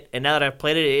played it. And now that I've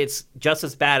played it, it's just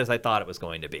as bad as I thought it was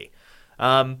going to be.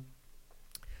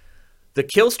 The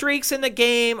kill streaks in the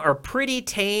game are pretty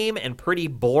tame and pretty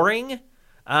boring.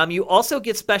 You also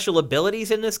get special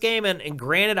abilities in this game, and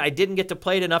granted, I didn't get to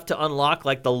play it enough to unlock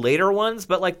like the later ones,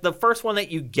 but like the first one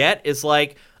that you get is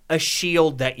like a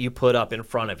shield that you put up in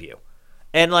front of you.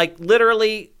 And like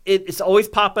literally, it's always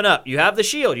popping up. You have the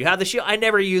shield. I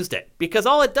never used it because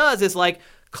all it does is like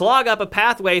clog up a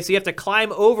pathway, so you have to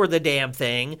climb over the damn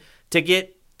thing to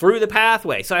get through the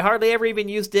pathway. So I hardly ever even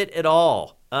used it at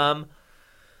all.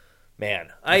 Man,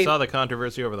 I saw the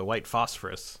controversy over the white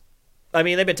phosphorus. I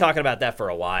mean, they've been talking about that for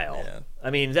a while. Yeah. I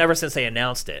mean, ever since they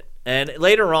announced it. And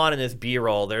later on in this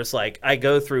B-roll, there's like, I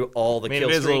go through all the kill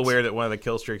streaks. It is a little weird that one of the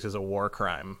kill streaks is a war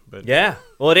crime. But yeah,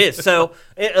 well, it is. So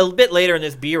a bit later in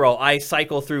this B-roll, I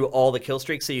cycle through all the kill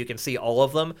streaks so you can see all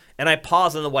of them. And I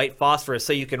pause on the white phosphorus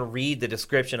so you can read the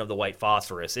description of the white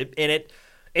phosphorus.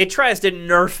 It tries to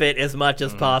nerf it as much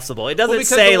as possible. It doesn't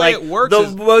say like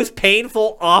the most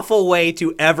painful, awful way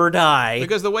to ever die.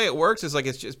 Because the way it works is like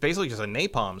it's just basically just a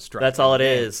napalm strike. That's all it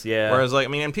is. Yeah. Whereas like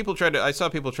and I saw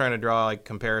people trying to draw like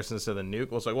comparisons to the nuke.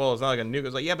 Well, it's like, well, it's not like a nuke.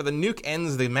 It's like, yeah, but the nuke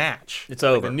ends the match. It's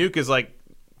over. Like, the nuke is like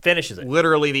finishes it.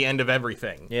 Literally the end of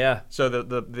everything. Yeah. So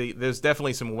there's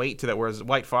definitely some weight to that, whereas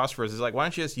white phosphorus is like, why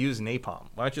don't you just use napalm?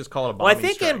 Why don't you just call it a bombing Well, I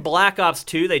think strike? in Black Ops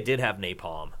 2 they did have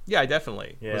napalm. Yeah,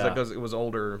 definitely. Yeah. It was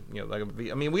older, like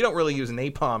I mean, we don't really use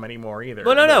napalm anymore either.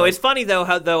 Well, no. It's funny though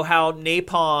how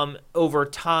napalm over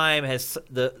time has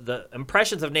the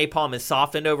impressions of napalm has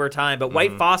softened over time, but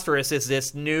white phosphorus is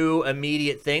this new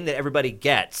immediate thing that everybody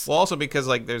gets. Well, also because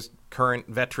like there's current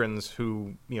veterans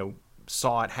who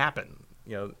saw it happen.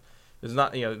 There's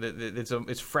not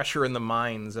it's fresher in the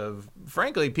minds of,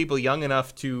 frankly, people young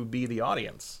enough to be the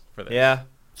audience for this. Yeah,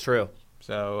 true.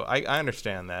 So I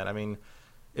understand that. I mean,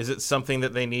 is it something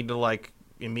that they need to like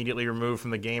immediately remove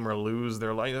from the game or lose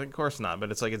their life? Of course not.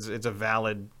 But it's like it's a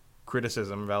valid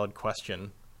criticism, valid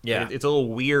question. Yeah, it's a little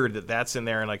weird that that's in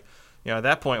there, and like at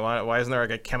that point, why isn't there like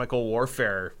a chemical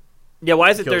warfare? Yeah,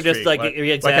 why is it they're just like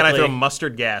exactly? Why can't I throw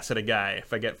mustard gas at a guy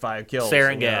if I get 5 kills?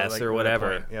 Sarin gas or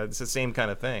whatever. It's the same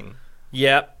kind of thing.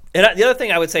 Yep. And the other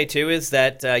thing I would say, too, is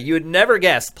that you would never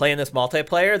guess playing this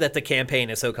multiplayer that the campaign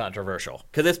is so controversial,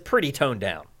 because it's pretty toned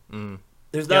down.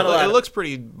 There's not a lot. It looks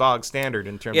pretty bog standard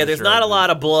in terms of... Yeah, there's not a lot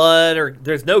of blood, or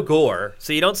there's no gore,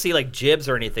 so you don't see like jibs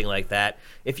or anything like that.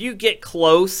 If you get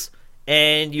close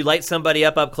and you light somebody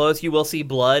up close, you will see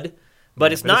blood,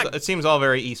 but it's not... It seems all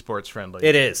very esports friendly.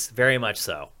 It is, very much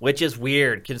so, which is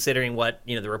weird considering what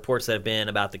the reports that have been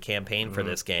about the campaign for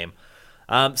this game.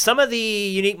 Some of the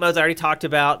unique modes I already talked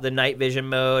about, the night vision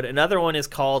mode. Another one is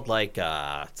called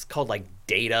it's called like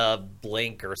data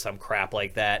blink or some crap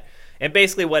like that. And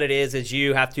basically what it is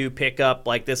you have to pick up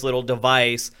like this little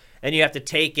device and you have to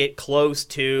take it close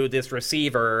to this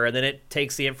receiver and then it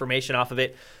takes the information off of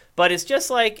it. But it's just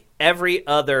like every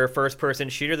other first-person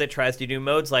shooter that tries to do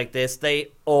modes like this, they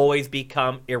always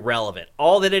become irrelevant.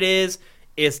 All that it is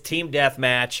team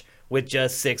deathmatch with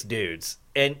just 6 dudes.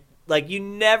 And like, you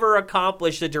never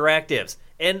accomplish the directives.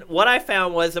 And what I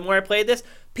found was, the more I played this,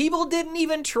 people didn't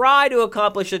even try to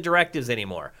accomplish the directives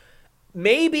anymore.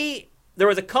 Maybe there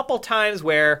was a couple times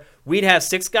where we'd have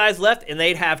 6 guys left and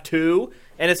they'd have 2.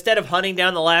 And instead of hunting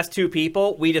down the last 2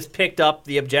 people, we just picked up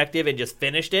the objective and just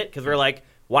finished it. Because we're like,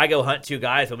 why go hunt 2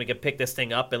 guys when we can pick this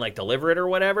thing up and like deliver it or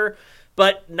whatever?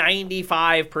 But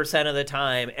 95% of the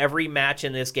time, every match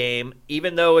in this game,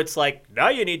 even though it's like, now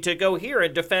you need to go here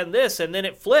and defend this, and then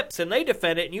it flips and they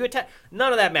defend it and you attack,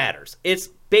 none of that matters. It's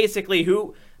basically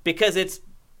because it's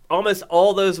almost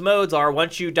all those modes are,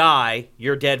 once you die,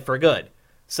 you're dead for good.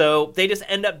 So they just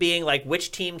end up being like,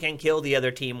 which team can kill the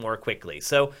other team more quickly.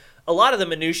 So a lot of the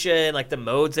minutia and like the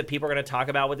modes that people are going to talk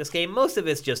about with this game, most of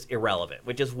it's just irrelevant,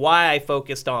 which is why I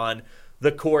focused on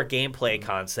the core gameplay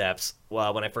concepts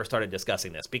when I first started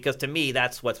discussing this, because to me,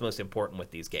 that's what's most important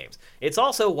with these games. It's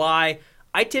also why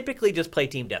I typically just play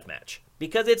Team Deathmatch,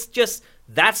 because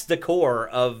that's the core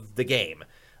of the game.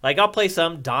 Like, I'll play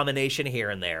some domination here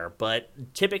and there, but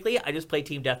typically I just play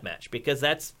Team Deathmatch, because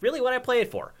that's really what I play it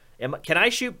for. Can I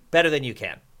shoot better than you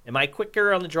can? Am I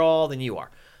quicker on the draw than you are?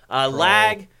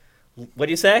 Lag... What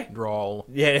do you say? Drawl.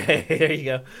 Yeah, there you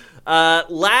go.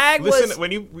 Lag was...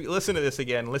 When you listen to this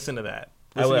again, listen to that.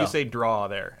 I will. You say draw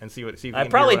there and see if you I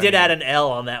can probably hear what did I add mean. an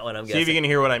L on that one, I'm guessing. See if you can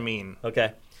hear what I mean.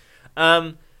 Okay.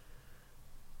 I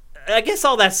guess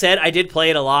all that said, I did play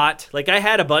it a lot. Like, I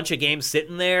had a bunch of games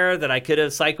sitting there that I could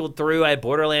have cycled through. I had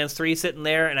Borderlands 3 sitting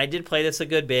there, and I did play this a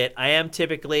good bit. I am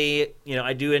typically,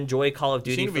 I do enjoy Call of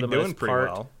Duty for the most part. You seem to be doing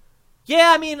pretty well.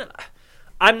 Yeah, I mean,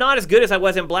 I'm not as good as I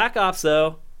was in Black Ops,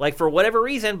 though. Like, for whatever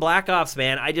reason, Black Ops,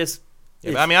 man,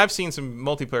 Yeah, I mean, I've seen some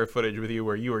multiplayer footage with you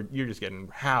where you're just getting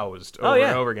housed over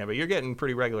and over again, but you're getting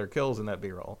pretty regular kills in that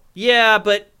B-roll. Yeah,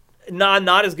 but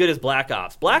not as good as Black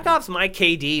Ops. Black Ops, my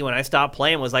KD when I stopped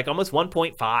playing was like almost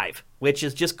 1.5, which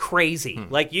is just crazy.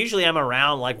 Like, usually I'm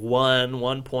around like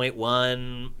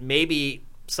 1.1, maybe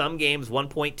some games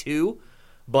 1.2,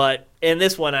 but in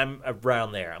this one I'm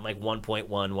around there. I'm like 1.1,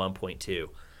 1.2.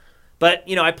 But,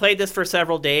 I played this for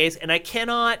several days, and I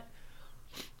cannot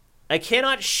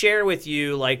share with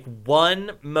you, like,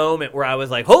 one moment where I was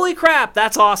like, holy crap,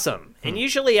 that's awesome. And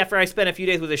usually after I spend a few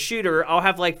days with a shooter, I'll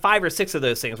have, like, 5 or 6 of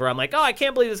those things where I'm like, oh, I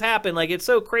can't believe this happened. Like, it's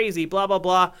so crazy, blah, blah,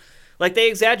 blah. Like, they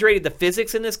exaggerated the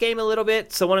physics in this game a little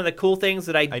bit. So one of the cool things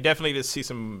that I definitely just see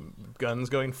some guns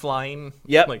going flying.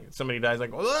 Yep. Like, somebody dies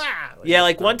like, yeah,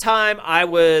 like one time I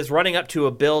was running up to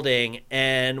a building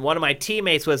and one of my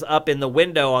teammates was up in the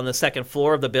window on the second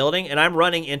floor of the building and I'm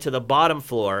running into the bottom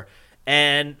floor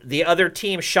and the other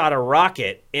team shot a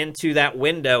rocket into that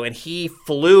window and he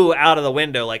flew out of the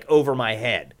window like over my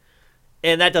head.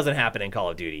 And that doesn't happen in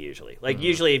Call of Duty usually. Like,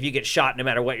 usually if you get shot, no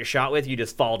matter what you're shot with, you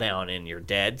just fall down and you're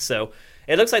dead. So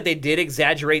it looks like they did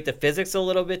exaggerate the physics a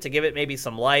little bit to give it maybe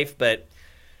some life, but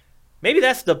maybe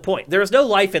that's the point. There's no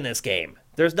life in this game.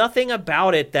 There's nothing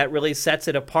about it that really sets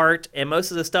it apart, and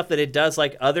most of the stuff that it does,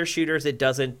 like other shooters, it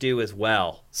doesn't do as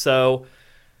well. So,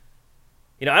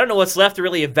 I don't know what's left to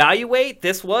really evaluate.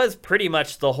 This was pretty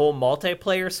much the whole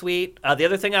multiplayer suite. The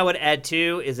other thing I would add,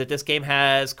 too, is that this game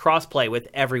has crossplay with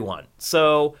everyone.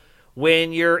 So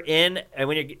when you're in,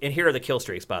 and here are the kill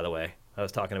streaks, by the way, I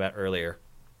was talking about earlier.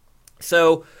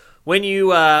 So when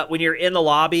you're in the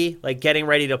lobby, like getting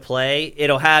ready to play,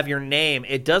 it'll have your name.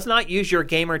 It does not use your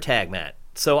gamer tag, Matt.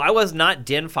 So I was not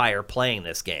Dinfire playing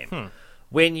this game.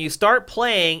 When you start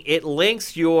playing, it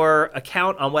links your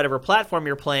account on whatever platform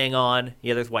you're playing on.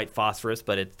 Yeah, there's white phosphorus,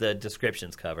 but the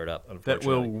description's covered up,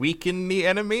 unfortunately. That will weaken the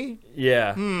enemy?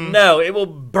 Yeah. No, it will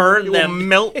burn them. It will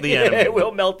melt the enemy. It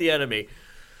will melt the enemy.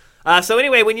 So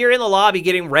anyway, when you're in the lobby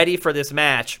getting ready for this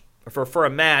match, for a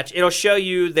match, it'll show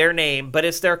you their name, but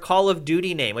it's their Call of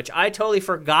Duty name, which I totally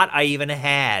forgot I even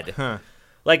had.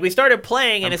 Like, we started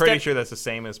playing, and I'm pretty sure that's the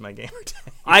same as my gamer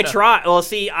tag. I tried. Well,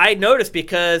 see, I noticed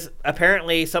because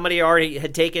apparently somebody already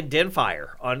had taken Dinfire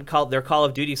on their Call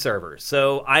of Duty servers.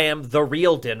 So I am the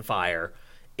real Dinfire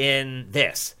in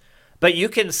this. But you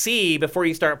can see before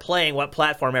you start playing what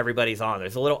platform everybody's on.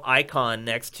 There's a little icon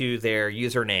next to their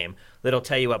username that'll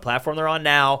tell you what platform they're on.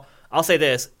 Now, I'll say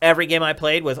this. Every game I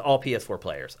played was all PS4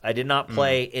 players. I did not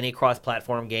play any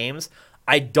cross-platform games.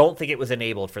 I don't think it was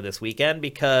enabled for this weekend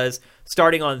because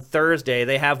starting on Thursday,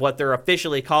 they have what they're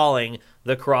officially calling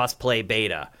the cross-play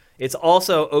beta. It's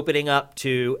also opening up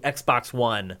to Xbox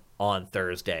One on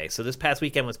Thursday. So this past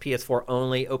weekend was PS4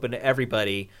 only, open to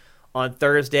everybody. On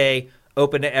Thursday,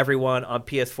 open to everyone on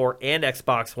PS4 and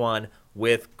Xbox One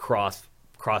with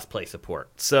cross-play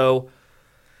support. So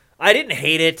I didn't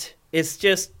hate it. It's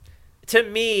just, to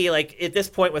me, like at this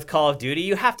point with Call of Duty,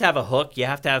 you have to have a hook. You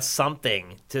have to have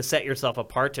something to set yourself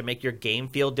apart to make your game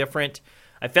feel different.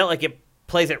 I felt like it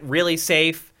plays it really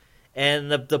safe,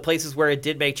 and the places where it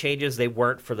did make changes, they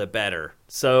weren't for the better.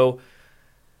 So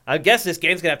I guess this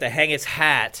game's going to have to hang its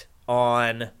hat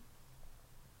on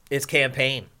its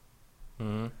campaign.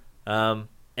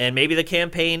 And maybe the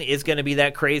campaign is going to be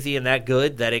that crazy and that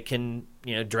good that it can,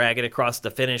 drag it across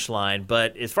the finish line.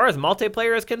 But as far as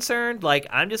multiplayer is concerned, like,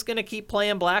 I'm just going to keep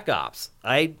playing Black Ops.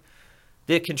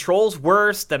 The controls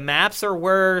worse, the maps are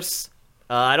worse.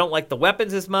 I don't like the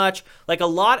weapons as much. Like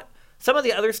some of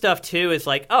the other stuff too is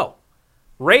like,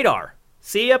 radar.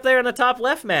 See up there in the top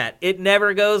left, Matt? It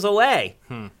never goes away.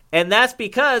 And that's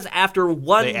because after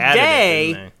one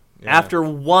day,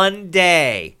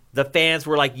 the fans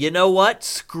were like, you know what?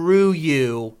 Screw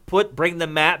you. Bring the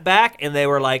map back, and they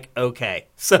were like, okay.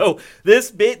 So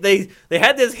they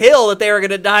had this hill that they were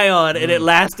going to die on, and it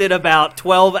lasted about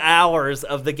 12 hours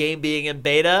of the game being in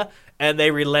beta, and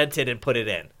they relented and put it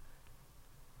in.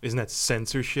 Isn't that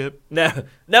censorship? No,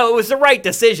 it was the right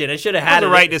decision. It should have had the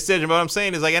right decision. But what I'm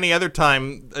saying is, like any other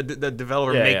time the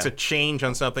developer makes a change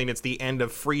on something, it's the end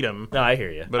of freedom. No, I hear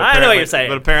you. But I know what you're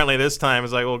saying. But apparently this time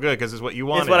it's like, well, good, because it's what you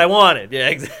wanted. It's what I wanted.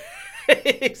 Yeah,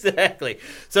 exactly.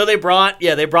 So they brought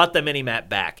the mini-map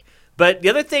back. But the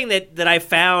other thing that I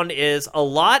found is a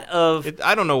lot of...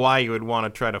 I don't know why you would want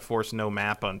to try to force no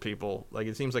map on people. Like,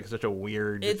 it seems like such a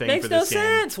weird thing for this game. It makes no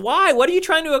sense. Why? What are you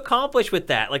trying to accomplish with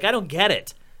that? Like, I don't get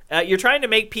it. You're trying to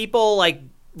make people, like,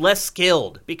 less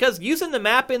skilled. Because using the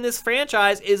map in this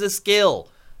franchise is a skill.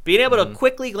 Being able to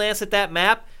quickly glance at that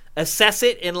map, assess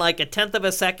it in, like, 1/10 of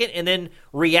a second, and then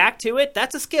react to it,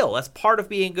 that's a skill. That's part of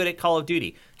being good at Call of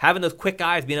Duty. Having those quick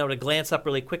eyes, being able to glance up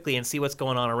really quickly and see what's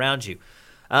going on around you.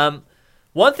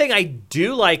 One thing I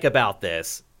do like about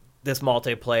this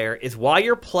multiplayer is while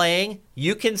you're playing,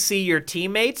 you can see your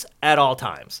teammates at all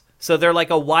times. So they're like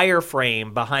a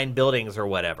wireframe behind buildings or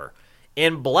whatever.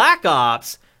 In Black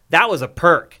Ops, that was a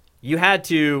perk. You had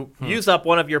to use up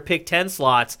one of your pick 10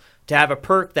 slots to have a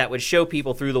perk that would show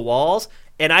people through the walls,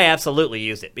 and I absolutely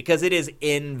used it because it is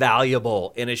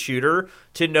invaluable in a shooter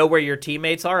to know where your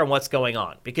teammates are and what's going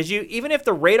on. Because even if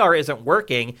the radar isn't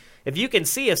working, if you can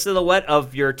see a silhouette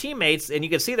of your teammates and you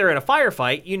can see they're in a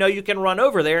firefight, you can run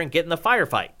over there and get in the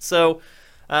firefight. So,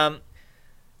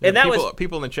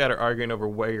 people in the chat are arguing over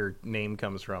where your name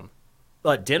comes from.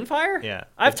 Dinfire? Yeah.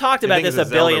 I've talked about this a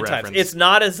billion times. It's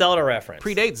not a Zelda reference.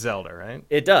 Predates Zelda, right?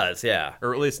 It does, yeah.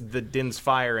 Or at least the Din's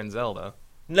Fire in Zelda.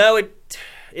 No,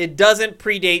 it doesn't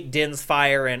predate Din's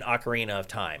Fire and Ocarina of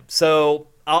Time. So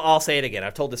I'll say it again.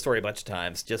 I've told this story a bunch of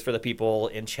times just for the people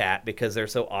in chat because they're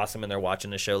so awesome and they're watching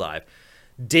the show live.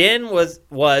 Din is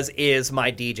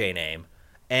my DJ name.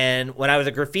 And when I was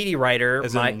a graffiti writer...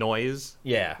 As in noise?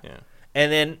 Yeah.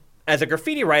 And then... as a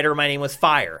graffiti writer, my name was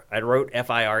Fire. I wrote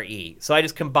Fire. So I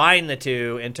just combined the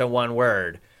two into one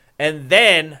word. And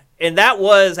then And that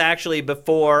was actually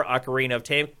before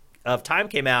Ocarina of Time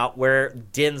came out, where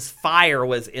Din's Fire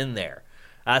was in there.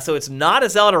 So it's not a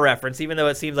Zelda reference, even though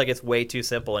it seems like it's way too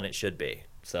simple, and it should be.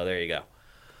 So there you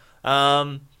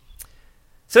go.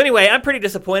 So anyway, I'm pretty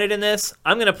disappointed in this.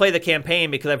 I'm going to play the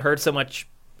campaign because I've heard so much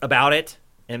about it,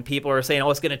 and people are saying, oh,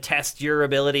 it's going to test your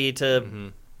ability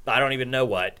to, I don't even know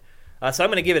what. So I'm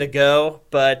going to give it a go.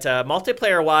 But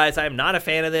multiplayer-wise, I'm not a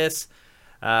fan of this.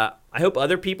 I hope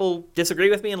other people disagree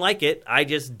with me and like it. I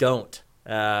just don't.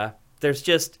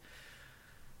 There's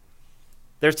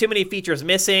too many features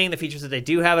missing. The features that they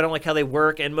do have, I don't like how they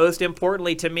work. And most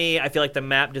importantly to me, I feel like the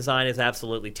map design is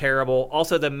absolutely terrible.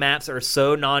 Also, the maps are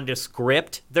so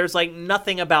nondescript. There's like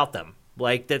nothing about them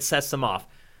like that sets them off.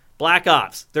 Black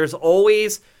Ops, there's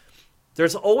always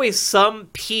some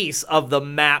piece of the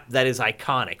map that is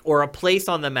iconic, or a place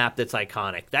on the map that's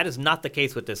iconic. That is not the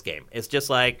case with this game. It's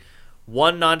just like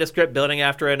one nondescript building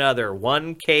after another,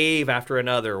 one cave after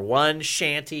another, one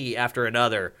shanty after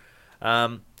another.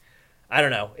 I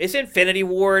don't know. It's Infinity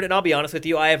Ward, and I'll be honest with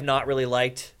you, I have not really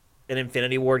liked an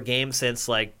Infinity Ward game since,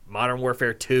 like, Modern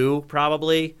Warfare 2,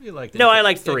 probably. You liked I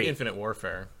liked 3. Infinite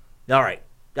Warfare. All right.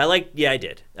 I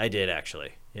did. I did,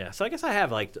 actually. Yeah, so I guess I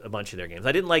have liked a bunch of their games.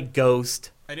 I didn't like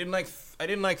Ghost. I didn't like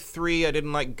 3. I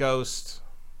didn't like Ghost.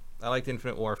 I liked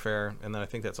Infinite Warfare, and then I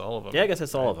think that's all of them. Yeah, I guess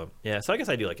that's all of them. Yeah, so I guess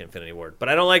I do like Infinity Ward, but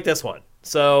I don't like this one.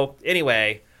 So,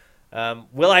 anyway...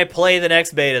 will I play the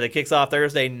next beta that kicks off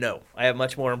Thursday? No. I have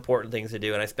much more important things to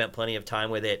do, and I spent plenty of time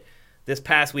with it this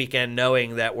past weekend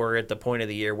knowing that we're at the point of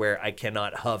the year where I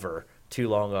cannot hover too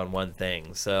long on one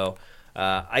thing. So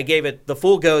I gave it the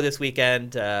full go this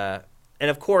weekend, and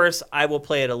of course I will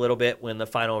play it a little bit when the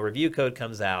final review code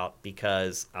comes out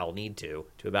because I'll need to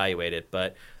evaluate it,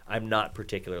 but I'm not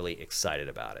particularly excited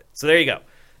about it. So there you go.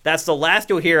 That's the last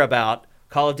you'll hear about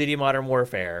Call of Duty Modern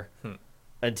Warfare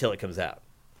until it comes out.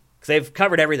 Because they've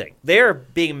covered everything. They're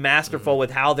being masterful with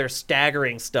how they're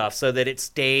staggering stuff so that it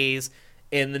stays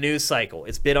in the news cycle.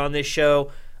 It's been on this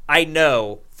show, I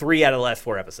know, 3 out of the last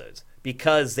 4 episodes.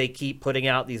 Because they keep putting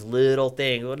out these little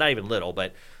things. Well, not even little,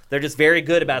 but they're just very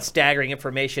good about staggering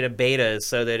information in betas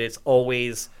so that it's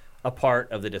always a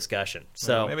part of the discussion.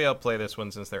 So maybe I'll play this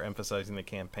one since they're emphasizing the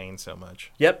campaign so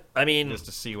much. Yep, I mean... just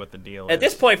to see what the deal is. At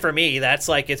this point for me, that's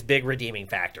like its big redeeming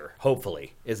factor,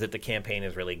 hopefully, is that the campaign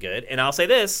is really good. And I'll say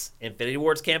this, Infinity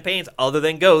Ward's campaigns, other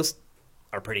than Ghost,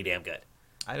 are pretty damn good.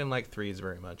 I didn't like 3's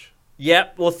very much.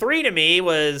 Yep, well 3 to me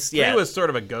was... 3 was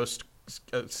sort of a Ghost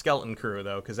skeleton crew,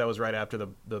 though, because that was right after the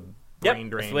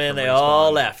brain drain. That's when they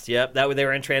all left. Yep, they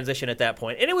were in transition at that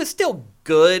point. And it was still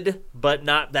good, but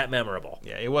not that memorable.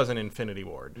 Yeah, it wasn't Infinity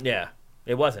Ward. Yeah,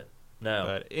 it wasn't. No.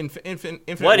 But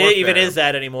Infinite what Warfare, even is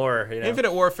that anymore? You know?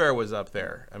 Infinite Warfare was up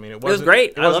there. I mean, it was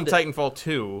great. It wasn't Titanfall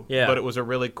 2, but it was a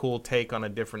really cool take on a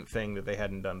different thing that they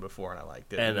hadn't done before, and I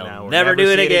liked it. And they'll never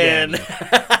do it again.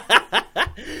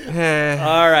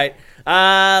 All right.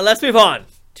 Let's move on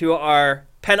to our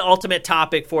penultimate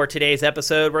topic for today's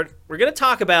episode. We're going to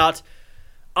talk about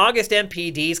August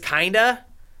NPDs, kinda,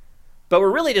 but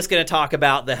we're really just going to talk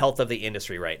about the health of the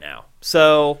industry right now.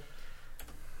 So,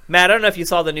 Matt, I don't know if you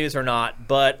saw the news or not,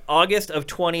 but August of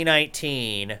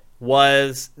 2019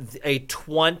 was a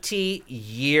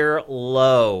 20-year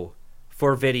low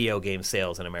for video game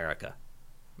sales in America.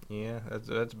 Yeah,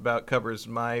 that's about covers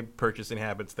my purchasing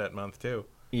habits that month, too.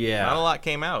 Yeah. Not a lot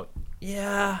came out.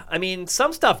 Yeah, I mean,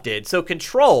 some stuff did. So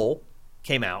Control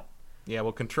came out. Yeah,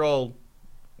 well, Control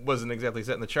wasn't exactly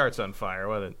setting the charts on fire,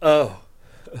 was it? Oh.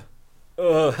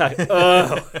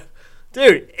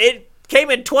 Dude, it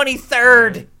came in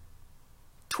 23rd.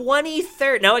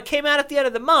 23rd. Now, it came out at the end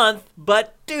of the month,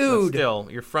 but dude. But still,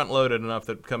 you're front-loaded enough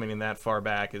that coming in that far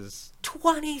back is...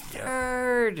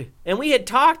 23rd. And we had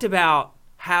talked about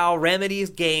how Remedy's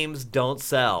games don't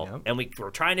sell. Yep. And we were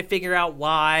trying to figure out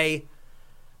why...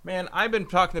 Man, I've been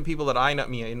talking to people that I know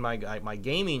in my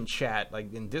gaming chat,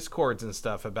 like in Discords and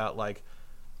stuff, about like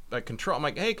Control. I'm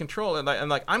like, hey, Control, and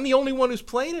like I'm the only one who's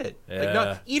played it. Yeah.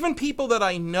 Like, even people that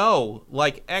I know,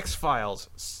 like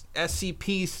X-Files,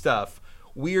 SCP stuff,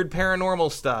 weird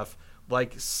paranormal stuff,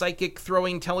 like psychic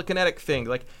throwing telekinetic thing,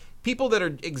 like people that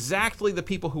are exactly the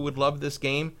people who would love this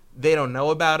game. They don't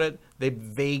know about it. They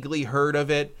vaguely heard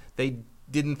of it. They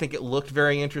didn't think it looked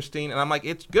very interesting, and I'm like,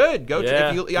 it's good. Go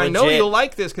try. I know you'll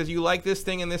like this because you like this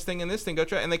thing and this thing and this thing. Go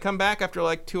try it. And they come back after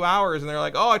like 2 hours and they're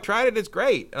like, oh, I tried it. It's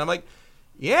great. And I'm like,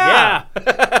 yeah.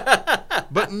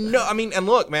 But no, I mean, and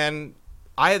look, man,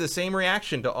 I had the same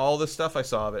reaction to all the stuff I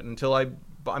saw of it until I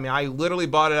literally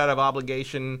bought it out of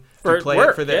obligation to play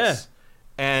it for this.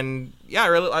 Yeah. And yeah,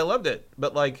 I loved it.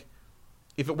 But like,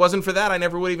 if it wasn't for that, I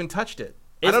never would have even touched it.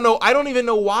 I don't know. I don't even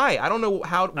know why. I don't know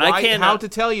how to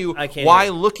tell you why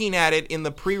looking at it in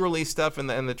the pre-release stuff and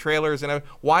the trailers and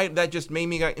why that just made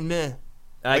me go meh.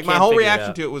 Like my whole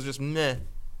reaction to it was just meh.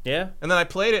 Yeah. And then I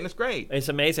played it and it's great. It's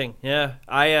amazing. Yeah.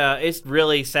 it's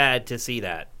really sad to see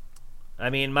that. I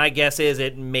mean, my guess is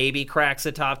it maybe cracks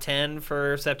the top 10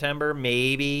 for September,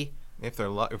 maybe. If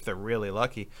they're really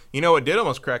lucky. You know what did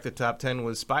almost crack the top 10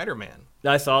 was Spider-Man.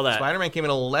 I saw that. Spider-Man came in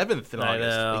 11th in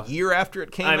August, a year after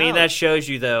it came out. I mean, that shows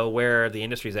you, though, where the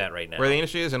industry's at right now. Where the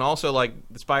industry is, and also, like,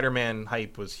 the Spider-Man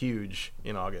hype was huge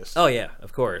in August. Oh, yeah,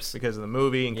 of course. Because of the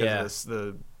movie and because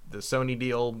of the Sony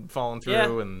deal falling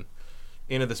through, and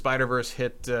Into the Spider-Verse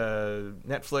hit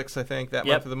Netflix, I think, that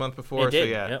month or the month before. It did. So,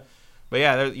 yeah. Yep. But,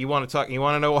 yeah, you want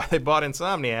to know why they bought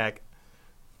Insomniac.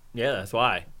 Yeah, that's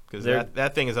why. Because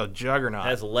that thing is a juggernaut. It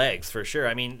has legs, for sure.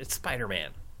 I mean, it's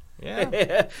Spider-Man. Yeah.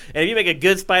 And if you make a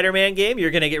good Spider-Man game, you're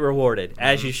going to get rewarded,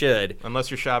 as you should. Unless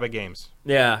you're Shaba Games.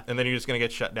 Yeah. And then you're just going to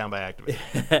get shut down by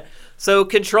Activision. So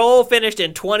Control finished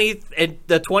in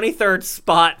the 23rd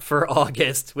spot for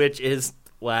August, which is,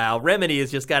 wow. Remedy has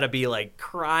just got to be, like,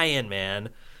 crying, man.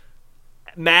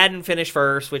 Madden finished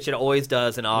first, which it always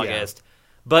does in August. Yeah.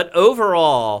 But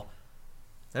overall...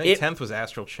 I think 10th was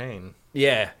Astral Chain.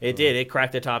 Yeah, it did. It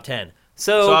cracked the top 10.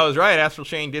 So I was right. Astral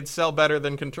Chain did sell better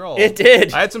than Control. It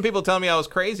did. I had some people tell me I was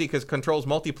crazy because Control's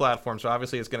multi-platform, so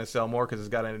obviously it's going to sell more because it's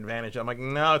got an advantage. I'm like,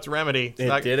 no, it's Remedy.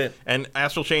 It didn't. And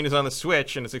Astral Chain is on the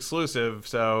Switch, and it's exclusive,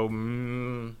 so...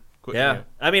 yeah.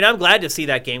 I mean, I'm glad to see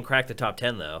that game crack the top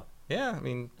 10, though. Yeah, I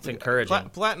mean, it's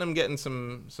encouraging. Platinum getting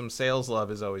some sales love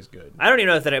is always good. I don't even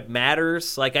know if that it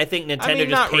matters. Like, I think Nintendo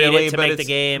just paid it to make the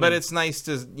game. But it's nice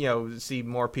to see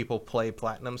more people play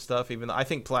Platinum stuff. Even though I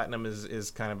think Platinum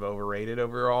is kind of overrated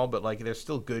overall, but like there's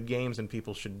still good games and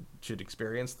people should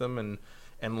experience them and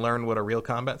learn what a real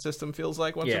combat system feels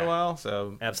like once in a while.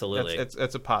 So absolutely,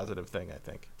 it's a positive thing, I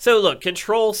think. So look,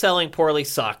 Control selling poorly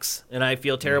sucks, and I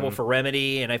feel terrible for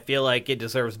Remedy, and I feel like it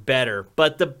deserves better.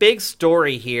 But the big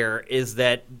story here is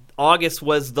that August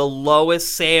was the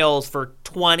lowest sales for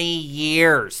 20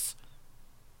 years.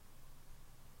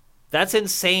 That's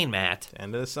insane, Matt.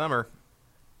 End of the summer.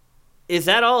 Is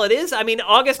that all it is? I mean,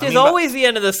 August is always the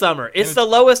end of the summer. It's the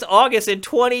lowest August in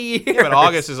 20 years. Yeah, but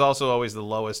August is also always the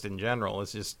lowest in general.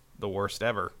 It's just the worst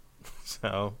ever.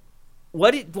 So,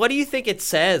 what do you think it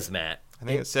says, Matt? I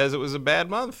think it says it was a bad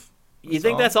month. You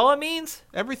think that's all it means?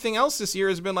 Everything else this year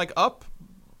has been like up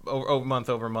over month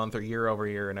over month or year over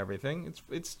year and everything.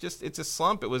 It's a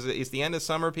slump. It's the end of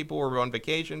summer. People were on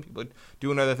vacation. People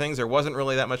doing other things. There wasn't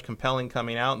really that much compelling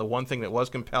coming out. And the one thing that was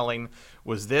compelling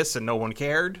was this, and no one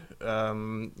cared.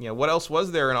 What else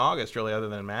was there in August really other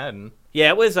than Madden? Yeah,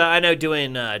 it was. I know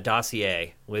doing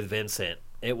Dossier with Vincent.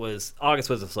 August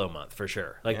was a slow month for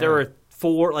sure. Like there were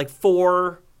four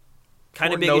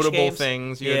kind of big notable games.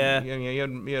 Things. You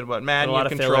had what? Madden, you had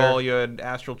Control, filler. you had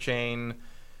Astral Chain.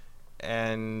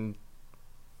 And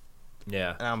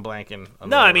I'm blanking.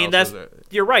 No, I mean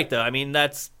you're right though. I mean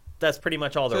that's pretty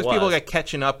much all there was. People got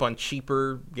catching up on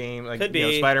cheaper games, like Could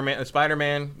be.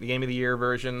 Spider-Man, the Game of the Year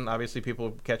version. Obviously,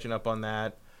 people catching up on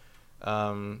that.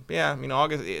 I mean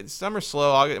August, summer's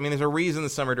slow. August, I mean, there's a reason the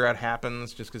summer drought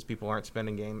happens, just because people aren't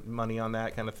spending game money on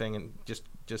that kind of thing, and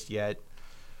just yet.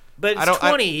 But it's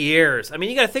 20 years. I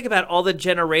mean, you got to think about all the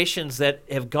generations that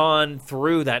have gone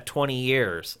through that 20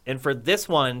 years, and for this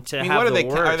one to have the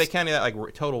worst. Are they counting that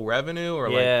like total revenue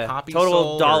or like copies total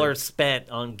sold, dollars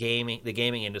spent on the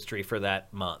gaming industry for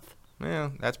that month? Yeah,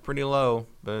 that's pretty low.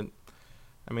 But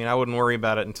I mean, I wouldn't worry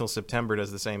about it until September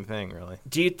does the same thing. Really.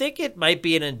 Do you think it might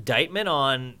be an indictment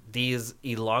on these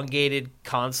elongated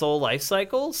console life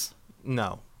cycles?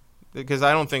 No, because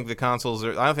I don't think the consoles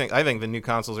are. I think the new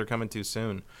consoles are coming too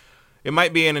soon. It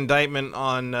might be an indictment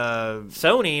on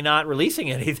Sony not releasing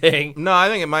anything. No, I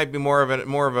think it might be more of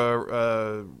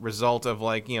a result of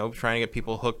trying to get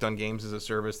people hooked on games as a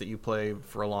service that you play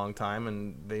for a long time,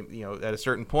 and they at a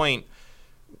certain point,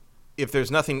 if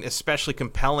there's nothing especially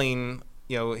compelling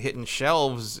hitting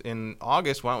shelves in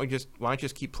August, why don't you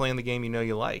just keep playing the game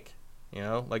you like?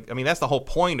 That's the whole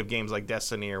point of games like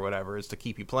Destiny or whatever, is to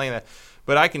keep you playing that.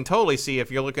 But I can totally see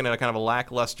if you're looking at a kind of a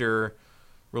lackluster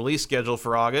release schedule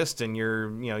for August, and your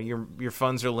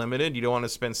funds are limited. You don't want to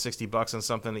spend $60 on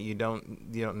something that you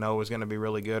don't know is going to be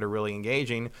really good or really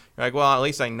engaging. You're like, well, at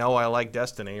least I know I like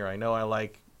Destiny, or I know I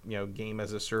like game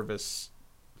as a service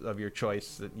of your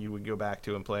choice that you would go back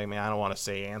to and play. I mean, I don't want to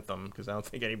say Anthem because I don't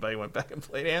think anybody went back and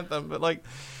played Anthem, but that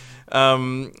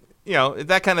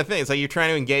kind of thing. It's like you're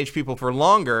trying to engage people for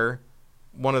longer.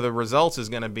 One of the results is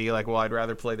going to be like, well, I'd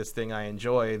rather play this thing I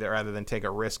enjoy rather than take a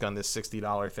risk on this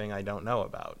 $60 thing I don't know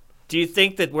about. Do you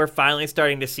think that we're finally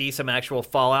starting to see some actual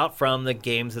fallout from the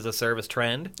games as a service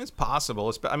trend? It's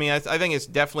possible. I mean, I think it's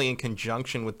definitely in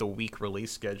conjunction with the weak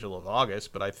release schedule of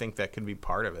August, but I think that could be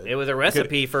part of it. It was a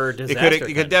recipe for disaster.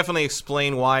 It could definitely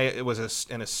explain why it was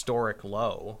an historic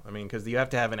low. I mean, because you have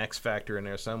to have an X factor in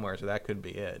there somewhere, so that could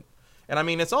be it. And I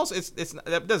mean, it's also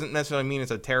that doesn't necessarily mean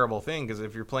it's a terrible thing, because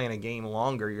if you're playing a game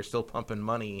longer, you're still pumping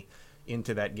money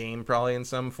into that game probably in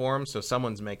some form, so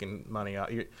someone's making money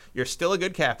out. You're still a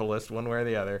good capitalist one way or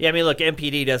the other. Yeah, I mean, look,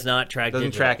 NPD doesn't track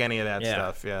any of that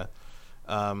stuff. Yeah.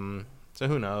 So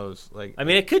who knows? Like, I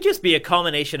mean, it could just be a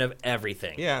culmination of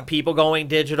everything. Yeah. People going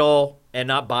digital and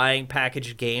not buying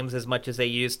packaged games as much as they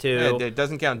used to. Yeah, it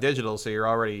doesn't count digital, so you're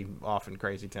already off in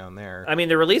crazy town there. I mean,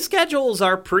 the release schedules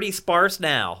are pretty sparse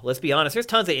now. Let's be honest. There's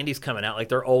tons of indies coming out, like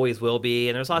there always will be,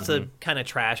 and there's lots of kind of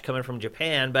trash coming from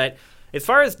Japan, but as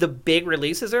far as the big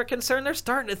releases are concerned, they're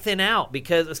starting to thin out,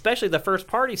 because especially the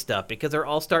first-party stuff, because they're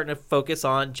all starting to focus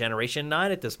on Generation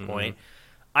 9 at this point.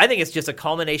 I think it's just a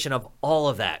culmination of all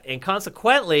of that. And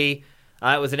consequently,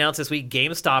 it was announced this week,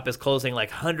 GameStop is closing like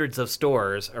hundreds of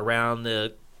stores around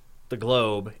the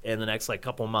globe in the next like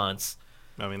couple months.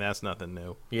 I mean, that's nothing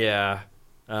new. Yeah.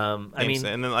 I mean,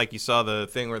 and then like you saw the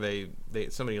thing where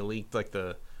somebody leaked like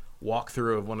the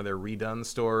walkthrough of one of their redone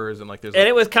stores, and like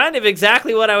it was kind of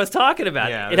exactly what I was talking about.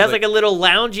 Yeah, it has like a little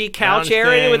loungy couch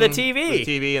area with a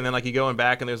TV. And then like you go in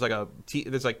back and there's like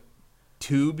there's like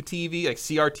tube TV, like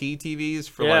CRT TVs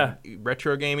for like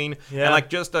retro gaming, and like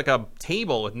just like a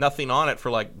table with nothing on it for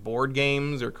like board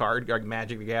games or like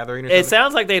Magic the Gathering or something. It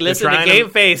sounds like they listened to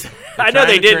GameFace. I know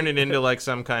they did. Turn it into like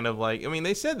some kind of like, I mean,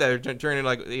 they said that they're turning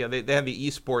like, they have the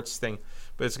esports thing,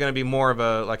 but it's going to be more of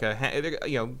a like a,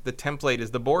 the template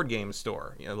is the board game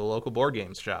store, the local board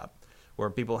games shop, where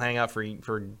people hang out for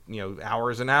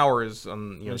hours and hours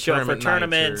on show up for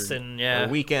tournaments or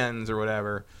weekends or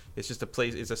whatever. It's just a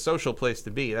place. It's a social place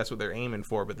to be. That's what they're aiming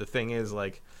for. But the thing is,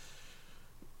 like,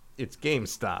 it's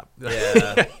GameStop.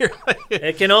 Yeah,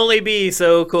 it can only be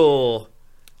so cool.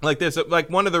 Like there's like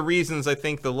one of the reasons I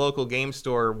think the local game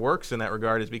store works in that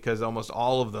regard is because almost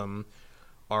all of them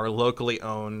are locally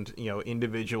owned,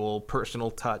 individual personal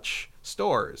touch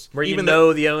stores. Where even the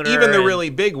owner. Even the really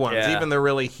big ones, even the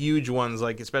really huge ones,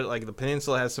 like especially like the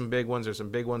Peninsula has some big ones. There's some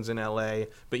big ones in LA.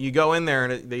 But you go in there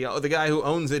and the guy who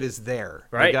owns it is there.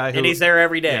 Right. And he's there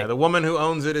every day. Yeah, the woman who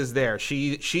owns it is there.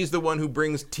 She's the one who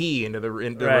brings tea into the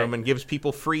room and gives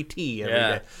people free tea every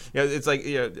day. It's like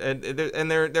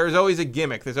and there's always a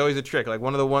gimmick. There's always a trick. Like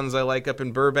one of the ones I like up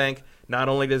in Burbank, not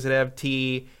only does it have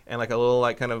tea and like a little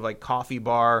like kind of like coffee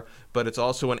bar, but it's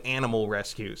also an animal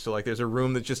rescue. So like there's a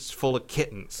room that's just full of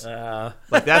kittens.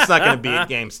 Like that's not going to be at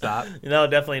GameStop. No,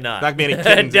 definitely not. Not going to be any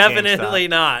kittens. Definitely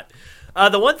not.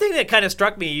 The one thing that kind of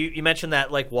struck me, you mentioned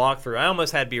that like walkthrough. I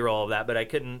almost had B-roll of that, but I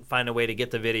couldn't find a way to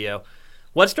get the video.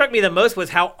 What struck me the most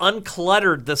was how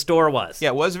uncluttered the store was. Yeah,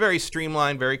 it was very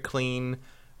streamlined, very clean.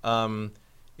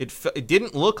 It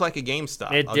didn't look like a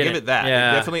GameStop. I'll give it that.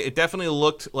 Yeah. It definitely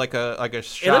looked like a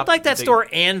shop. It looked like that store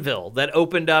Anvil that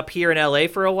opened up here in LA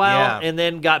for a while and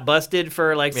then got busted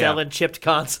for like selling chipped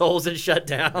consoles and shut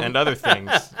down. And other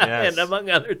things. Yes. And among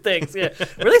other things. Yeah.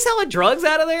 Were they selling drugs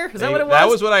out of there? Is that what it was? That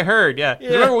was what I heard, yeah.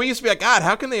 Remember, we used to be like, God,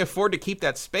 how can they afford to keep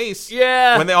that space?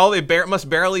 Yeah. When they must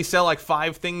barely sell like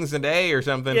 5 things a day or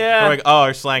something. Yeah. We're like, oh,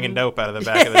 they're slanging dope out of the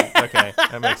back of the... Okay,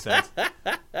 that makes sense.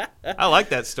 I like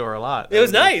that store a lot. It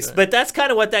was nice, but that's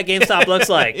kind of what that GameStop looks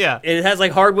like. Yeah. It has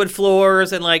like hardwood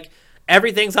floors and like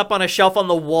everything's up on a shelf on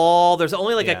the wall. There's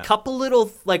only like a couple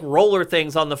little like roller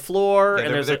things on the floor. Yeah,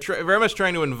 and they're very much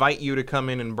trying to invite you to come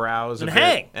in and browse and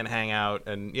hang out.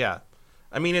 And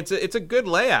I mean, it's a good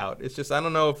layout. It's just I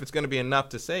don't know if it's going to be enough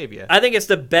to save you. I think it's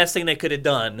the best thing they could have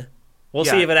done. We'll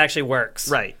see if it actually works.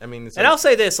 Right. I mean, and I'll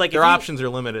say this: like their options are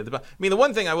limited. I mean, the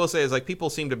one thing I will say is like people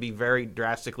seem to be very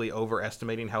drastically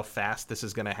overestimating how fast this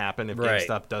is going to happen if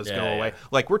GameStop does go away.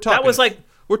 Like we're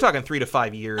talking 3 to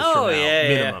 5 years from now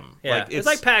minimum. Yeah. Like, it's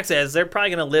like Pax says, they're probably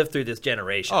going to live through this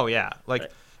generation. Oh yeah.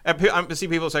 Like I see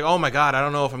people say, "Oh my God, I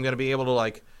don't know if I'm going to be able to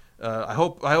like." I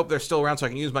hope they're still around so I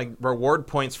can use my reward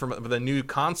points for the new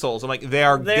consoles. I'm like,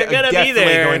 they're definitely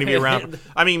going to be around.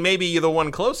 I mean, maybe the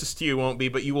one closest to you won't be,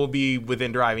 but you will be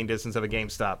within driving distance of a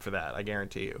GameStop for that. I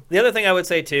guarantee you. The other thing I would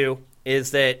say too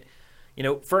is that,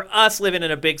 for us living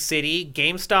in a big city,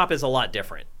 GameStop is a lot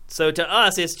different. So to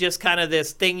us, it's just kind of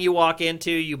this thing you walk into,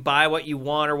 you buy what you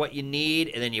want or what you need,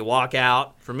 and then you walk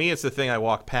out. For me, it's the thing I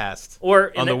walk past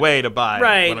or on the way to buy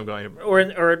when I'm going to.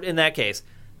 Or in that case.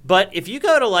 But if you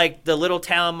go to, like, the little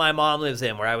town my mom lives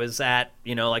in, where I was at,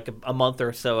 like a month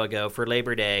or so ago for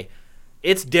Labor Day,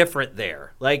 it's different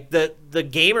there. Like the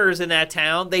gamers in that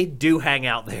town, they do hang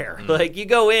out there. Like you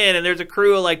go in and there's a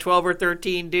crew of like 12 or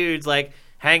 13 dudes like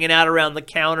hanging out around the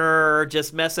counter or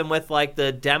just messing with like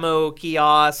the demo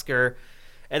kiosk and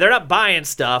they're not buying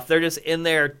stuff. They're just in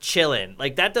there chilling.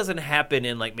 Like that doesn't happen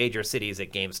in like major cities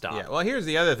at GameStop. Yeah. Well, here's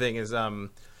the other thing is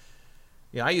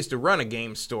I used to run a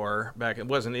game store back. It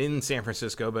wasn't in San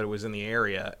Francisco, but it was in the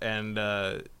area. And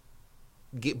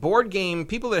board game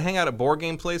people that hang out at board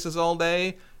game places all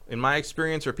day, in my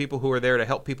experience, are people who are there to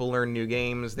help people learn new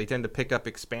games. They tend to pick up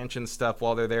expansion stuff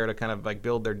while they're there to kind of like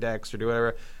build their decks or do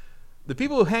whatever. The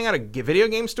people who hang out at video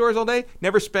game stores all day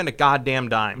never spend a goddamn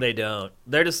dime. They don't.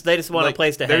 They just want a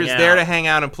place to hang out. They're just there to hang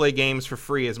out and play games for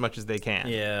free as much as they can.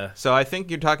 Yeah. So I think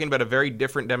you're talking about a very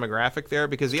different demographic there,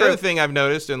 because the other thing I've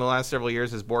noticed in the last several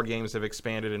years is board games have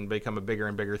expanded and become a bigger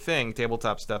and bigger thing.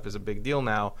 Tabletop stuff is a big deal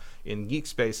now in geek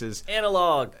spaces.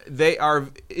 Analog. They are.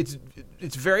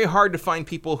 It's very hard to find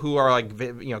people who are like,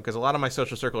 because a lot of my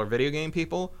social circle are video game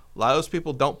people. A lot of those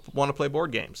people don't want to play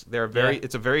board games. They're very.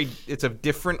 Yeah. It's a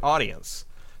different audience.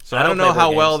 So I don't know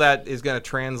how well that is going to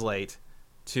translate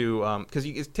to, because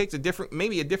it takes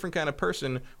maybe a different kind of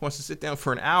person who wants to sit down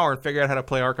for an hour and figure out how to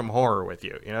play Arkham Horror with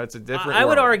you. It's a different. I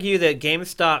would argue that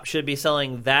GameStop should be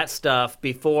selling that stuff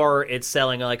before it's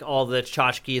selling like all the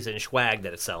tchotchkes and swag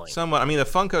that it's selling. Somewhat. I mean, the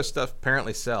Funko stuff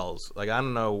apparently sells. Like I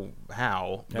don't know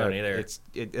how. I don't either.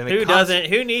 Who doesn't?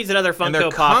 Who needs another Funko and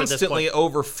they're Pop constantly at this point?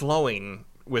 overflowing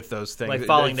with those things. Like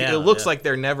falling down. It looks like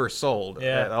they're never sold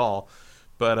at all.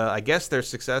 But I guess they're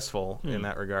successful in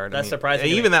that regard. That's surprising.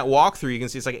 Even that walkthrough, you can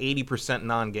see it's like 80%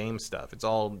 non-game stuff. That's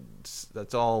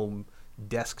all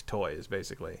desk toys,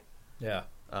 basically. Yeah.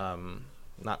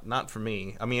 Not for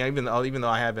me. I mean, even though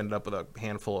I have ended up with a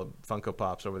handful of Funko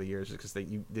Pops over the years, because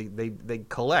they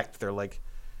collect. They're like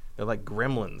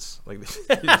gremlins.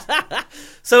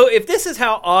 So if this is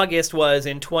how August was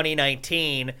in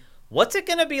 2019, what's it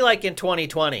going to be like in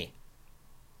 2020?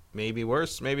 Maybe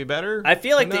worse, maybe better. I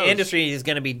feel like the industry is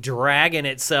going to be dragging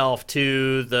itself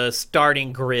to the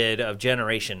starting grid of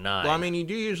Generation 9. Well, I mean, you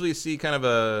do usually see kind of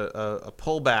a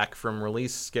pullback from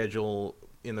release schedule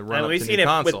in the run-up to new consoles. We've seen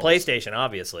it with PlayStation,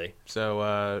 obviously.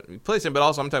 So PlayStation, but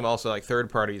also I'm talking also like third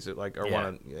parties that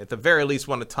at the very least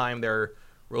want to time their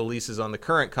releases on the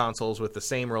current consoles with the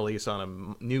same release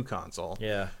on a new console.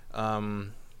 Yeah.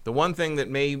 The one thing that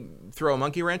may throw a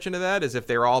monkey wrench into that is if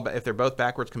they're both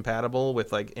backwards compatible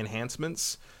with like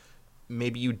enhancements,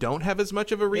 maybe you don't have as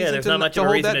much of a reason to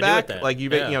hold that back. Like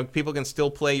people can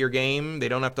still play your game. They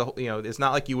don't have to. It's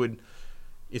not like you would.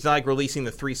 It's not like releasing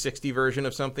the 360 version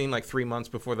of something like 3 months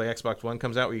before the Xbox One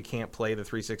comes out, where you can't play the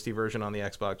 360 version on the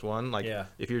Xbox One. Like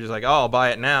if you're just like, I'll buy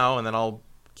it now and then I'll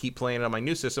keep playing it on my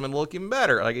new system and it'll look even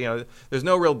better. Like there's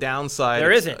no real downside.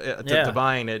 There isn't to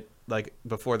buying it like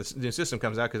before the new system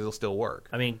comes out, because it'll still work.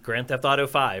 I mean, Grand Theft Auto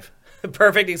 5,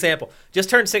 perfect example. Just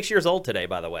turned 6 years old today,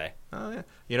 by the way. Oh yeah.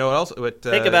 You know what else?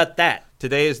 Think about that.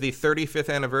 Today is the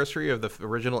 35th anniversary of the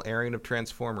original airing of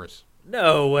Transformers.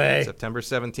 No way. September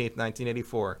 17th,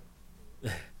 1984.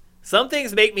 Some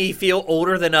things make me feel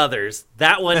older than others.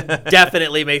 That one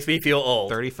definitely makes me feel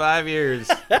old. 35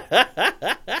 years.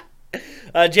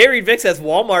 J. Reed Vic says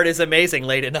Walmart is amazing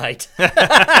late at night.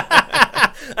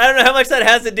 I don't know how much that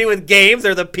has to do with games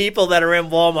or the people that are in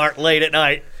Walmart late at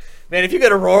night. Man, if you go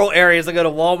to rural areas and go to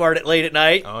Walmart at late at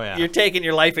night, you're taking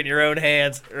your life in your own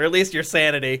hands, or at least your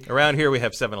sanity. Around here we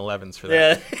have 7-Elevens for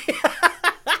that. Yeah.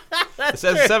 It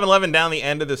says 7-Eleven down the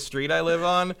end of the street I live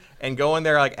on, and going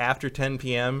there like after 10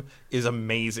 p.m. is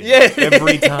amazing. Yeah.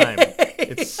 Every time.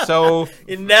 It's so...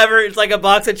 It's like a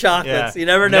box of chocolates. Yeah. You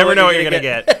never know what you're going to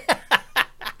get.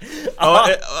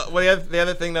 The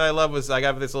other thing that I love was I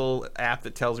got this little app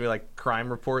that tells me like crime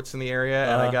reports in the area,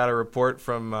 and I got a report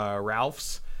from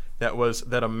Ralph's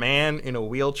that a man in a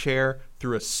wheelchair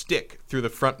threw a stick through the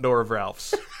front door of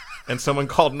Ralph's, and someone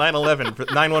called 911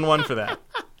 for that.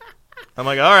 I'm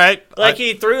like, all right. Like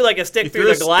he threw like a stick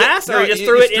through the glass, or he just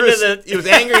threw it into the... He was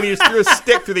angry and he just threw a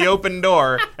stick through the open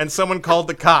door, and someone called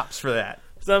the cops for that.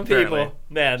 Some people,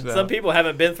 some people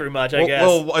haven't been through much, I guess.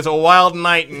 Well, it's a wild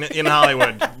night in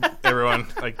Hollywood, everyone.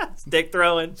 Like stick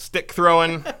throwing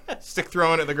at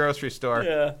the grocery store.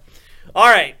 Yeah. All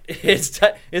right, it's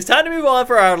time to move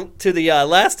on to the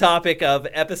last topic of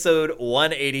episode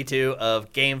 182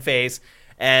 of GameFace.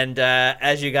 And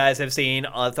as you guys have seen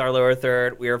with our lower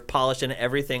third, we are polishing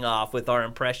everything off with our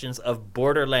impressions of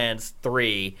Borderlands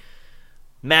 3.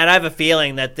 Matt, I have a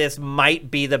feeling that this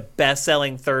might be the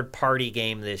best-selling third-party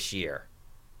game this year.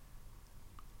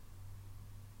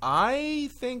 I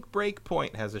think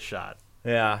Breakpoint has a shot.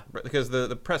 Yeah. Because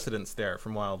the precedent's there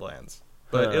from Wildlands.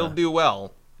 But it'll do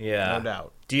well. Yeah. No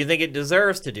doubt. Do you think it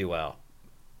deserves to do well?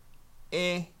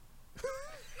 Here's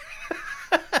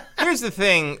the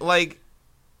thing, like,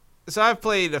 so I've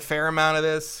played a fair amount of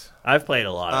this. I've played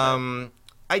a lot of it.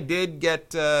 I did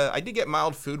get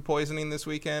mild food poisoning this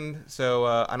weekend, so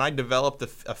and I developed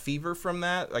a fever from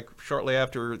that. Like shortly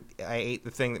after I ate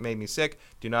the thing that made me sick.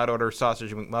 Do not order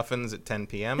sausage McMuffins at 10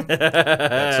 p.m.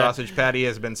 That sausage patty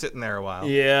has been sitting there a while.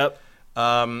 Yep.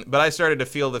 But I started to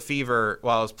feel the fever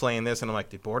while I was playing this, and I'm like,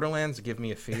 did Borderlands give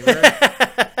me a fever?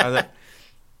 I was like,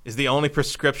 is the only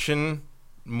prescription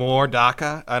more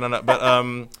DACA? I don't know,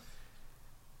 but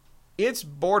it's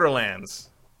Borderlands.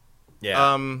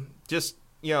 Yeah. Just,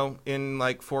 you know, in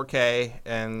like 4K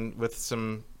and with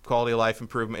some quality of life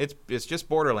improvement. It's just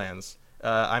Borderlands.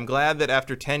 I'm glad that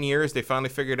after 10 years they finally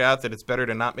figured out that it's better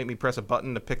to not make me press a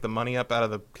button to pick the money up out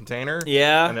of the container.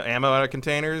 Yeah. And the ammo out of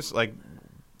containers. Like,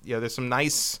 you know, there's some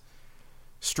nice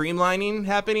streamlining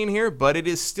happening here, but it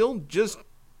is still just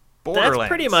Borderlands. That's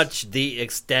pretty much the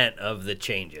extent of the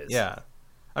changes. Yeah.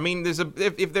 I mean, there's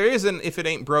if there is an if it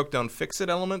ain't broke, don't fix it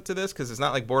element to this, because it's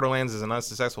not like Borderlands is an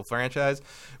unsuccessful franchise,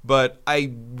 but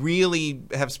I really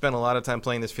have spent a lot of time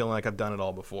playing this feeling like I've done it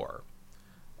all before.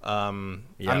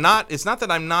 It's not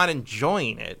that I'm not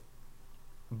enjoying it,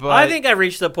 but I think I've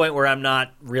reached the point where I'm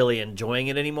not really enjoying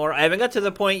it anymore. I haven't got to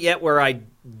the point yet where I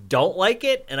don't like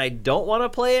it and I don't want to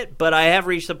play it, but I have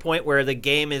reached the point where the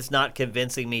game is not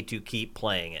convincing me to keep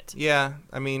playing it. Yeah,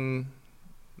 I mean,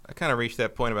 I kind of reached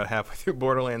that point about halfway through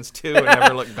Borderlands 2 and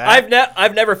never looked back.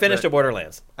 I've never finished a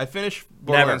Borderlands. I finished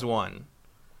Borderlands 1. And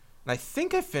I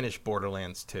think I finished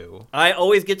Borderlands 2. I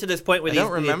always get to this point with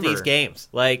these games.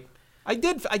 Like, I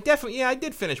did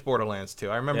finish Borderlands 2.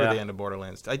 I remember the end of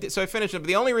Borderlands 2. So I finished it. But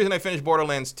the only reason I finished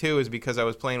Borderlands 2 is because I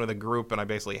was playing with a group and I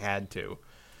basically had to.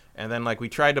 And then, like, we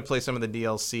tried to play some of the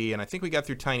DLC, and I think we got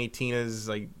through Tiny Tina's,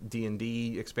 like,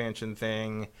 D&D expansion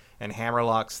thing and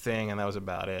Hammerlock's thing, and that was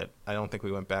about it. I don't think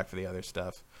we went back for the other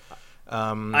stuff.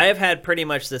 I have had pretty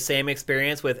much the same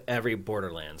experience with every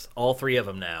Borderlands. All 3 of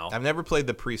them now. I've never played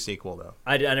the pre-sequel, though.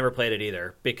 I never played it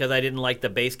either, because I didn't like the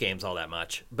base games all that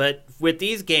much. But with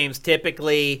these games,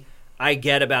 typically I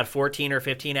get about 14 or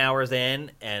 15 hours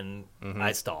in, and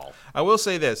I stall. I will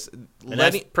say this.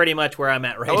 That's pretty much where I'm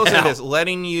at right now. I will say this.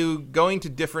 Going to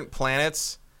different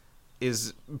planets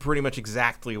is pretty much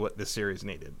exactly what this series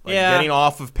needed. Like, getting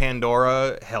off of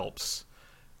Pandora helps.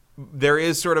 There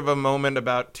is sort of a moment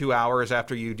about 2 hours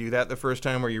after you do that the first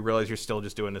time where you realize you're still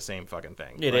just doing the same fucking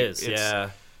thing. It is.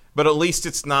 But at least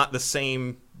it's not the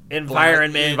same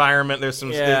environment. There's some,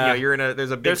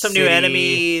 there's a big some city, new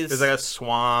enemies. There's like a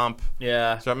swamp.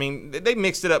 Yeah. So I mean, they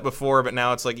mixed it up before, but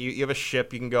now it's like you have a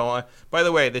ship you can go on. By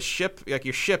the way, the ship, like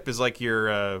your ship, is like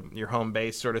your home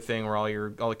base sort of thing where all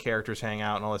the characters hang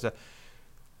out and all that stuff.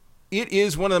 It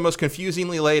is one of the most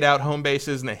confusingly laid out home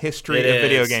bases in the history of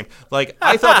video games. Like,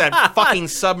 I thought that fucking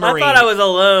submarine... I thought I was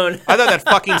alone. I thought that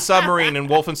fucking submarine in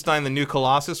Wolfenstein: The New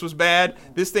Colossus was bad.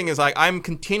 This thing is like, I'm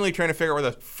continually trying to figure out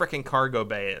where the freaking cargo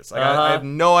bay is. Like, I have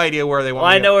no idea where they want me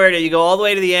to go. I know where it is. You go all the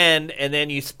way to the end, and then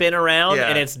you spin around,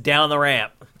 and it's down the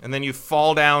ramp. And then you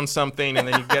fall down something, and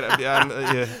then you get...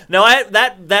 No,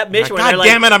 that mission... God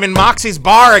damn it, I'm in Moxie's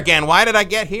bar again. Why did I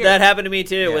get here? That happened to me,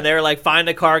 too, when they were like, find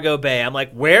a cargo bay. I'm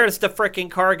like, where's the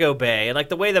freaking cargo bay? And, like,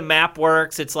 the way the map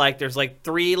works, it's like there's, like,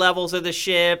 3 levels of the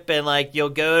ship, and, like, you'll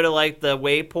go to, like, the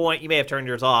waypoint. You may have turned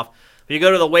yours off. But you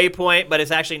go to the waypoint, but it's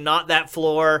actually not that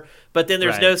floor. But then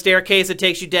there's no staircase that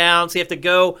takes you down, so you have to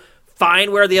go...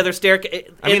 find where the other staircase...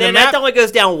 that only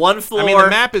goes down 1 floor. I mean, the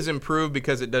map is improved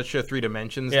because it does show 3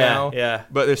 dimensions now. Yeah.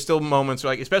 But there's still moments,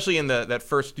 like, especially in that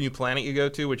first new planet you go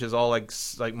to, which is all, like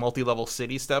multi-level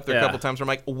city stuff. There are a couple times where I'm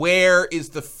like, where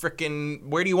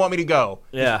do you want me to go?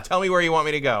 Yeah. Just tell me where you want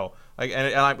me to go. Like, and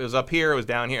it was up here, it was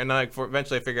down here. And then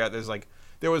eventually I figured out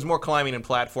there was more climbing and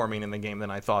platforming in the game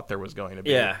than I thought there was going to be.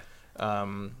 Yeah. A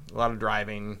lot of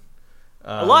driving.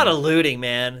 A lot of looting,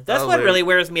 man. That's what really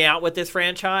wears me out with this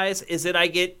franchise, is that I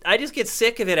just get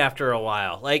sick of it after a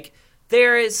while. Like,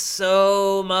 there is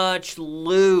so much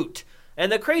loot.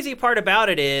 And the crazy part about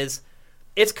it is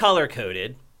it's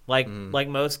color-coded, like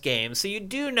most games. So you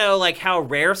do know, like, how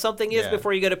rare something is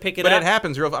before you go to pick it up. But it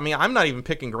happens real... I mean, I'm not even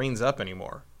picking greens up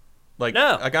anymore. Like,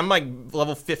 no. Like, I'm, like,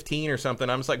 level 15 or something.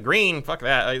 I'm just like, green, fuck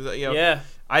that.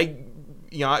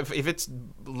 If it's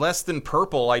less than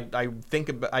purple, I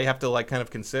think I have to, like, kind of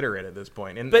consider it at this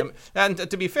point. And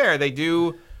to be fair, they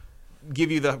do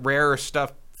give you the rarer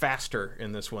stuff faster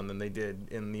in this one than they did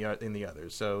in the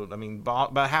others. So I mean,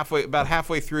 about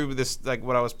halfway through this, like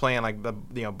what I was playing, like the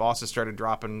bosses started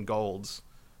dropping golds,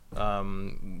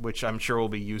 which I'm sure will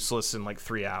be useless in like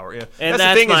 3 hours. And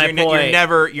that's the thing,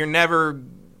 is you're never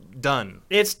done.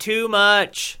 It's too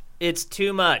much. It's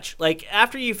too much. Like,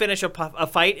 after you finish a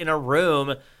fight in a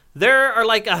room, there are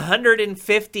like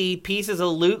 150 pieces of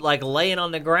loot like laying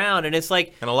on the ground, and it's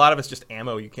like, and a lot of it's just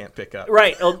ammo you can't pick up.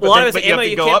 Right, a lot of it's ammo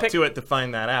you have to go up to it to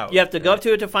find that out. You have to go up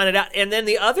to it to find it out. And then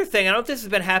the other thing, I don't know if this has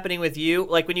been happening with you,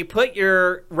 like when you put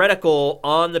your reticle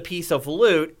on the piece of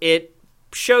loot, it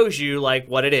shows you like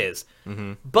what it is.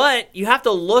 Mm-hmm. But you have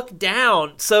to look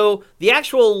down, so the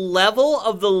actual level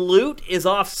of the loot is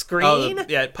off screen.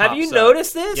 It pops have you up.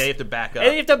 noticed this? Yeah, you have to back up.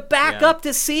 And you have to back up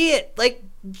to see it. Like,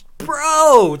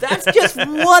 bro, that's just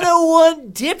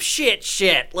 101 dipshit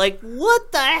shit. Like,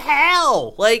 what the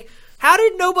hell? Like, how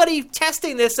did nobody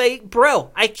testing this say, bro,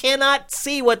 I cannot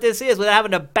see what this is without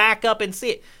having to back up and see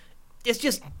it? It's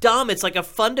just dumb. It's like a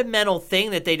fundamental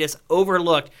thing that they just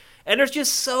overlooked. And there's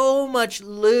just so much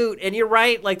loot. And you're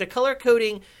right, like the color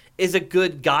coding is a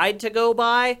good guide to go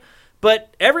by.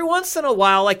 But every once in a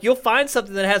while, like you'll find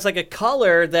something that has like a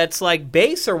color that's like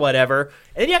base or whatever.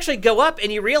 And then you actually go up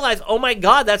and you realize, oh my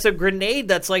God, that's a grenade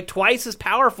that's like twice as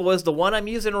powerful as the one I'm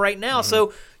using right now. Mm-hmm.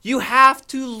 So you have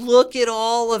to look at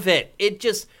all of it.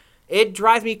 It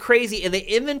drives me crazy. And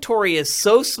the inventory is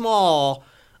so small.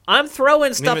 I'm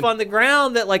throwing stuff on the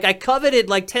ground that, like, I coveted,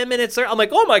 like, 10 minutes earlier. I'm like,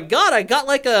 oh, my God, I got,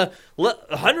 like, a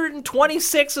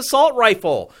 126 assault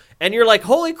rifle. And you're like,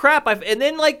 holy crap. And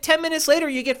then, like, 10 minutes later,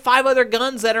 you get 5 other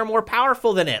guns that are more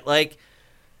powerful than it. Like,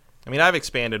 I mean, I've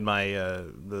expanded my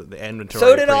the inventory.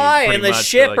 So did I, pretty and the much,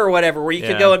 ship like, or whatever, where you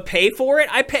could go and pay for it.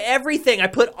 I pay everything. I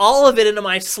put all of it into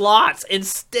my slots, and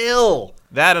still...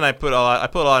 That, and I put a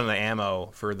lot in the ammo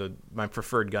for my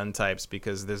preferred gun types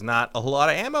because there's not a lot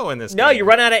of ammo in this game. No, you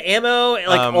run out of ammo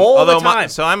like all the time.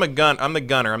 So I'm the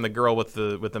gunner. I'm the girl with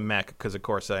the mech because of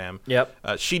course I am. Yep.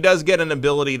 She does get an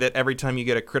ability that every time you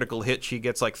get a critical hit, she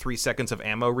gets like 3 seconds of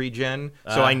ammo regen.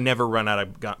 So I never run out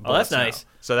of bullets. Oh, that's nice. Now.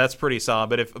 So that's pretty solid.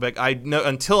 But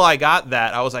until I got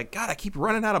that, I was like, God, I keep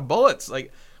running out of bullets.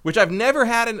 Like. Which I've never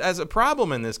had as a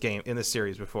problem in this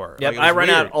series before. Yep, like, I run weird.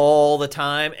 out all the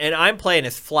time, and I'm playing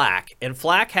as Flak. And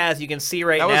Flak has, you can see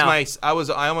right now.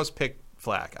 I almost picked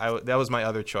Flak. That was my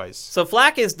other choice. So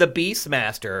Flak is the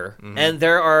Beastmaster, and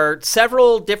there are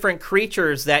several different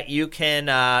creatures that you can,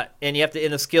 and you have to, in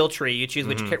the skill tree, you choose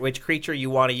which creature you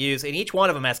want to use, and each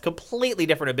one of them has completely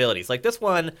different abilities. Like this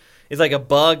one is like a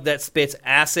bug that spits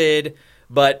acid,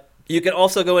 but you can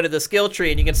also go into the skill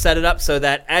tree and you can set it up so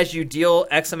that as you deal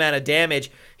X amount of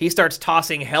damage, he starts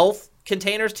tossing health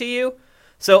containers to you.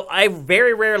 So I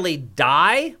very rarely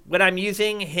die when I'm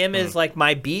using him as like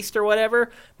my beast or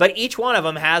whatever, but each one of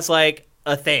them has like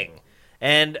a thing.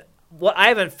 And what I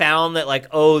haven't found that like,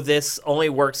 oh, this only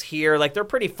works here. Like they're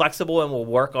pretty flexible and will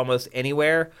work almost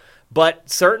anywhere. But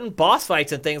certain boss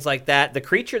fights and things like that, the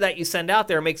creature that you send out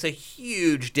there makes a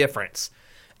huge difference.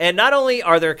 And not only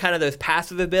are there kind of those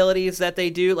passive abilities that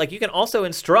they do, like you can also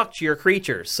instruct your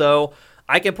creatures. So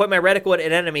I can put my reticle at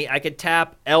an enemy, I could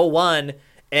tap L1,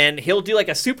 and he'll do like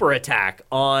a super attack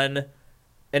on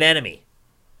an enemy.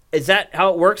 Is that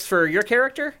how it works for your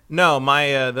character? No,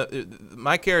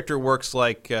 my character works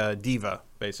like Diva,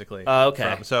 basically. Oh,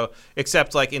 okay. So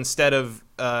except like instead of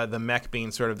the mech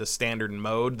being sort of the standard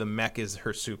mode, the mech is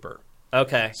her super.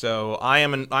 Okay. So I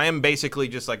am basically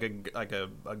just like a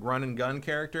run and gun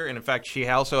character, and in fact, she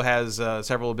also has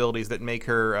several abilities that make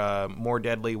her more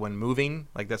deadly when moving.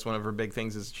 Like that's one of her big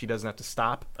things is she doesn't have to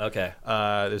stop. Okay.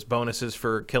 There's bonuses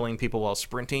for killing people while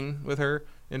sprinting with her.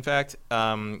 In fact,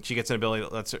 she gets an ability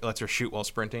that lets her shoot while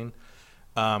sprinting.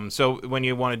 So when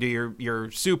you want to do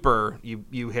your super,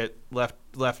 you hit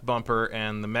left bumper,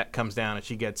 and the mech comes down, and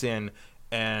she gets in.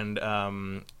 And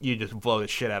you just blow the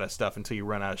shit out of stuff until you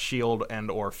run out of shield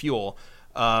and or fuel.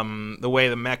 The way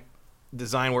the mech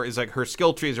design works is like her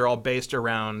skill trees are all based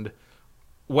around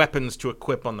weapons to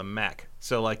equip on the mech.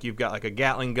 So like you've got like a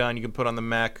Gatling gun you can put on the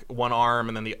mech, one arm,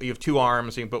 and then you have 2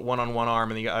 arms, so you can put one on one arm,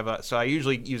 and then you have so I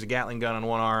usually use a Gatling gun on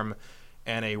one arm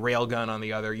and a rail gun on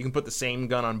the other. You can put the same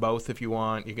gun on both if you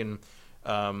want. You can.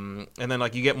 And then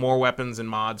like you get more weapons and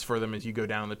mods for them as you go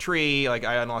down the tree. Like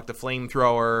I unlocked the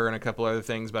flamethrower and a couple other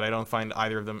things, but I don't find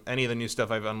any of the new stuff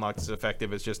I've unlocked as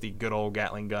effective as just the good old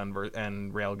Gatling gun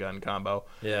and railgun combo.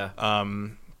 Yeah.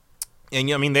 And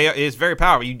I mean it's very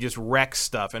powerful. You just wreck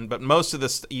stuff, but most of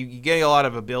this you get a lot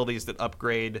of abilities that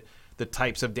upgrade the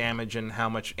types of damage and how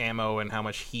much ammo and how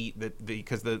much heat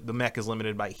because the mech is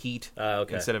limited by heat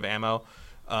instead of ammo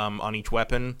on each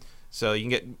weapon. So you can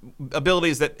get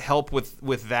abilities that help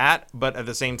with that, but at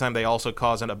the same time they also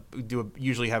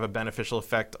usually have a beneficial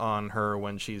effect on her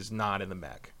when she's not in the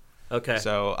mech. Okay.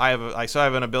 So I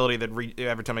have an ability that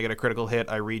every time I get a critical hit,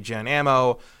 I regen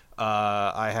ammo.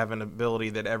 I have an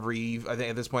ability that I think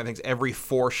at this point, every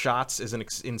 4 shots is an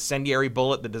incendiary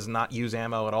bullet that does not use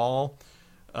ammo at all.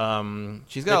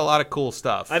 She's got a lot of cool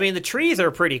stuff. I mean, the trees are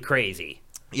pretty crazy.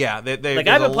 Yeah, I've been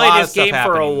playing this game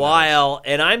for a while,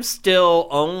 and I'm still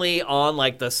only on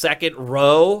like the second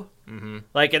row. Mm-hmm.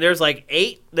 Like, and there's like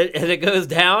 8 and it goes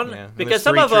down because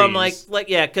some of them because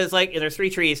and there's 3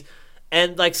 trees.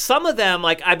 And, like, some of them,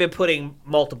 like, I've been putting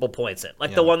multiple points in.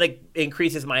 Like, the one that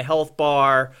increases my health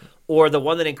bar or the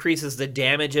one that increases the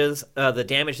damage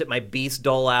that my beasts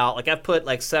dole out. Like, I've put,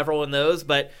 like, several in those.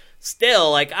 But still,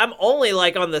 like, I'm only,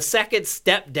 like, on the second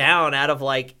step down out of,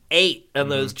 like, 8 on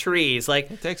those trees.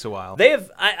 Like, it takes a while.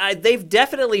 They've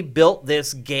definitely built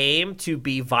this game to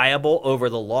be viable over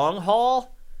the long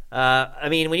haul. I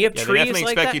mean, when you have trees like that, they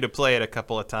definitely expect you to play it a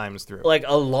couple of times through. Like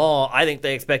I think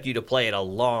they expect you to play it a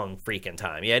long freaking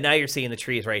time. Yeah, now you're seeing the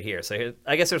trees right here. So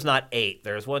I guess there's not 8.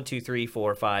 There's 1, 2, 3,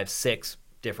 4, 5, 6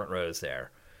 different rows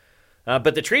there.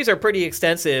 But the trees are pretty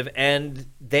extensive, and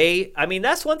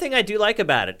that's one thing I do like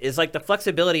about it, is like the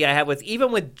flexibility I have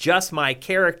even with just my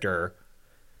character.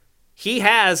 He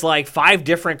has like 5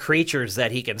 different creatures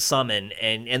that he can summon,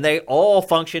 and they all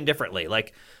function differently.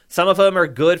 Like, some of them are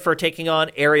good for taking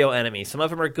on aerial enemies. Some of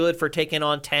them are good for taking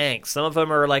on tanks. Some of them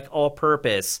are like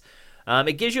all-purpose.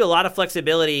 It gives you a lot of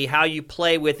flexibility how you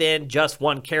play within just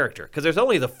one character, because there's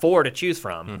only the 4 to choose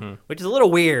from, which is a little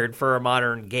weird for a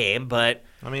modern game. But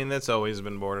I mean, that's always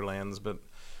been Borderlands. But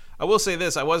I will say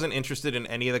this: I wasn't interested in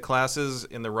any of the classes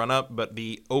in the run-up, but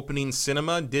the opening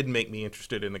cinema did make me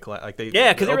interested in the class. Like,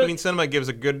 the opening cinema gives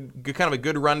a good kind of a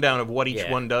good rundown of what each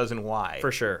one does and why.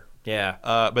 For sure. Yeah.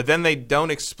 But then they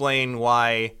don't explain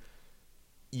why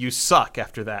you suck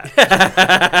after that.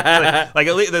 like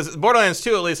at least Borderlands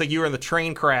 2, at least, like, you were in the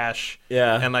train crash.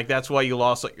 Yeah. And like that's why you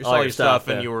lost all your stuff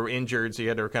and you were injured, so you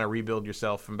had to kind of rebuild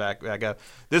yourself from back up.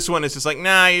 This one is just like,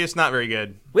 nah, you're just not very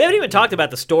good. We haven't even talked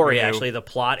about the story, actually, the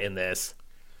plot in this.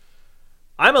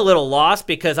 I'm a little lost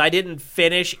because I didn't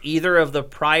finish either of the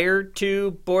prior 2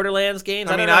 Borderlands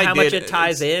games. I don't know how much it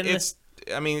ties in.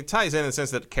 It ties in the sense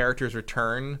that characters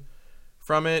return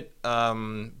from it,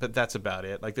 but that's about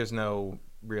it. Like, there's no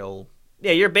real...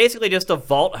 Yeah, you're basically just a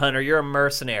vault hunter. You're a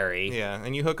mercenary. Yeah,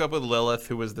 and you hook up with Lilith,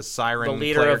 who was the siren the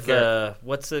leader of the...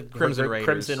 What's the... Crimson Raiders.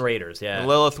 Crimson Raiders, yeah. And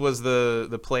Lilith was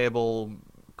the playable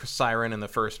siren in the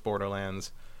first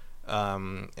Borderlands.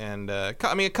 A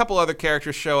couple other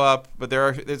characters show up, but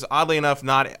there's oddly enough,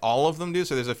 not all of them do,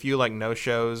 so there's a few, like,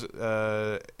 no-shows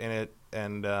in it,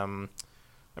 and...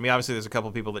 obviously, there's a couple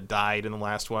of people that died in the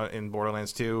last one in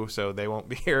Borderlands 2, so they won't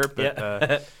be here.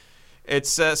 But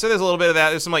it's so there's a little bit of that.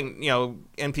 There's some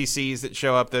NPCs that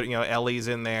show up. That Ellie's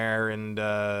in there, and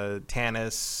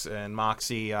Tannis and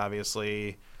Moxie,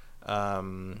 obviously.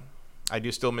 I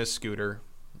do still miss Scooter,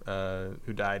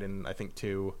 who died in I think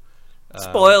 2.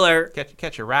 Spoiler.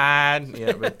 Catch a ride.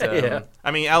 Yeah, but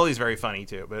Ellie's very funny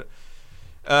too. But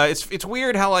it's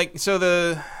weird how I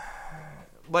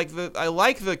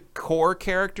like the core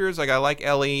characters. Like, I like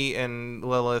Ellie and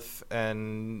Lilith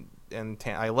and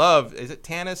I love, is it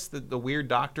Tannis, the weird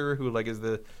doctor who like is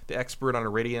the expert on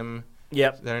iridium?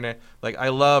 Yep. Like, I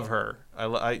love her. I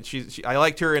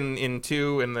liked her in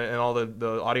 2 and all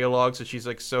the audio logs. So she's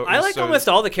like I like almost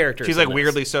all the characters. She's like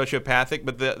weirdly sociopathic,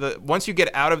 but the once you get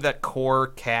out of that core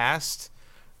cast,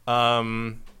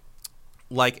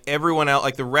 like everyone else,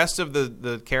 like the rest of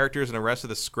the characters and the rest of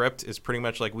the script is pretty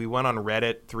much like we went on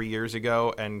Reddit 3 years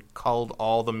ago and culled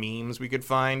all the memes we could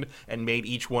find and made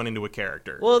each one into a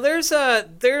character. Well, there's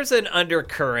an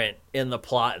undercurrent in the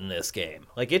plot in this game.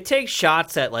 Like, it takes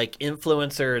shots at like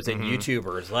influencers and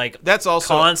YouTubers, like that's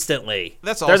also constantly.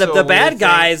 That's also the bad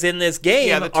guys in this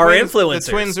game are influencers.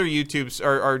 The twins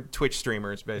are are Twitch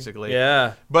streamers basically.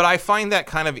 Yeah, but I find that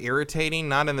kind of irritating.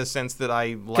 Not in the sense that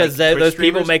I like because those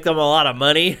people make them a lot of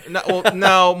money.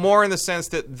 No, more in the sense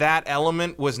that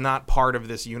element was not part of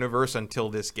this universe until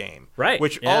this game, right?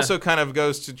 Which also kind of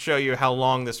goes to show you how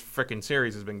long this frickin'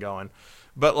 series has been going.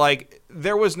 But like,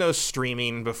 there was no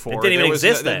streaming before. It didn't even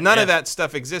exist then. None of that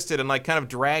stuff existed, and like, kind of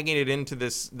dragging it into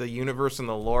the universe and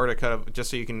the lore to kind of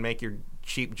just so you can make your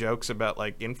cheap jokes about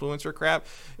like influencer crap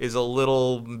is a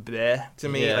little bleh to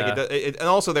me. Yeah. Like, and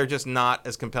also they're just not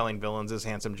as compelling villains as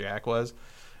Handsome Jack was.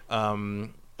 I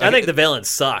think the villains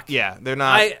suck. Yeah, they're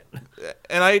not.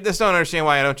 And I just don't understand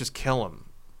why I don't just kill them.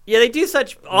 Yeah, they do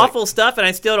such awful stuff, and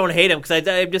I still don't hate them because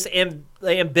I'm just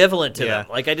ambivalent to them.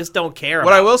 Like, I just don't care.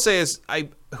 What I will say is,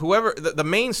 whoever the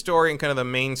main story and kind of the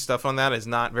main stuff on that is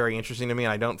not very interesting to me.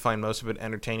 I don't find most of it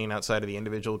entertaining outside of the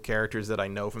individual characters that I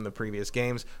know from the previous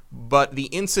games. But the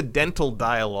incidental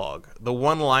dialogue, the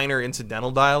one-liner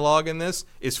incidental dialogue in this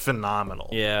is phenomenal.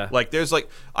 Yeah. Like there's like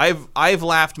I've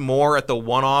laughed more at the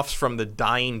one-offs from the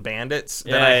dying bandits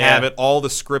than I have at all the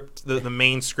script the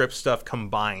main script stuff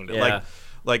combined. Yeah.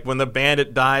 Like when the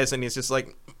bandit dies and he's just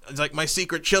like, it's like my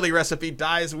secret chili recipe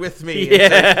dies with me.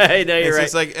 Yeah, I know you're right.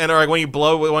 It's like, or like when you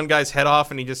blow one guy's head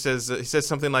off and he says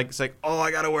something like, it's like, oh,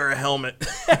 I gotta wear a helmet.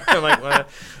 I'm like, what?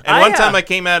 And one time I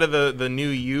came out of the new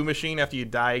U machine after you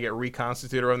die, you get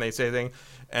reconstituted, or when they say a thing.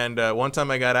 And one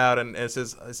time I got out and it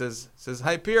says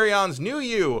Hyperion's new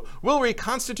you will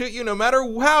reconstitute you no matter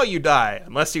how you die,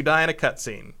 unless you die in a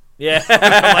cutscene. Yeah.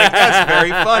 I'm like, that's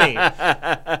very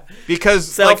funny. Because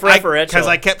self-referential. Because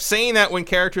I kept saying that when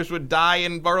characters would die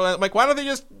in Borderlands. I'm like, why don't they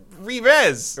just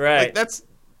re-res? Right. Like, that's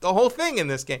the whole thing in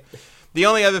this game. The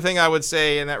only other thing I would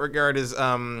say in that regard is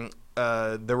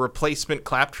the replacement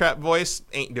Claptrap voice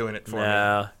ain't doing it for me.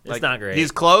 No, it's like, not great.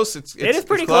 He's close. It is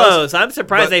pretty close. I'm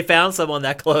surprised they found someone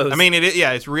that close. I mean,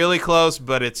 it's really close,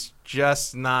 but it's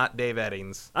just not Dave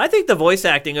Eddings. I think the voice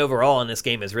acting overall in this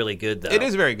game is really good, though. It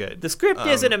is very good. The script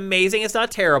isn't amazing. It's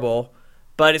not terrible,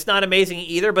 but it's not amazing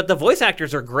either. But the voice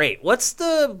actors are great. What's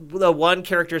the one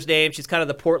character's name? She's kind of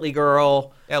the portly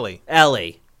girl.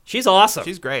 Ellie. She's awesome.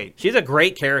 She's great. She's a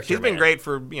great character. She's been great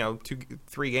for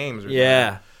 2-3 games.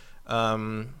 Yeah.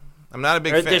 I'm not a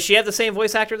big fan. Does she have the same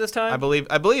voice actor this time? I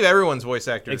believe everyone's voice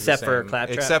actor is the same. For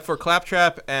Claptrap. Except for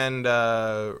Claptrap and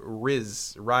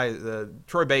Riz.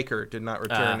 Troy Baker did not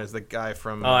return as the guy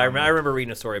from. I remember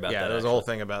reading a story about that. Yeah, there was a whole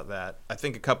thing about that. I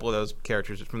think a couple of those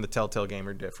characters from the Telltale game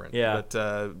are different. Yeah.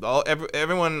 But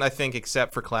everyone, I think,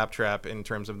 except for Claptrap, in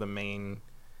terms of the main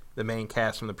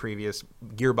cast from the previous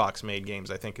Gearbox made games,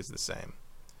 I think is the same.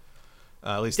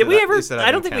 At least did we ever?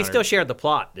 I don't think we still shared the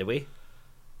plot, did we?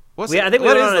 I think we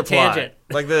went on a tangent.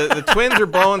 Like the twins are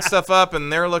blowing stuff up,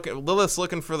 and Lilith's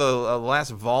looking for the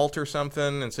last vault or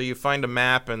something, and so you find a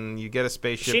map and you get a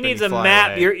spaceship. She needs a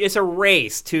map. It's a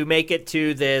race to make it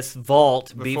to this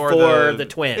vault before the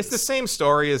twins. It's the same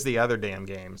story as the other damn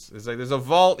games. It's like there's a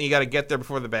vault, and you got to get there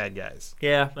before the bad guys.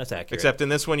 Yeah, that's accurate. Except in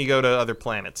this one, you go to other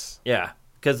planets. Yeah.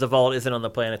 Because the vault isn't on the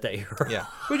planet that you're on. Yeah,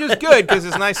 which is good because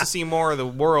it's nice to see more of the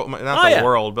world, not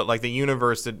world, but like the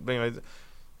universe. That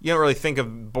you don't really think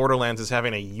of Borderlands as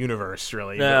having a universe,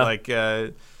 really. No. But like,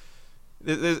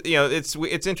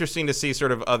 it's interesting to see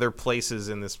sort of other places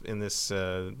in this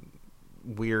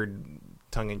weird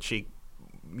tongue-in-cheek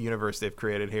universe they've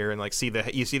created here, and like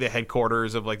you see the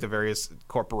headquarters of like the various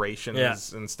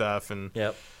corporations and stuff, and.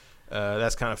 Yep.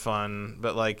 That's kind of fun,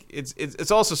 but like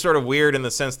it's also sort of weird in the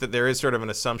sense that there is sort of an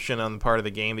assumption on the part of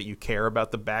the game that you care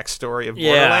about the backstory of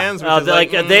Borderlands.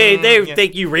 Which is they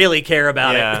think you really care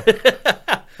about it.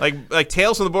 like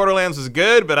Tales from the Borderlands is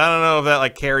good, but I don't know if that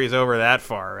like carries over that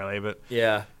far really. But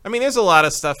yeah, I mean, there's a lot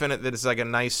of stuff in it that is like a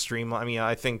nice streamline. I mean,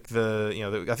 I think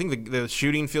the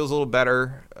shooting feels a little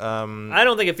better. I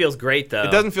don't think it feels great though.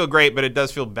 It doesn't feel great, but it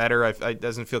does feel better. It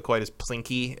doesn't feel quite as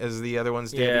plinky as the other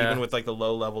ones did, even with like the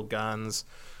low level guns.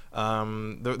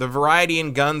 The variety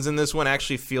in guns in this one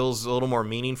actually feels a little more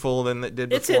meaningful than it did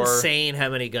before. It's insane how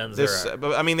many guns there are.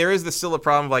 But I mean, there is still a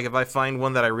problem. Like, if I find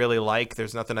one that I really like,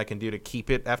 there's nothing I can do to keep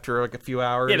it after like a few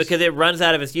hours. Yeah, because it runs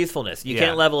out of its usefulness. You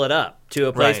can't level it up to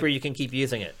a place where you can keep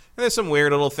using it. And there's some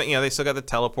weird little thing. They still got the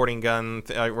teleporting gun,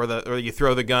 or you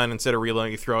throw the gun instead of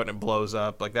reloading, you throw it and it blows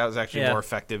up. Like, that was actually more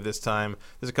effective this time.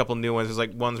 There's a couple new ones. There's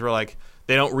like ones where like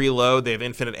they don't reload, they have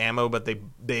infinite ammo, but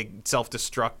they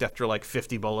self-destruct after like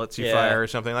 50 bullets you fire or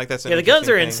something like that. The guns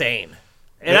are insane.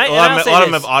 And a lot of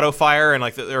them have auto fire and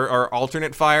like or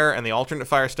alternate fire, and the alternate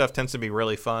fire stuff tends to be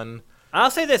really fun. I'll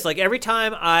say this: like every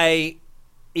time I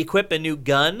equip a new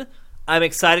gun, I'm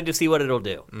excited to see what it'll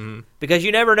do because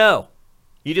you never know.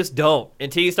 You just don't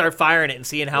until you start firing it and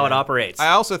seeing how it operates. I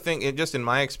also think, just in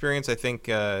my experience, I think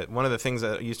one of the things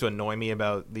that used to annoy me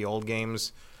about the old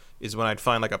games is when I'd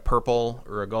find like a purple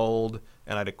or a gold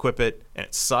and I'd equip it and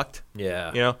it sucked.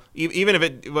 Yeah. Even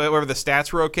if whatever the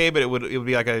stats were okay, but it would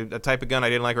be like a type of gun I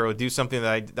didn't like, or it would do something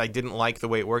that I didn't like the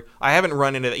way it worked. I haven't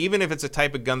run into that. Even if it's a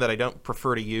type of gun that I don't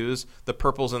prefer to use, the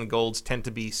purples and the golds tend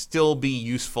to still be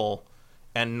useful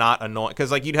and not annoying, because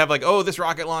like you'd have like, oh, this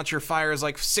rocket launcher fires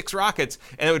like 6 rockets,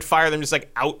 and it would fire them just like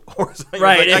out horizontally.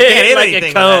 Right, like, I can't hit like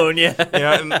anything a cone,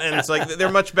 and it's like they're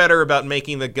much better about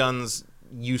making the guns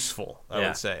useful. I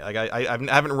would say, like I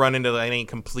haven't run into any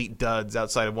complete duds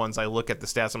outside of ones I look at the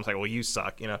stats. I'm like, well, you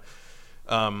suck,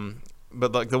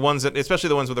 But like the ones that, especially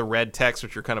the ones with the red text,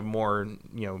 which are kind of more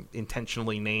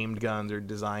intentionally named guns or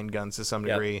designed guns to some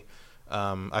degree.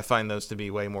 I find those to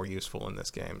be way more useful in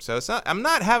this game. So I'm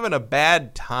not having a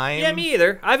bad time. Yeah, me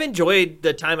either. I've enjoyed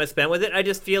the time I spent with it. I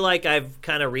just feel like I've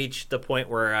kind of reached the point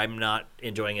where I'm not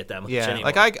enjoying it that much anymore.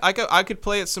 Like I could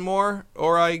play it some more,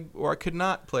 or I could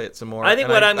not play it some more. I think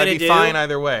what I'm going to do, I'd be fine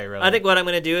either way. Really. I think what I'm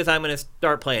going to do is I'm going to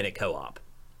start playing it co-op.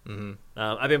 Mm-hmm.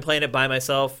 I've been playing it by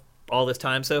myself all this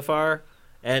time so far.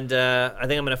 And I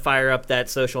think I'm going to fire up that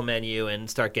social menu and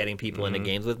start getting people into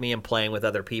games with me and playing with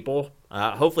other people.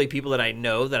 Hopefully people that I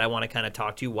know that I want to kind of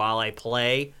talk to while I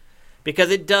play.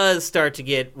 Because it does start to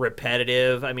get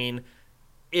repetitive. I mean,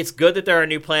 it's good that there are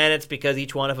new planets because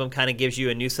each one of them kind of gives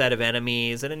you a new set of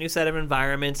enemies and a new set of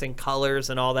environments and colors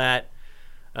and all that.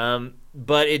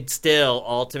 But it still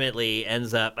ultimately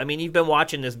ends up... I mean, you've been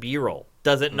watching this B-roll.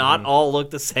 Does it not all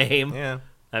look the same? Yeah.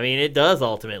 I mean, it does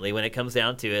ultimately when it comes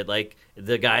down to it. Like,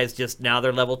 the guys just, now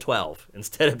they're level 12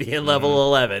 instead of being level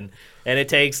 11. And it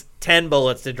takes 10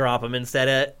 bullets to drop them instead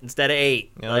of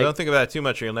 8. You know, don't think about it too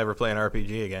much or you'll never play an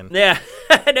RPG again. Yeah,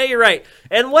 no, you're right.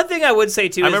 And one thing I would say,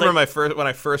 too, I remember when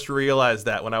I first realized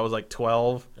that when I was like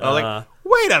 12. I was like,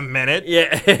 wait a minute.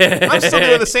 Yeah. I'm still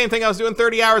doing the same thing I was doing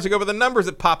 30 hours ago, but the numbers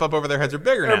that pop up over their heads are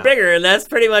bigger now. They're bigger, and that's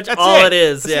pretty much all it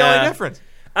is. That's the only difference.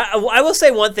 I will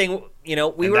say one thing,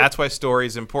 that's why story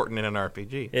is important in an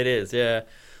RPG. It is, yeah.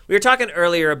 We were talking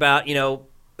earlier about,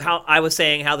 how I was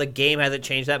saying how the game hasn't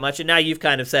changed that much, and now you've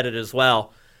kind of said it as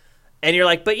well. And you're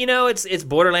like, but it's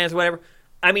Borderlands or whatever.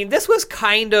 I mean, this was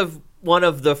kind of one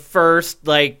of the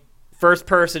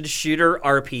first-person shooter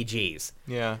RPGs.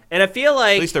 Yeah. And I feel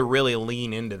like... At least to really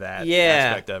lean into that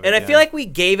aspect of it. And I feel like we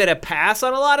gave it a pass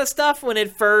on a lot of stuff when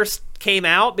it first came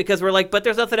out because we're like, but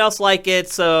there's nothing else like it,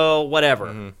 so whatever.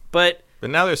 Mm-hmm. But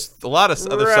now there's a lot of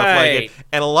other stuff like it,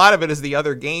 and a lot of it is the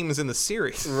other games in the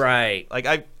series. Right.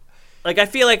 I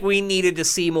feel like we needed to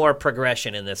see more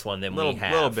progression in this one than we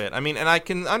have. A little bit. I mean, and I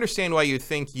can understand why you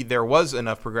think there was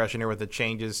enough progression here with the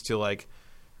changes to, like,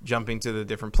 jumping to the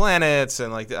different planets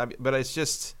and, like, but it's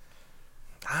just...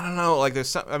 I don't know, like there's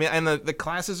some. I mean, and the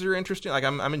classes are interesting. Like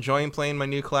I'm enjoying playing my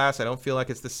new class. I don't feel like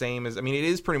it's the same as. I mean, it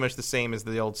is pretty much the same as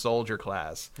the old soldier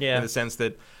class. Yeah. In the sense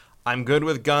that I'm good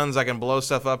with guns. I can blow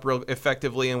stuff up real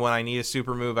effectively, and when I need a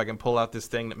super move, I can pull out this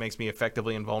thing that makes me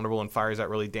effectively invulnerable and fires out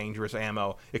really dangerous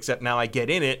ammo. Except now I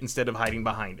get in it instead of hiding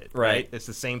behind it. Right. It's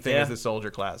the same thing as the soldier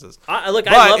classes. I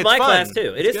love my class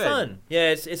too. It is fun.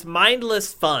 Yeah, it's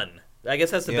mindless fun. I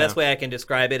guess that's the best way I can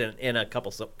describe it in a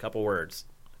couple words.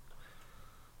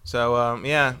 So, I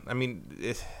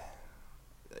mean,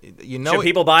 should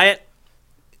people buy it?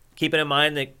 Keeping in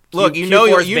mind that look, you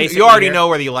already know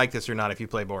whether you like this or not if you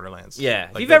play Borderlands. Yeah,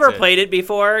 if you've ever played it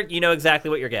before, you know exactly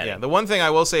what you're getting. Yeah, the one thing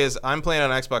I will say is I'm playing on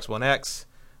Xbox One X.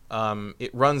 It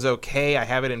runs okay. I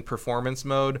have it in performance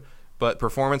mode, but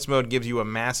performance mode gives you a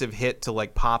massive hit to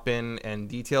like pop in and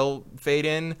detail fade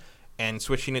in, and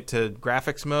switching it to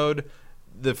graphics mode,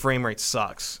 the frame rate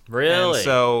sucks. Really? And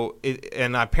so,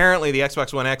 and apparently the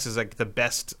Xbox One X is like the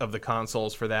best of the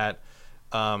consoles for that.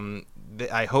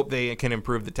 I hope they can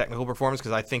improve the technical performance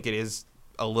because I think it is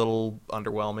a little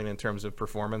underwhelming in terms of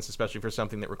performance, especially for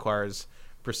something that requires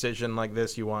precision like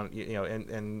this. You want,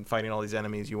 and fighting all these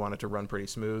enemies, you want it to run pretty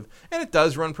smooth. And it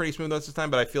does run pretty smooth most of the time,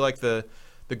 but I feel like the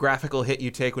graphical hit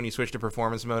you take when you switch to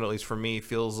performance mode, at least for me,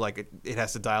 feels like it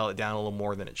has to dial it down a little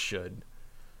more than it should.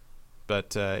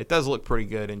 But it does look pretty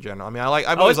good in general. I mean,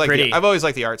 I've always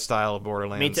liked the art style of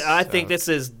Borderlands. Me too. I think this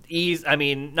is easy. I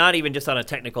mean, not even just on a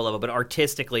technical level, but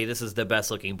artistically, this is the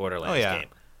best looking Borderlands game.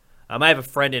 I have a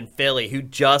friend in Philly who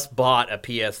just bought a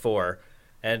PS4,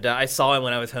 and I saw him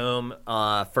when I was home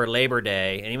for Labor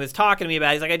Day, and he was talking to me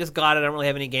about it. He's like, I just got it. I don't really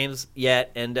have any games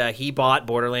yet, and he bought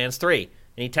Borderlands 3.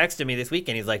 And he texted me this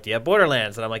weekend. He's like, do you have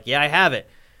Borderlands? And I'm like, yeah, I have it.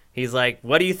 He's like,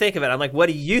 what do you think of it? I'm like, what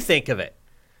do you think of it?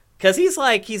 Because he's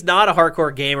not a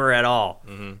hardcore gamer at all.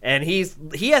 Mm-hmm. And he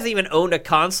hasn't even owned a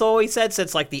console, he said,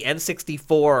 since like the N64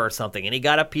 or something. And he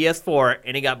got a PS4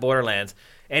 and he got Borderlands.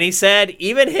 And he said,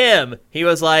 even him, he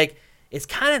was like, it's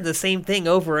kind of the same thing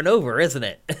over and over, isn't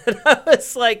it? And I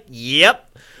was like,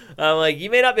 yep. I'm like,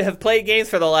 you may not have played games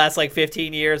for the last like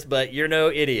 15 years, but you're no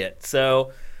idiot.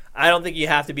 So I don't think you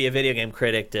have to be a video game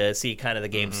critic to see kind of the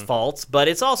game's faults. But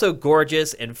it's also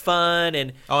gorgeous and fun.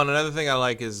 And another thing I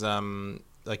like is...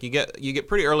 like you get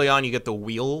pretty early on, you get the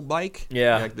wheel bike.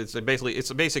 Yeah, like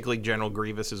it's basically General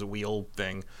Grievous's wheel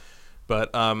thing, but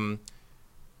and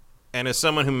as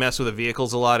someone who messed with the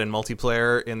vehicles a lot in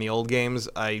multiplayer in the old games,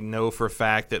 I know for a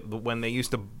fact that when they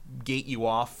used to gate you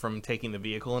off from taking the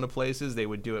vehicle into places, they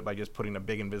would do it by just putting a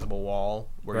big invisible wall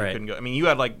where you couldn't go. I mean, you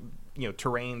had like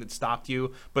terrain that stopped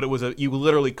you, but you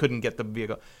literally couldn't get the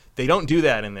vehicle. They don't do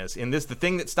that in this. The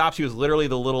thing that stops you is literally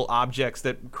the little objects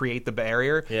that create the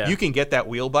barrier. Yeah. You can get that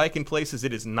wheel bike in places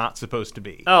it is not supposed to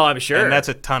be. Oh, I'm sure. And that's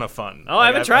a ton of fun. Oh, I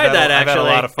haven't tried that, actually. I've had a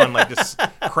lot of fun, like, just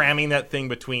cramming that thing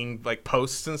between, like,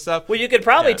 posts and stuff. Well, you could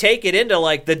probably take it into,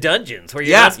 like, the dungeons where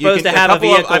you're not supposed to have a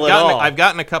vehicle at all. I've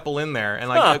gotten a couple in there. And,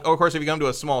 like, of course, if you come to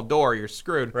a small door, you're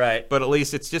screwed. Right. But at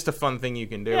least it's just a fun thing you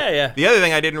can do. Yeah. The other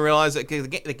thing I didn't realize,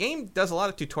 the game does a lot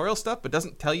of tutorial stuff, but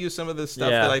doesn't tell you some of the stuff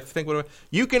that I think would.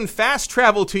 You can fast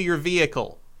travel to your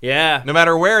vehicle. Yeah. No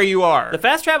matter where you are. The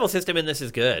fast travel system in this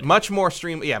is good. Much more much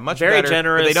very better.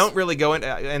 generous. But they don't really go in.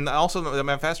 And also,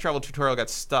 my fast travel tutorial got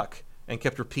stuck and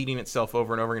kept repeating itself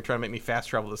over and over again, trying to make me fast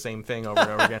travel the same thing over and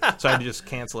over again. So I had to just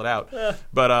cancel it out.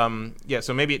 But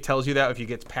so maybe it tells you that if you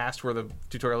get past where the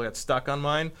tutorial got stuck on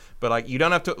mine. But like, you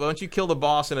don't have to. Once you kill the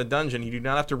boss in a dungeon, you do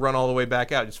not have to run all the way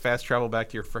back out. Just fast travel back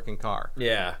to your freaking car.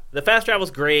 Yeah, the fast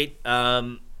travel's great.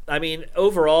 I mean,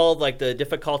 overall, like, the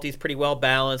difficulty's pretty well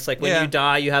balanced. Like, when you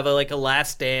die, you have a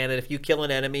last stand, and if you kill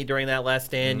an enemy during that last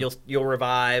stand, you'll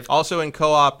revive. Also, in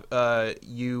co-op,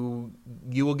 you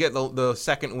will get the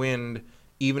second wind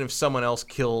even if someone else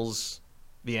kills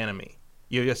the enemy.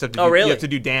 You just have to you have to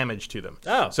do damage to them.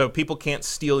 Oh. So people can't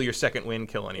steal your second wind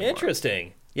kill anymore.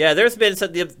 Interesting. Yeah, there's been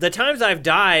the times I've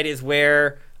died is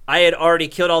where I had already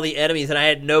killed all the enemies and I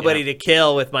had nobody to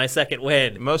kill with my second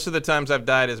wind. Most of the times I've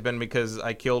died has been because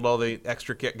I killed all the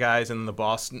extra guys and the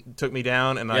boss took me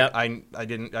down, and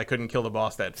I couldn't kill the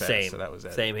boss that fast. So that was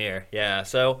it. Same here. Yeah.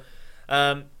 So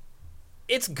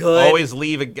it's good. Always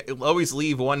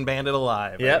leave one bandit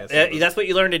alive. Yep. That's what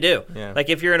you learn to do. Yeah. Like,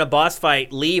 if you're in a boss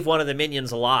fight, leave one of the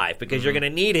minions alive because you're going to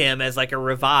need him as like a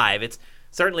revive. It's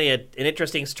certainly an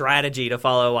interesting strategy to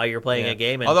follow while you're playing a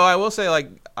game. Although I will say,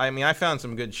 I found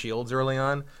some good shields early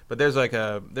on, but there's those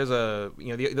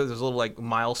little like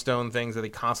milestone things that they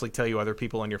constantly tell you other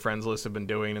people on your friends list have been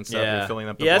doing and stuff. Yeah, You're filling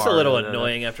up the it's bar a little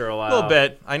annoying after a while. A little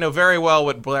bit. I know very well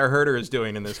what Blair Herter is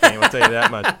doing in this game. I'll tell you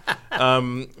that much.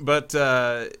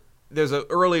 But there's an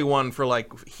early one for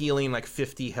like healing like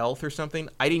 50 health or something.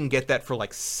 I didn't get that for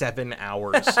like 7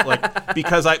 hours,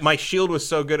 because my shield was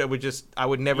so good I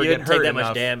would never get hurt take that enough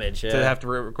much damage to have to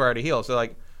require to heal. So I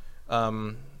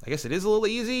guess it is a little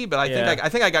easy, but I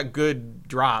think I got good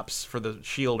drops for the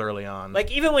shield early on. Like,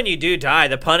 even when you do die,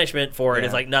 the punishment for it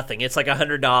is like nothing. It's like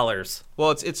 $100.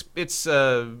 Well, it's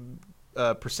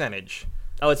a percentage.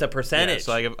 Oh, it's a percentage.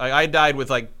 Yeah, so I died with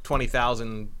like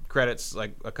 20,000 credits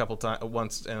like a couple times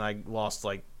once, and I lost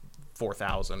like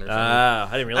 4,000 or something. I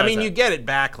didn't realize. I mean, that. you get it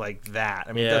back like that.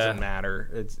 I mean, it doesn't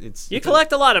matter. You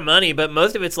collect a lot of money, but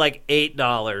most of it's like $8,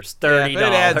 $30. But it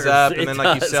adds up, and then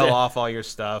like you sell off all your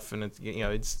stuff, and it's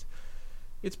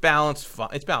balanced.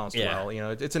 It's balanced well.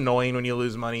 It's annoying when you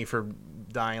lose money for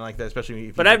dying like that, especially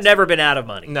if. But I've never been out of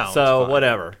money. No, so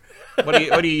whatever.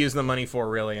 What do you use the money for,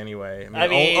 really? Anyway, I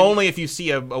mean only if you see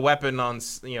a weapon on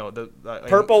the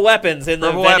purple weapons in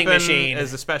the vending machine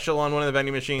as a special on one of the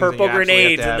vending machines. Purple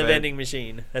grenades in the vending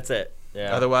machine. That's it.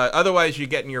 Yeah. Otherwise, you're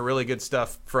getting your really good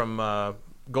stuff from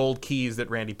gold keys that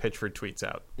Randy Pitchford tweets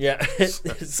out. Yeah.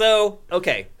 So,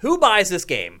 okay, who buys this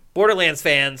game? Borderlands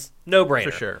fans, no brainer.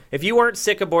 For sure. If you weren't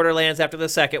sick of Borderlands after the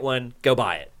second one, go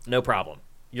buy it. No problem.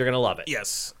 You're gonna love it.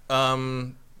 Yes.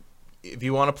 If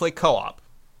you want to play co-op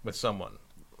with someone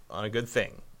on a good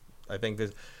thing, I think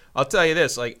this. I'll tell you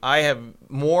this: like, I have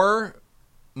more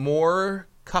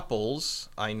couples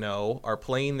I know are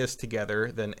playing this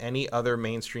together than any other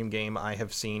mainstream game I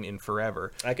have seen in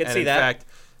forever. I could see that. In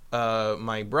fact,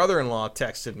 my brother-in-law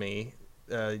texted me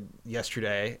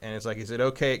yesterday, and it's like, is it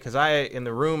okay? Because in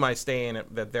the room I stay in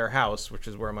at their house, which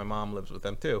is where my mom lives with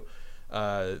them too,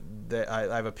 I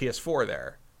have a PS4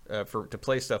 there to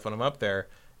play stuff when I'm up there.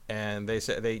 And he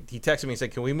texted me and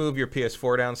said, "Can we move your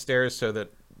PS4 downstairs so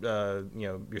that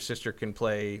your sister can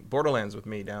play Borderlands with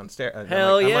me downstairs?"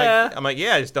 Hell yeah! I'm like,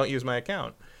 yeah, just don't use my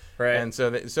account. Right. And so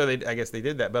they I guess they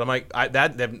did that. But I'm like, I've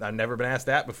never been asked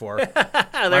that before.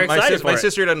 They're excited for it. My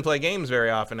sister doesn't play games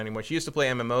very often anymore. She used to play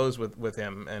MMOs with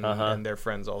him and their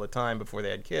friends all the time before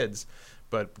they had kids.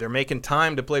 But they're making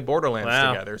time to play Borderlands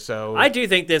together. So I do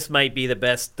think this might be the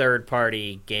best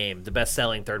third-party game, the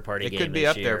best-selling third-party game. It could be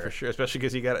up there for sure, especially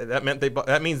because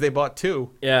that means they bought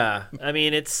 2. Yeah, I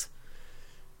mean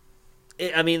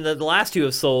the last 2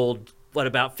 have sold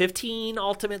about 15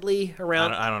 ultimately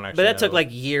around. I don't actually. But that took like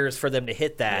years for them to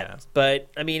hit that. Yeah. But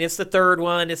I mean, it's the third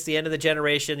one. It's the end of the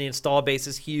generation. The install base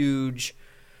is huge.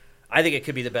 I think it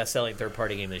could be the best-selling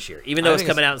third-party game this year, even though it's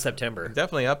coming out in September.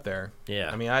 Definitely up there.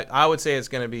 Yeah. I mean, I would say it's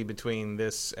going to be between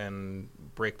this and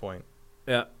Breakpoint.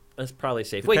 Yeah, that's probably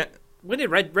safe. Wait, when did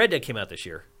Red Dead came out this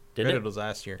year? Red Dead was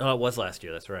last year. Oh, it was last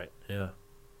year. That's right. Yeah.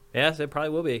 Yeah, so it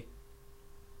probably will be.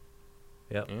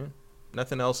 Yep. Yeah.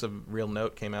 Nothing else of real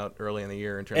note came out early in the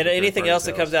year in terms and of anything else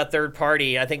that sales. comes out third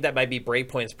party, I think that might be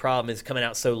Breakpoint's problem is coming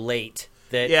out so late.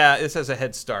 Yeah, this has a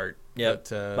head start. Yep,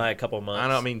 but, by a couple of months. I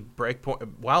don't know. I mean,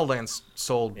 Wildlands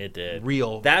sold it did.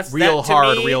 real That,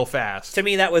 hard, me, real fast. To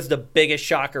me, that was the biggest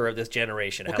shocker of this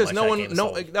generation. Because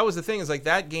sold. that was the thing is like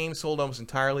that game sold almost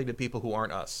entirely to people who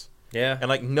aren't us. Yeah. And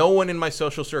like no one in my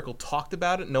social circle talked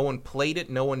about it. No one played it.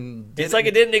 No one did. It's like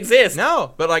it didn't exist.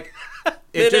 No, but like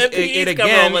it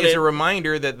again is a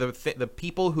reminder that the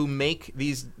people who make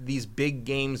these big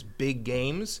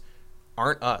games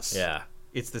aren't us. Yeah.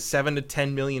 It's the 7 to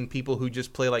 10 million people who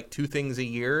just play like 2 things a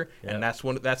year, and that's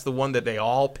the one that they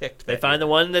all picked. They find the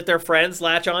one that their friends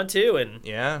latch onto, and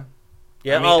yeah.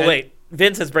 I mean, wait,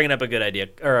 Vince is bringing up a good idea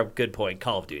or a good point.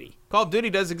 Call of Duty. Call of Duty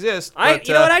does exist.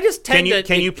 You know what? I just tend to.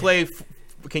 Can you play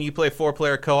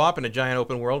 4-player co-op in a giant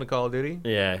open world in Call of Duty?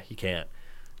 Yeah, you can't.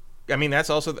 I mean, that's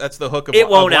the hook of it.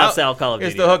 Won't outsell Call of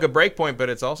Duty. It's the hook of Breakpoint, but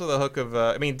it's also the hook of.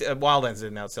 Wildlands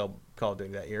didn't outsell Call of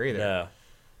Duty that year either. No.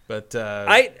 But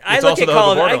I it's look also at the Call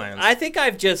hook of of Borderlands. I think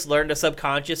I've just learned to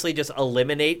subconsciously just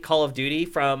eliminate Call of Duty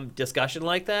from discussion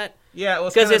like that. Yeah, well,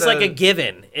 because it's like a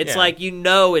given. It's like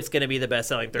it's going to be the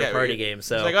best-selling third-party game.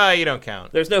 So it's like, you don't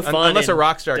count. There's no fun unless a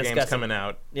Rockstar game's coming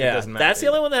out. Yeah, it doesn't matter. That's the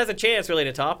only one that has a chance really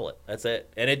to topple it. That's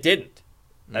it, and it didn't.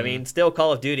 I mean, still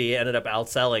Call of Duty ended up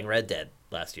outselling Red Dead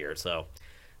last year. So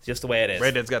it's just the way it is.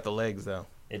 Red Dead's got the legs though.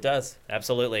 It does,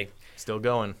 absolutely. Still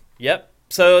going. Yep.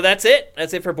 So that's it.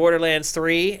 That's it for Borderlands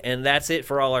 3, and that's it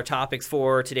for all our topics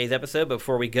for today's episode. But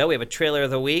before we go, we have a trailer of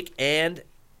the week and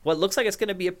what looks like it's going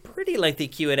to be a pretty lengthy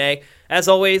Q&A. As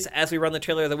always, as we run the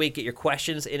trailer of the week, get your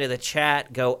questions into the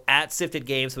chat. Go at Sifted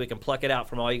Games so we can pluck it out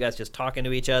from all you guys just talking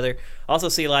to each other. Also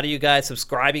see a lot of you guys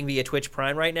subscribing via Twitch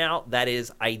Prime right now. That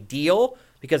is ideal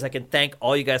because I can thank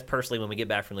all you guys personally when we get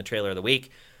back from the trailer of the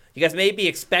week. You guys may be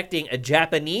expecting a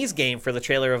Japanese game for the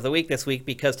trailer of the week this week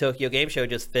because Tokyo Game Show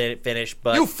just finished.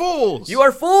 But you fools! You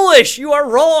are foolish! You are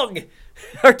wrong!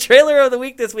 Our trailer of the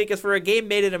week this week is for a game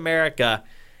made in America.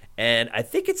 And I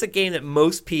think it's a game that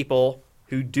most people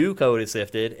who do go to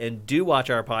Sifted and do watch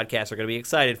our podcast are going to be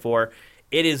excited for.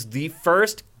 It is the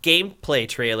first gameplay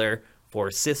trailer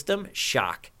for System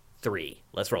Shock 3.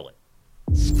 Let's roll it.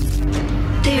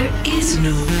 There is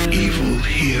no evil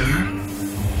here.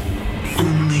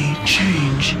 Only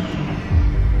change.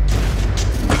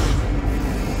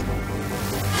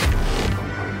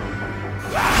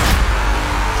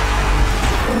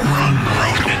 Run,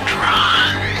 rodent, run.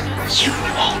 You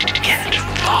won't get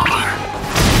far.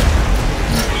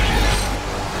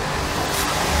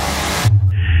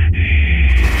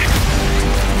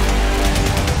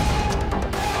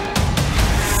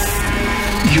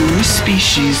 Your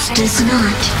species does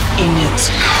not, in its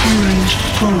current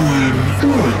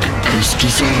form, work as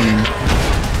designed.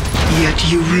 Yet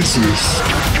you resist.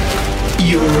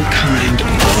 Your kind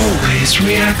always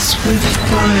reacts with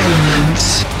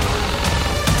violence.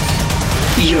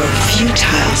 Your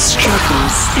futile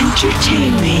struggles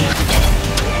entertain me.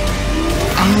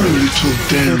 Our little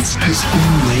dance has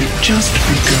only just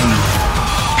begun.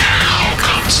 Now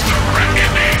comes the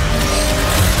reckoning.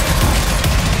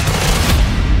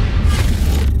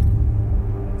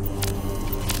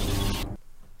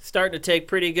 Starting to take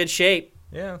pretty good shape.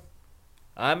 Yeah.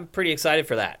 I'm pretty excited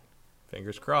for that.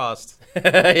 Fingers crossed.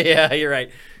 Yeah, you're right.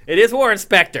 It is Warren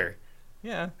Spector.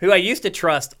 Yeah. Who I used to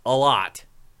trust a lot.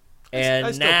 And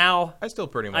I still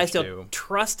pretty much do.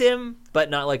 Trust him, but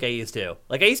not like I used to.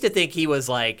 Like I used to think he was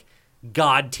like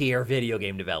god tier video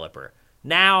game developer.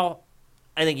 Now,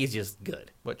 I think he's just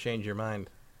good. What changed your mind?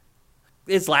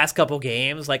 His last couple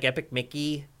games, like Epic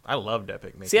Mickey. I loved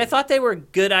Epic Mickey. See, I thought they were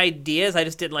good ideas. I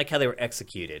just didn't like how they were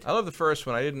executed. I love the first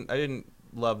one. I didn't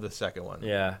love the second one.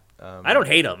 Yeah. I don't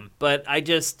hate them, but I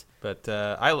just. But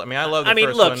I love the first one. I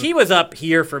mean, look, he was up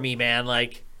here for me, man.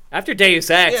 Like after Deus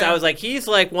Ex, I was like, he's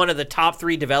like one of the top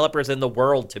 3 developers in the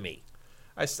world to me.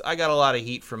 I got a lot of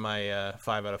heat from my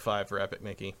 5 out of 5 for Epic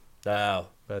Mickey. Oh.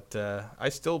 But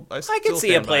I can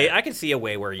see a play. I can see a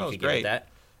way where you could get that.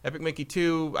 Epic Mickey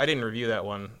 2, I didn't review that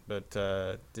one, but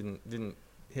didn't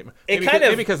hit me.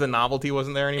 Maybe because the novelty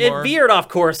wasn't there anymore. It veered off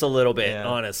course a little bit,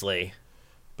 honestly.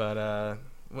 But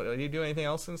did you do anything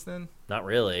else since then? Not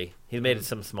really. He made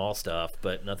some small stuff,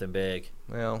 but nothing big.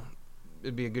 Well,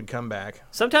 it'd be a good comeback.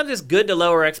 Sometimes it's good to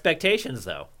lower expectations,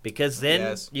 though, because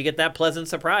then you get that pleasant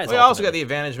surprise. We also got the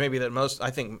advantage maybe that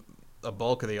I think a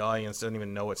bulk of the audience doesn't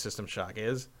even know what System Shock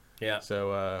is. Yeah.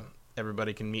 So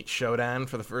everybody can meet Shodan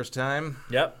for the first time.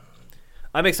 Yep.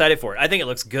 I'm excited for it. I think it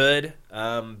looks good.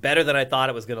 Better than I thought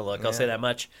it was going to look. I'll say that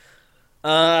much.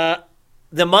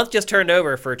 the month just turned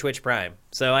over for Twitch Prime.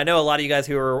 So I know a lot of you guys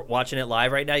who are watching it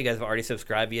live right now, you guys have already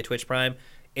subscribed via Twitch Prime.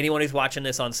 Anyone who's watching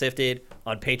this on Sifted,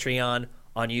 on Patreon,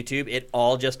 on YouTube, it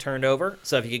all just turned over.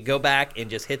 So if you could go back and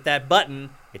just hit that button,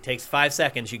 it takes 5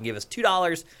 seconds. You can give us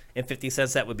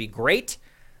 $2.50. That would be great.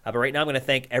 But right now I'm going to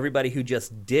thank everybody who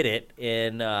just did it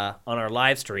on our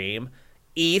live stream.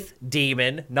 ETH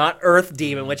Daemon, not Earth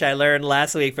Demon, which I learned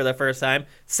last week for the first time.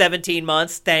 17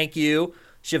 months, thank you.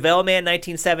 Chevelle Man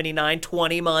 1979,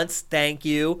 20 months, thank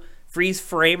you. Freeze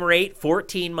Frame Rate,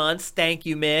 14 months, thank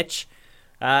you, Mitch.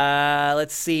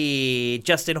 Let's see.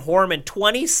 Justin Horman,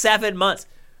 27 months.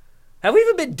 Have we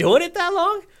even been doing it that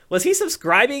long? Was he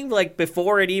subscribing like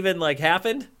before it even like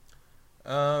happened?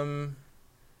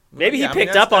 Maybe he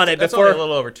picked up on it that's before. Only a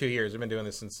little over 2 years. I've been doing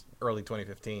this since early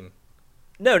 2015.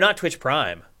 No, not Twitch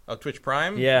Prime. Oh, Twitch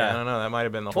Prime? Yeah. I don't know. That might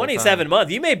have been the whole 27 time.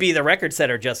 months. You may be the record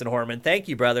setter, Justin Horman. Thank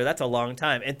you, brother. That's a long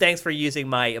time. And thanks for using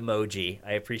my emoji.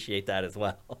 I appreciate that as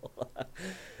well.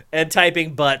 And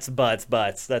typing butts.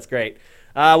 That's great.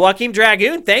 Joaquin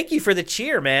Dragoon, thank you for the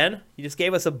cheer, man. You just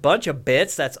gave us a bunch of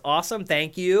bits. That's awesome.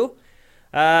 Thank you.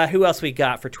 Who else we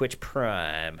got for Twitch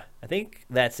Prime? I think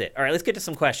that's it. All right, let's get to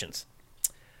some questions.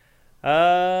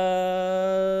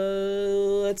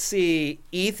 Let's see.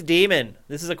 ETH Demon.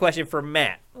 This is a question for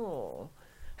Matt. Oh.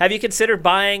 Have you considered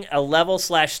buying a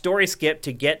level/story skip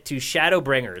to get to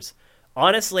Shadowbringers?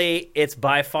 Honestly, it's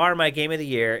by far my game of the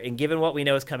year, and given what we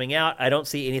know is coming out, I don't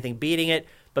see anything beating it.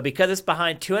 But because it's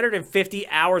behind 250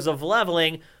 hours of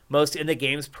leveling, most in the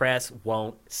game's press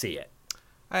won't see it.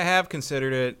 I have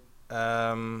considered it.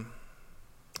 I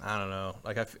don't know.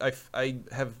 Like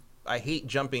I hate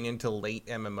jumping into late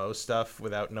MMO stuff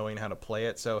without knowing how to play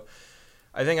it. So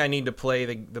I think I need to play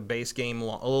the base game a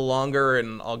little longer,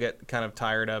 and I'll get kind of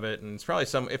tired of it. And it's probably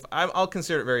I'll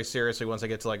consider it very seriously once I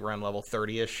get to like around level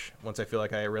 30-ish. Once I feel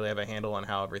like I really have a handle on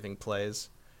how everything plays.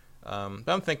 But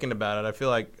I'm thinking about it. I feel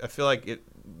like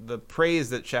the praise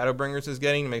that Shadowbringers is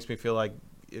getting makes me feel like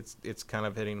it's kind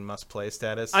of hitting must-play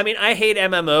status. I mean, I hate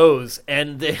MMOs,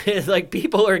 and like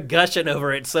people are gushing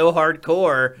over it so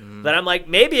hardcore that I'm like,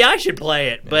 maybe I should play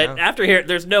it. But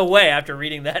there's no way after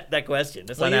reading that question.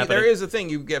 That's not happening. There is a thing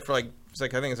you get for like I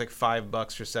think it's like $5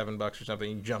 or $7 or something.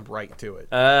 You jump right to it.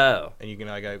 Oh. And you can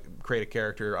like create a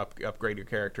character, upgrade your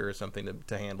character or something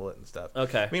to handle it and stuff.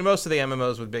 Okay. I mean, most of the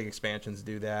MMOs with big expansions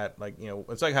do that. Like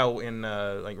it's like how in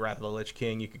like Wrath of the Lich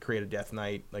King you could create a Death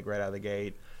Knight like right out of the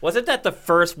gate. Wasn't that the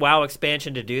first WoW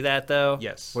expansion to do that, though?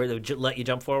 Yes. Where they would let you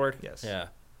jump forward? Yes. Yeah.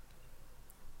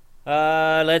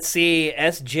 Let's see.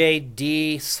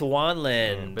 SJD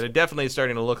Swanland. But it definitely is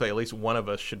starting to look like at least one of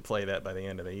us should play that by the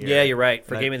end of the year. Yeah, you're right.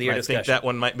 For Game of the Year discussion. I think that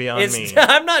one might be on me.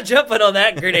 I'm not jumping on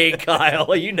that grenade,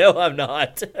 Kyle. You know I'm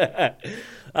not.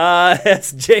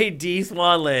 SJD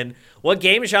Swanland. What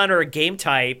game genre or game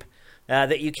type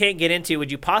that you can't get into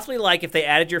would you possibly like if they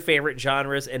added your favorite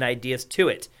genres and ideas to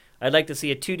it? I'd like to see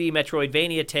a 2D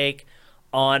Metroidvania take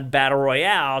on Battle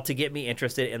Royale to get me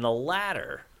interested in the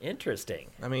latter. Interesting.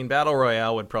 I mean, Battle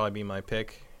Royale would probably be my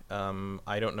pick.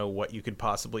 I don't know what you could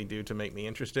possibly do to make me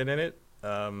interested in it.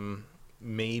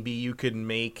 Maybe you could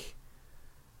make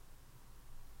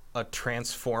a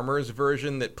Transformers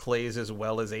version that plays as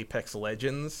well as Apex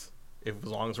Legends, as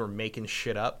long as we're making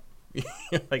shit up.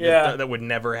 That would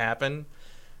never happen.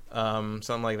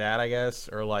 Something like that, I guess.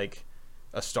 Or like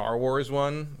a Star Wars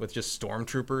one with just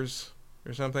stormtroopers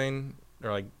or something,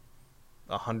 or like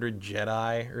 100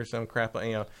 Jedi or some crap.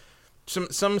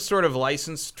 Some sort of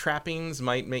licensed trappings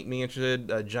might make me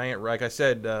interested. Giant, like I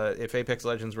said, if Apex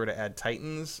Legends were to add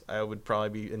Titans, I would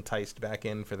probably be enticed back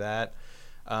in for that.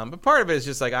 But part of it is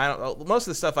just like most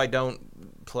of the stuff I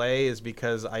don't play is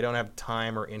because I don't have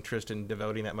time or interest in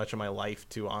devoting that much of my life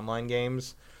to online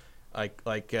games, like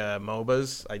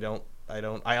MOBAs.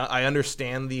 I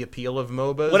understand the appeal of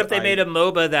MOBAs. What if they made a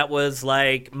MOBA that was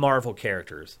like Marvel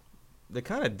characters? They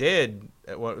kind of did.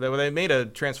 They made a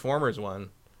Transformers one.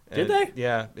 Did they?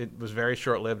 Yeah, it was very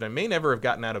short-lived. I may never have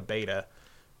gotten out of beta,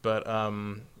 but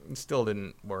it still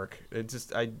didn't work. It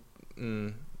just I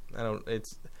don't.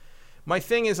 It's my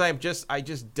thing is I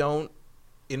just don't.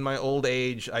 In my old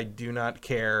age, I do not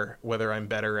care whether I'm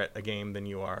better at a game than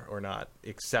you are or not,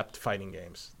 except fighting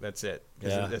games. That's it.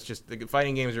 Yeah. That's just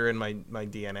fighting games are in my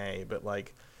DNA, but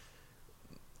like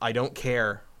I don't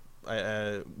care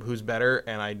who's better,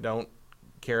 and I don't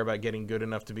care about getting good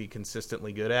enough to be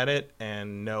consistently good at it,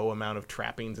 and no amount of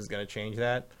trappings is going to change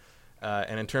that.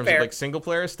 And in terms of like single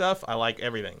player stuff, I like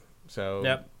everything. So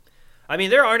yep. I mean,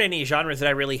 there aren't any genres that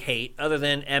I really hate other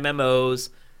than MMOs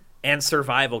and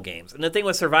survival games. And the thing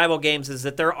with survival games is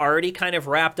that they're already kind of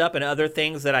wrapped up in other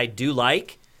things that I do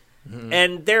like.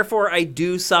 and therefore I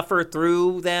do suffer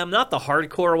through them. Not the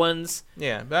hardcore ones.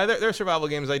 Yeah, but there are survival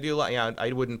games I do like. Yeah,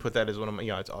 I wouldn't put that as one of my.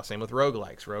 It's all same with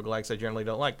roguelikes. Roguelikes I generally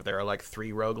don't like, but there are like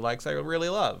 3 roguelikes I really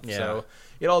love. Yeah. So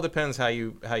it all depends how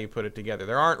you put it together.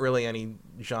 There aren't really any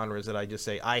genres that I just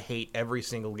say I hate every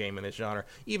single game in this genre.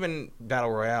 Even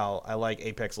Battle Royale, I like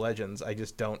Apex Legends. I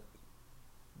just don't.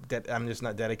 I'm just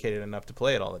not dedicated enough to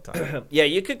play it all the time. Yeah,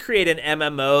 you could create an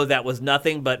MMO that was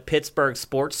nothing but Pittsburgh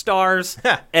sports stars,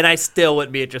 and I still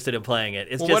wouldn't be interested in playing it.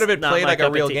 It's well, just what if it not played my like a cup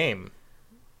of real tea. game?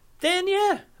 Then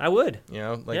yeah, I would.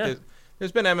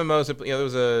 There's been MMOs. There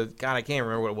was a God, I can't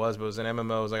remember what it was, but it was an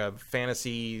MMO. It was like a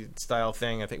fantasy style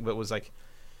thing. I think, but it was like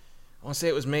I want to say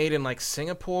it was made in like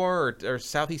Singapore or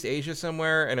Southeast Asia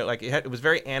somewhere, and it was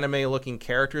very anime looking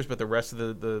characters, but the rest of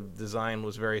the design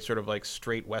was very sort of like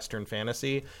straight Western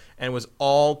fantasy, and it was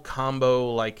all combo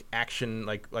like action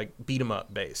like beat 'em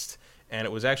up based, and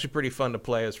it was actually pretty fun to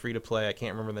play. It was free to play. I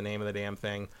can't remember the name of the damn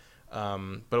thing,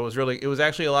 but it was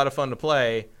actually a lot of fun to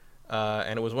play,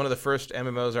 and it was one of the first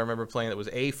MMOs I remember playing that was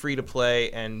A, free to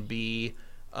play, and B,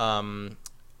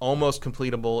 almost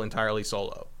completable entirely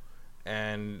solo.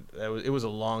 And it was a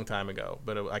long time ago,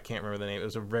 but I can't remember the name. It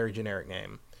was a very generic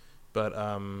name, but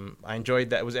I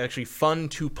enjoyed that. It was actually fun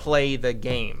to play the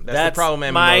game. That's the problem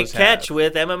MMOs my catch have.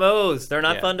 with MMOs. They're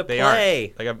not fun to play.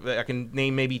 Aren't. Like I can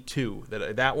name maybe 2.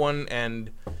 That one and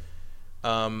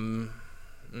I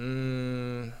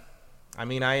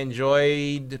mean I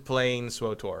enjoyed playing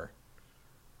SWTOR,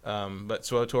 but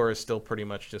SWTOR is still pretty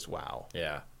much just WoW.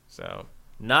 Yeah. So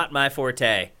not my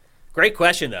forte. Great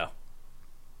question though.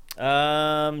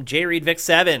 J Reed Vic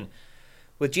 7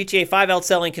 with GTA 5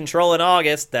 outselling Control in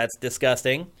August, that's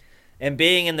disgusting, and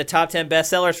being in the top 10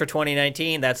 bestsellers for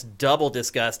 2019, that's double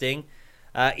disgusting.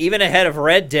 Even ahead of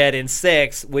Red Dead in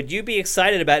 6, would you be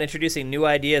excited about introducing new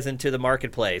ideas into the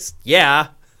marketplace? Yeah,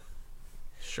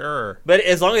 sure, but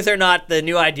as long as they're not the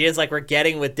new ideas like we're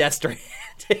getting with Death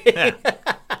Stranding.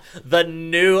 The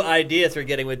new ideas we're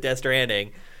getting with Death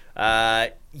Stranding.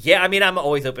 Yeah, I mean, I'm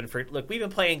always open for. Look, we've been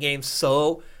playing games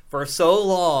for so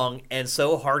long and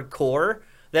so hardcore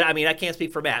that, I mean, I can't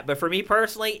speak for Matt, but for me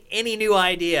personally, any new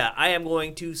idea, I am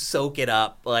going to soak it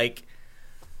up. Like,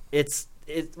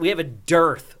 we have a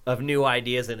dearth of new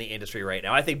ideas in the industry right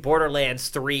now. I think Borderlands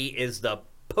 3 is the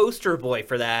poster boy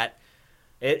for that.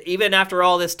 Even after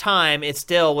all this time, it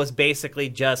still was basically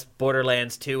just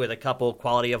Borderlands 2 with a couple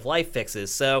quality of life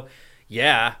fixes. So,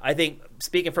 yeah, I think,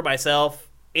 speaking for myself,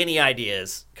 any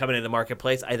ideas coming in the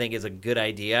marketplace, I think is a good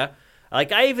idea.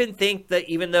 Like, I even think that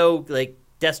even though, like,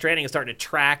 Death Stranding is starting to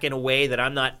track in a way that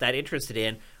I'm not that interested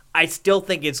in, I still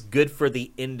think it's good for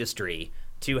the industry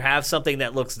to have something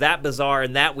that looks that bizarre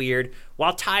and that weird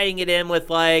while tying it in with,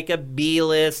 like, a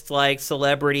B-list, like,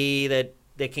 celebrity that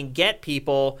can get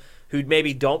people who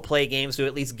maybe don't play games to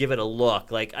at least give it a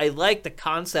look. Like, I like the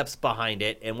concepts behind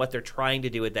it and what they're trying to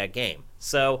do with that game.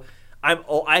 So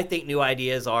I think new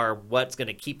ideas are what's going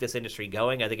to keep this industry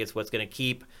going. I think it's what's going to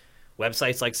keep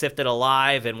websites like Sifted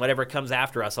alive and whatever comes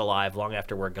after us alive long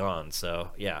after we're gone. So,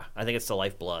 yeah, I think it's the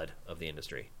lifeblood of the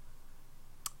industry.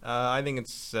 I think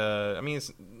it's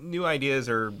new ideas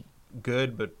are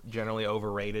good, but generally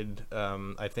overrated.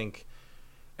 I think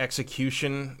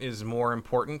execution is more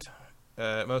important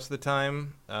most of the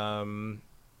time.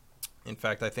 In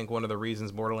fact, I think one of the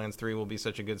reasons Borderlands 3 will be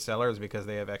such a good seller is because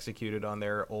they have executed on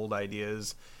their old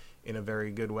ideas in a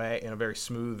very good way, in a very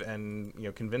smooth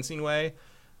and convincing way.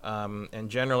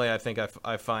 And generally, I think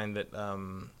I find that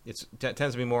it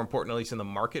tends to be more important, at least in the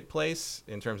marketplace,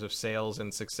 in terms of sales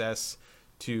and success,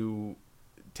 to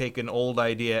take an old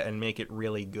idea and make it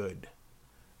really good.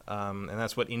 And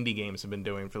that's what indie games have been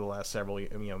doing for the last several,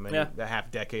 a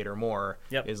half decade or more.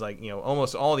 Yep. Is like,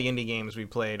 almost all the indie games we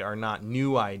played are not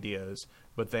new ideas,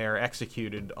 but they are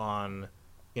executed on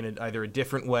in either a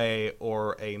different way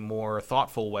or a more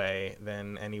thoughtful way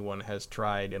than anyone has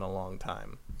tried in a long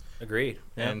time. Agreed.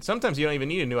 Yeah. And sometimes you don't even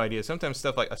need a new idea. Sometimes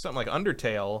something like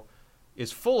Undertale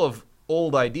is full of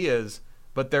old ideas,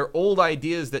 but they're old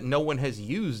ideas that no one has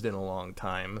used in a long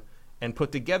time and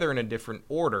put together in a different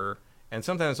order. And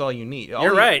sometimes that's all you need.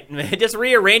 You're right. Just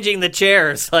rearranging the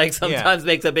chairs sometimes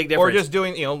makes a big difference. Or just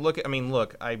doing,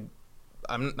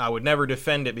 I would never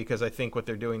defend it because I think what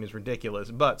they're doing is ridiculous.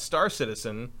 But Star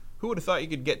Citizen, who would have thought you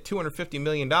could get $250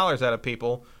 million out of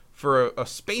people for a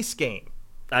space game?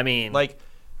 I mean,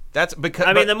 that's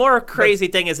because. The more crazy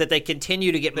thing is that they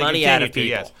continue to get money out of people.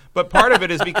 Yes. But part of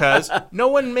it is because no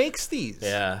one makes these.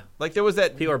 Yeah. Like there was a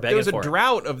for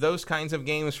drought of those kinds of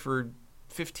games for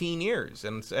 15 years,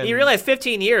 and you realize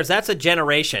 15 years, that's a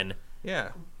generation.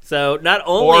 Yeah. So not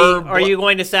only are you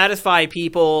going to satisfy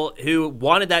people who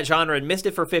wanted that genre and missed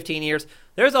it for 15 years,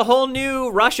 there's a whole new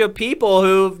rush of people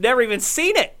who've never even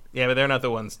seen it. Yeah, but they're not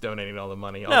the ones donating all the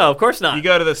money. No, of course not. You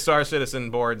go to the Star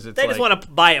Citizen boards, they just want to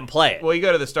buy it and play it. Well, you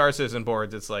go to the Star Citizen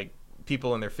boards, it's like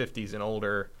people in their 50s and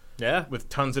older with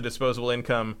tons of disposable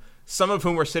income, some of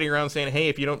whom are sitting around saying, hey,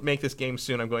 if you don't make this game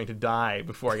soon, I'm going to die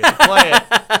before I get to play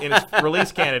it in its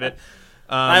release candidate.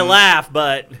 I laugh,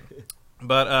 but...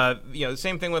 But the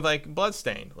same thing with like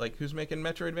Bloodstained. Like, who's making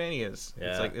Metroidvanias?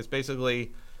 Yeah. It's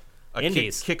basically a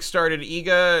indies. Kickstarted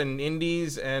EGA and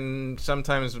indies, and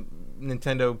sometimes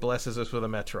Nintendo blesses us with a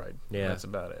Metroid. Yeah, that's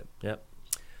about it. Yep.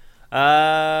 So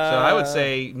I would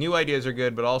say new ideas are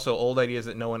good, but also old ideas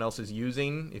that no one else is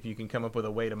using. If you can come up with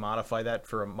a way to modify that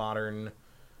for a modern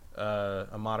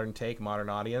take, modern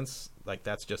audience, like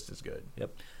that's just as good.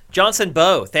 Yep. Johnson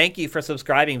Bow, thank you for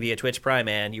subscribing via Twitch Prime,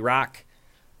 man. You rock.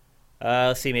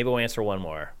 Let's see, maybe we'll answer one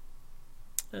more.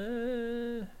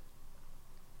 There's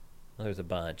a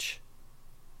bunch.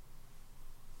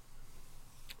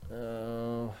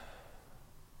 All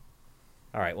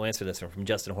right, we'll answer this one from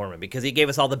Justin Horman because he gave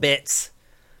us all the bits.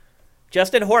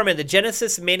 Justin Horman, the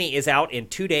Genesis Mini is out in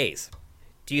 2 days.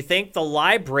 Do you think the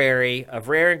library of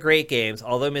rare and great games,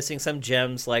 although missing some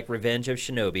gems like Revenge of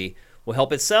Shinobi, will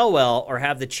help it sell well, or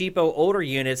have the cheapo older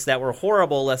units that were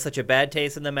horrible left such a bad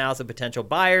taste in the mouths of potential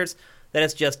buyers that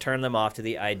it's just turned them off to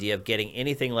the idea of getting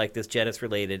anything like this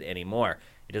Genesis-related anymore?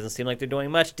 It doesn't seem like they're doing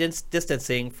much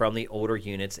distancing from the older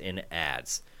units in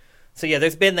ads. So yeah,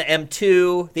 there's been the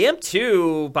M2. The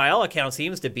M2, by all accounts,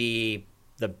 seems to be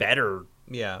the better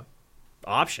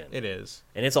option. It is.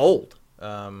 And it's old.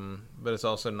 But it's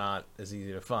also not as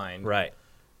easy to find. Right.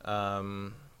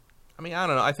 I mean, I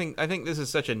don't know. I think this is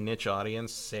such a niche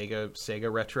audience,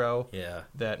 Sega retro,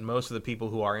 that most of the people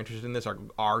who are interested in this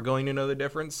are going to know the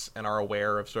difference and are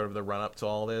aware of sort of the run up to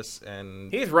all this.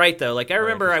 And he's right though. Like I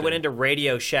remember I went into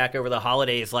Radio Shack over the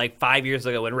holidays like 5 years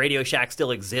ago when Radio Shack still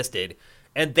existed,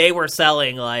 and they were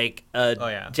selling like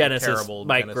a Genesis terrible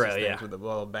micro, Genesis with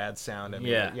a bad sound. I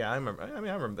mean, I remember. I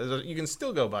remember. You can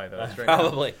still go buy those right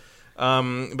probably. Now.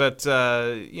 But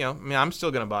I mean, I'm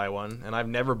still gonna buy one, and I've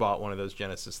never bought one of those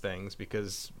Genesis things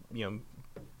because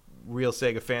real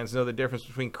Sega fans know the difference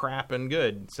between crap and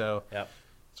good. So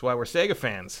that's why we're Sega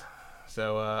fans.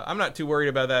 So I'm not too worried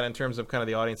about that in terms of kind of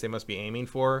the audience they must be aiming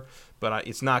for, but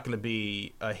it's not going to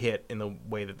be a hit in the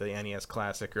way that the NES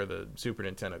Classic or the Super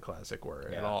Nintendo Classic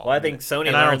were at all. Well, I think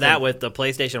Sony learned that with the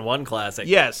PlayStation 1 Classic.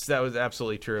 Yes, that was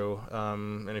absolutely true.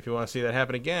 And if you want to see that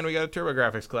happen again, we got a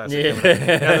TurboGrafx Classic coming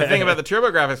up. Now, the thing about the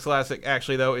TurboGrafx Classic,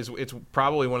 actually, though, is it's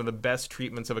probably one of the best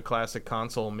treatments of a classic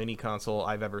console, mini console,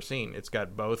 I've ever seen. It's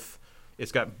got both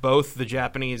the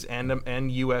Japanese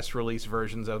and U.S. release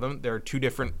versions of them. There are two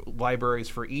different libraries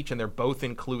for each, and they're both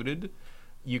included.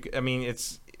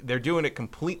 They're doing it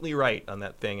completely right on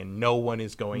that thing, and no one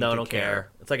is going to care.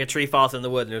 It's like a tree falls in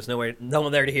the wood, and there's no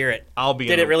one there to hear it.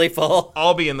 Did it really fall?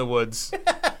 I'll be in the woods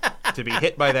to be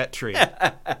hit by that tree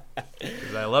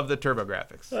because I love the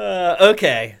TurboGrafx.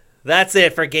 Okay. That's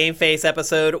it for GameFace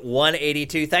episode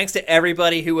 182. Thanks to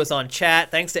everybody who was on chat.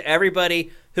 Thanks to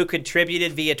everybody who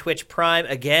contributed via Twitch Prime.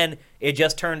 Again, it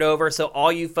just turned over, so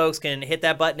all you folks can hit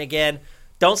that button again.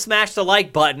 Don't smash the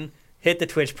like button. Hit the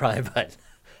Twitch Prime button.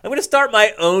 I'm going to start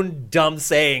my own dumb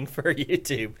saying for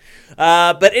YouTube.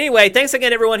 But anyway, thanks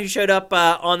again, everyone who showed up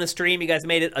on the stream. You guys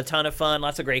made it a ton of fun.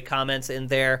 Lots of great comments in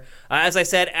there. As I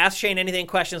said, Ask Shane Anything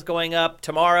questions going up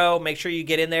tomorrow. Make sure you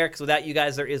get in there because without you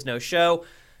guys, there is no show.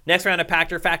 Next round of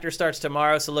Pachter Factor starts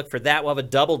tomorrow, so look for that. We'll have a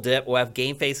double dip. We'll have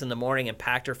GameFace in the morning and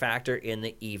Pachter Factor in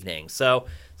the evening. So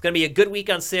it's going to be a good week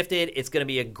on Sifted. It's going to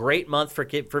be a great month for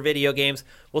video games.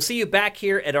 We'll see you back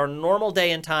here at our normal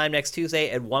day and time next Tuesday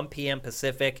at 1 p.m.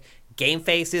 Pacific.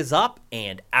 GameFace is up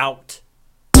and out.